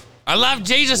Jesus. I love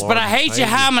Jesus, but I hate you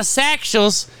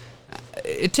homosexuals.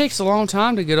 It takes a long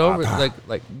time to get over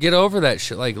get over that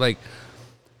shit. Like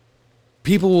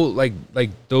people like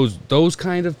those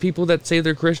kind of people that say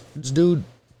they're Christians, dude.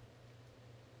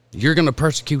 You're gonna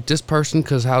persecute this person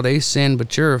because how they sin,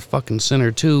 but you're a fucking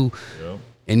sinner too, Yep.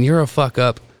 and you're a fuck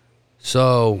up.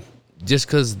 So just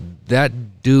because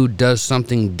that dude does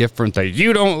something different that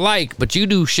you don't like, but you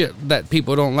do shit that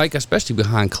people don't like, especially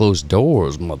behind closed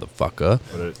doors, motherfucker.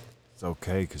 But it's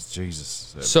okay because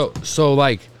Jesus said So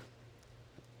like,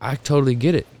 I totally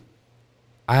get it.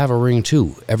 I have a ring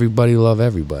too. Everybody love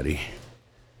everybody.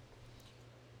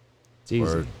 It's easy.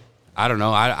 Word. I don't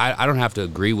know. I don't have to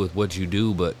agree with what you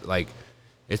do, but like,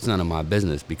 it's none of my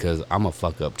business because I'm a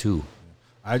fuck up too.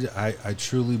 I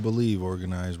truly believe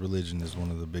organized religion is one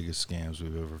of the biggest scams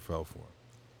we've ever fell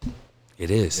for.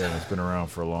 It is. Yeah, it's been around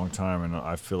for a long time, and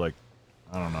I feel like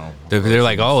I don't know. They're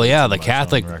like, oh yeah, the Too much on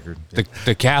Catholic, record.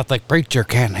 the Catholic preacher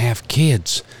can't have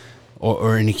kids,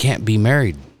 and he can't be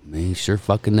married. He's sure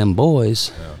fucking them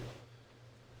boys.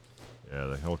 Yeah,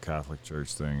 the whole Catholic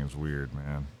Church thing is weird,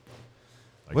 man.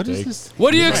 Like What is they- this?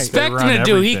 What do you Right. expect They him run to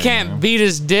do? He everything, can't man. beat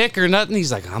his dick or nothing.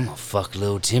 He's like, I'm gonna fuck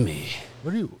little Timmy.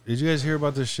 Did you guys hear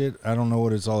about this shit? I don't know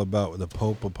what it's all about with the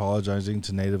Pope apologizing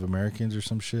to Native Americans or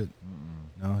some shit.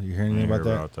 No, you hear I anything didn't about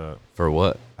hear that? about that. For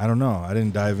what? I don't know. I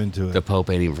didn't dive into it. The Pope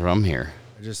ain't even from here.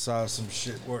 I just saw some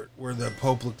shit where the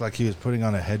Pope looked like he was putting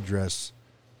on a headdress,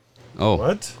 Oh,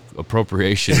 What?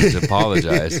 appropriation to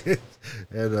apologize.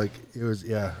 and like it was.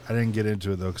 Yeah, I didn't get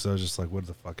into it though because I was just like, what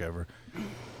the fuck ever.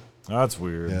 That's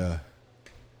weird. Yeah,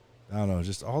 I don't know.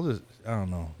 Just all this. I don't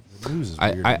know. The news is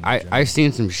weird. I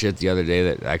seen some shit the other day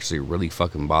that actually really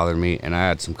fucking bothered me, and I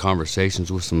had some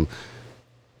conversations with some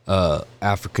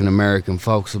African American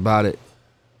folks about it.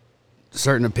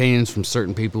 Certain opinions from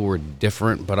certain people were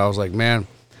different, but I was like, man,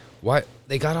 why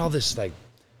they got all this like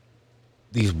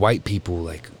these white people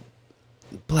like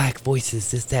black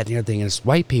voices, this, that, and the other thing, and it's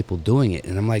white people doing it.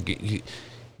 And I'm like,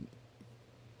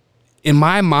 in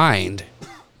my mind,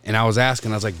 and I was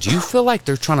like, do you feel like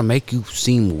they're trying to make you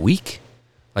seem weak?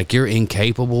 Like you're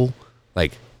incapable?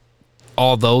 Like,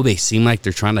 although they seem like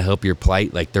they're trying to help your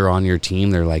plight, like they're on your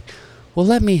team, they're like, well,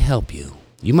 let me help you.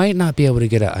 You might not be able to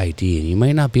get an ID, and you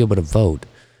might not be able to vote,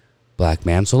 black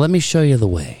man, so let me show you the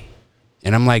way.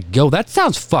 And I'm like, yo, that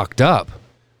sounds fucked up.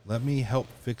 Let me help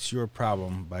fix your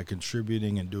problem by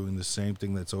contributing and doing the same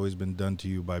thing that's always been done to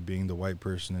you by being the white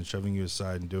person and shoving you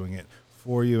aside and doing it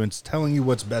for you and telling you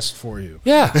what's best for you.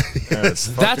 Yeah. That's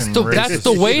That's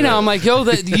the way now. I'm like, yo,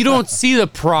 you don't see the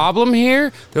problem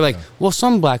here? They're like, well,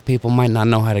 some black people might not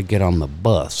know how to get on the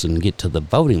bus and get to the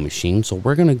voting machine, so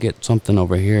we're going to get something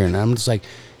over here. And I'm just like,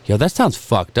 yo, that sounds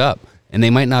fucked up. And they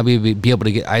might not be able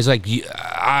to get. I was like,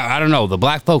 I don't know. The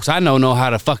black folks I know how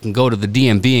to fucking go to the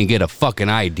DMV and get a fucking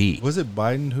ID. Was it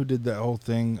Biden who did that whole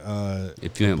thing?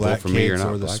 If you didn't black vote for me, you're kids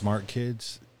not or the black. smart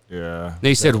kids. Yeah.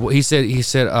 He said,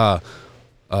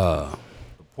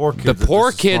 Poor the kids are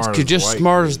poor just kids smart could as just white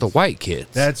smart kids. as the white kids.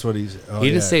 That's what he's. Oh, He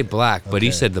didn't yeah. say black, but he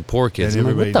Okay. said the poor kids. And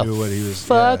I'm like, everybody what the knew what he was.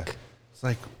 fuck? Yeah. It's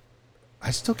like,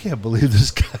 I still can't believe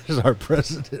this guy is our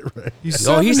president, right? He's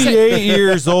Oh, he said- 78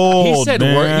 years old, He said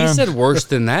man. he said worse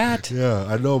than that. Yeah,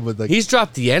 I know, but like He's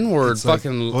dropped the N word, it's like-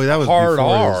 fucking that was hard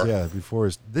before R. before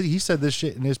his. He said this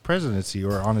shit in his presidency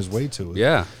or on his way to it.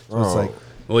 Yeah. So it's like,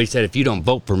 Well, he said if you don't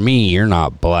vote for me, you're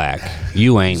not black.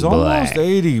 You ain't He's black. almost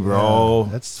 80, bro.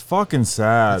 Yeah, that's fucking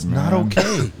sad, it's man. not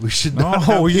okay. We should not. No,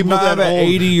 have we should people not have that an old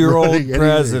 80-year-old running anything.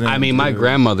 president. I mean, my dude.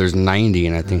 grandmother's 90,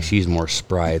 and I think she's more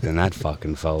spry than that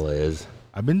fucking fella is.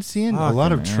 I've been seeing a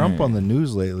lot of Fucking Trump A. on the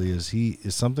news lately.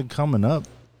 Is something coming up?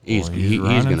 He's Well, he's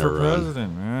running gonna for run.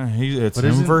 president, man. It's But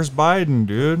him isn't- versus Biden,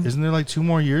 dude. Isn't there like 2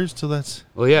 more years till that's?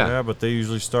 Well, yeah. Yeah, but they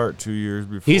usually start 2 years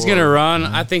before. He's gonna run.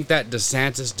 I think that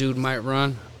DeSantis dude might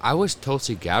run. I wish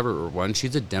Tulsi Gabbard would run.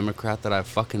 She's a Democrat that I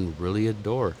fucking really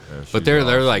adore. Yeah, she's but they're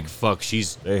awesome. like, fuck,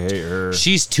 she's They hate her.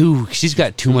 she's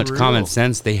got too much real. common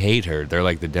sense. They hate her. They're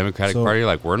like the Democratic So, Party.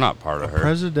 Like we're not part A of her.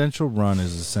 presidential run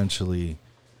is essentially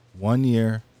 1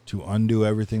 year to undo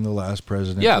everything the last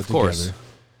president. Yeah, put of course. together.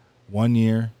 1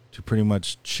 year to pretty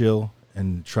much chill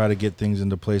and try to get things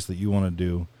into place that you want to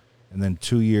do, and then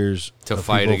 2 years To of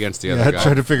fight people- against the other guy.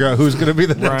 Try to figure out who's going to be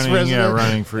the next president.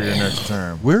 running for your next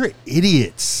term. We're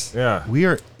idiots. Yeah. We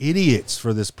are idiots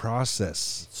for this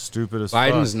process. Stupid as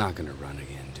Biden's fuck. not gonna run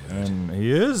again, dude. And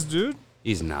he is, dude.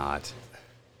 He's not.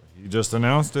 He just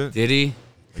announced it Did he?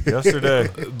 like yesterday.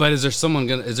 But is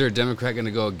there a Democrat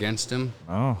gonna go against him?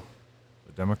 Oh,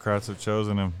 the Democrats have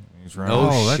chosen him. He's running. Oh,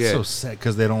 Oh, that's shit. so sad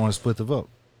because they don't want to split the vote.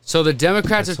 So the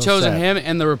Democrats That's have so chosen sad. him,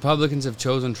 and the Republicans have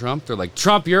chosen Trump. They're like,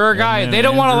 Trump, you're our guy. then They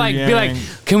don't want to Andrew be like, Yang-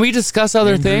 can we discuss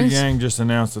other Andrew things? Yang just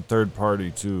announced a third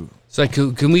party too. It's like,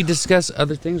 can we discuss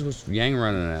other things? What's Yang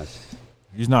running as?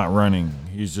 He's not running.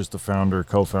 He's just the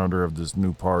co-founder of this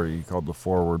new party called the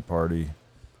Forward Party.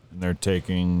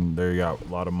 And they got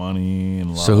a lot of money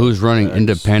and a lot So of who's running, checks.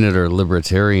 independent or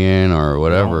libertarian or They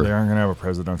whatever? aren't going to have a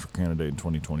presidential candidate in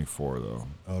 2024 though.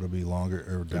 Oh, it'll be longer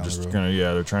or They're down just the road.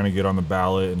 they're trying to get on the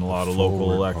ballot in a lot of local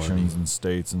Forward elections Party. and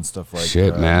states and stuff like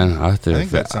Shit, that. man. I I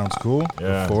think that sounds cool.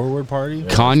 Yeah. The Forward Party. Yeah.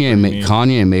 Kanye, pretty neat.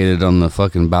 Kanye made it on the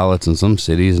fucking ballots in some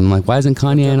cities. And I'm like, why isn't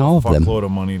Kanye in all of them? Fuckload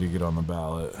of money to get on the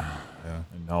ballot. Yeah.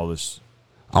 And all this.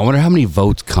 I wonder how many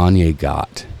votes Kanye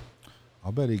got.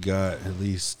 I'll bet he got at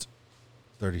least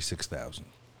 36,000.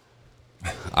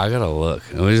 I gotta look.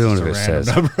 I just wonder if it says.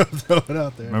 Number I'm throwing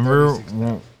out there. Remember,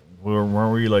 36,000.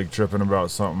 weren't we like tripping about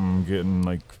something getting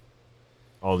like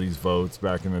all these votes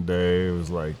back in the day? It was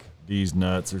like these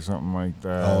nuts or something like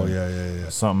that. Oh yeah.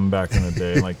 Something back in the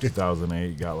day, in like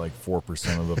 2008, got like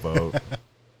 4% of the vote.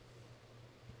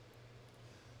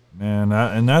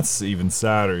 Man, that's even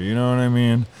sadder. You know what I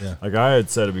mean? Yeah. Like I had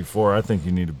said it before, I think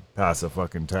you need to pass a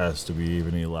fucking test to be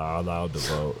even allowed to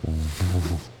vote.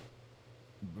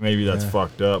 Maybe that's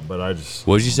fucked up, but I just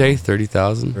What'd you say?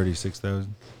 30,000?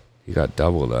 36,000. You got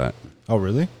double that. Oh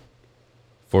really?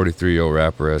 43-year-old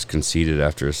rapper has conceded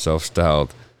after a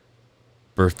self-styled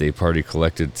birthday party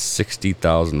collected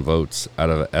 60,000 votes out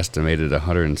of an estimated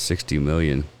 160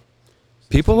 million.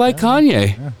 People like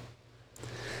Kanye. Yeah.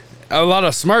 A lot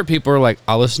of smart people are like,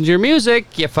 I'll listen to your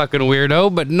music, you fucking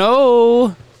weirdo, but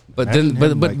no. But Imagine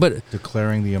then, him, but like,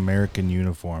 declaring the American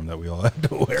uniform that we all have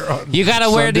to wear on. you gotta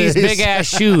wear these Sundays. big ass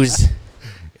shoes.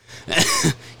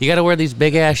 You gotta wear these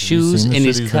big ass Have you shoes seen the and shit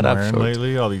these he's cut been up wearing shorts.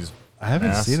 lately. All these I haven't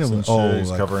masks seen him. and shit. He's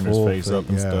like covering his full face up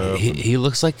and yeah. stuff. He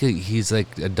looks like he's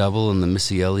like a double in the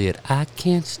Missy Elliott. I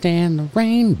can't stand the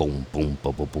rain. Boom, boom,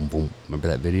 boom, boom, boom, boom. Remember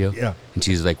that video? Yeah. And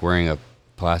she's like wearing a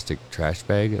plastic trash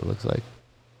bag. It looks like.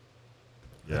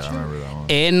 Yeah, I remember that one.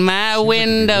 In my Seems like it'd be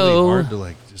window. really hard to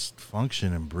like just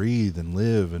function and breathe and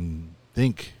live and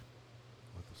think.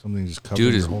 Something just covering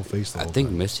Dude, your is whole face the I whole think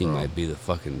time. Missy might be the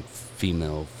fucking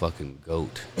female fucking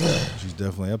goat. She's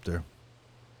definitely up there.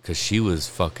 Because she was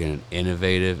fucking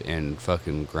innovative and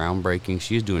fucking groundbreaking.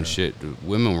 She's doing shit.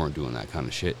 Women weren't doing that kind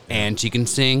of shit. And she can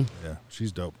sing. Yeah,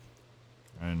 she's dope.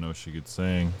 I didn't know she could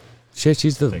sing. Shit,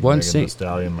 she's I the think one Megan sing. Thee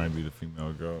Stallion might be the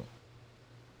female goat.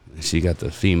 She got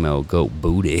the female goat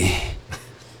booty.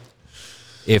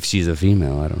 If she's a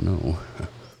female, I don't know.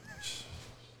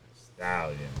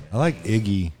 Stallion. I like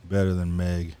Iggy better than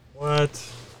Meg. What?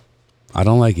 I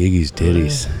don't like Iggy's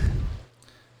titties.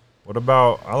 What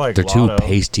about I like They're too Lotto.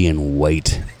 pasty and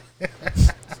white.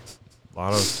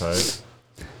 Lotto's tight.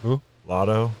 Who?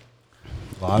 Lotto.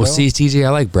 Lotto? Well, see, TJ, I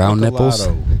like brown Fuck a nipples.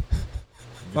 Lotto.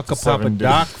 Fuck a Papa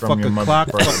Doc. Fuck a clock.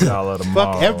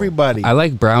 Fuck everybody. I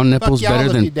like brown nipples Fuck y'all better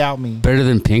if you than doubt me.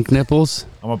 pink nipples.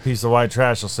 I'm a piece of white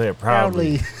trash. I'll say it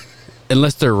proudly.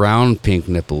 Unless they're round pink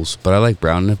nipples. But I like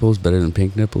brown nipples better than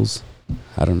pink nipples.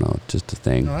 I don't know. Just a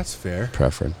thing. No, that's fair.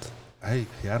 Preference. I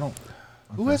don't.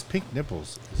 Who has pink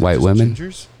nipples? Is it White just women.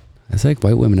 Gingers? I think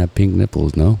white women have pink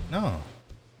nipples, no? No,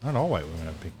 not all white women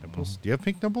have pink nipples. Do you have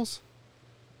pink nipples?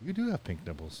 You do have pink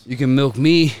nipples. You can milk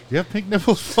me. Do you have pink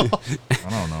nipples, Paul? I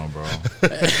don't know, bro.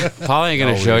 Paul ain't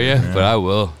gonna Oh, show you, yeah. but I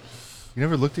will. You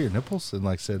never looked at your nipples and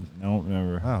like said, Nope,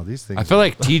 never. "Wow, these things." I feel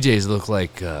like TJ's look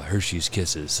like Hershey's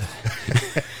Kisses.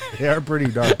 they are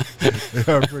pretty dark.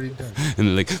 They are pretty dark. And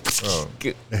they're like, Oh.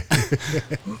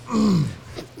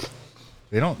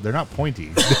 They're not pointy.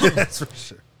 That's for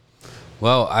sure.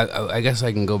 well, I guess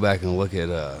I can go back and look at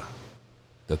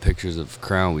the pictures of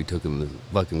Crown we took in the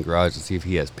fucking garage and see if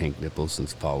he has pink nipples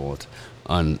since Paul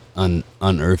won't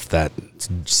unearth that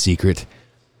secret.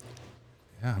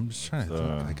 Yeah, I'm just trying to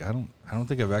think. Like, I don't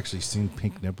think I've actually seen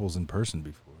pink nipples in person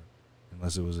before,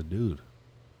 unless it was a dude.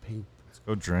 Let's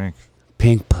go drink.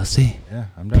 Pink pussy, Yeah,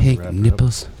 I'm down to pink wrap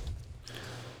nipples.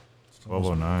 It's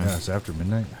 12:09. Yeah, it's after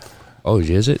midnight. Oh,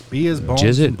 is it? Be as bones.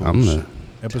 Is it? and I'm bullshit. gonna.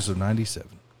 Episode 97.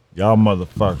 Y'all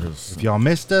motherfuckers. If y'all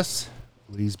missed us,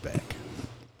 please back.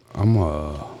 I'm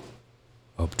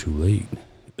up too late.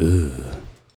 Ugh.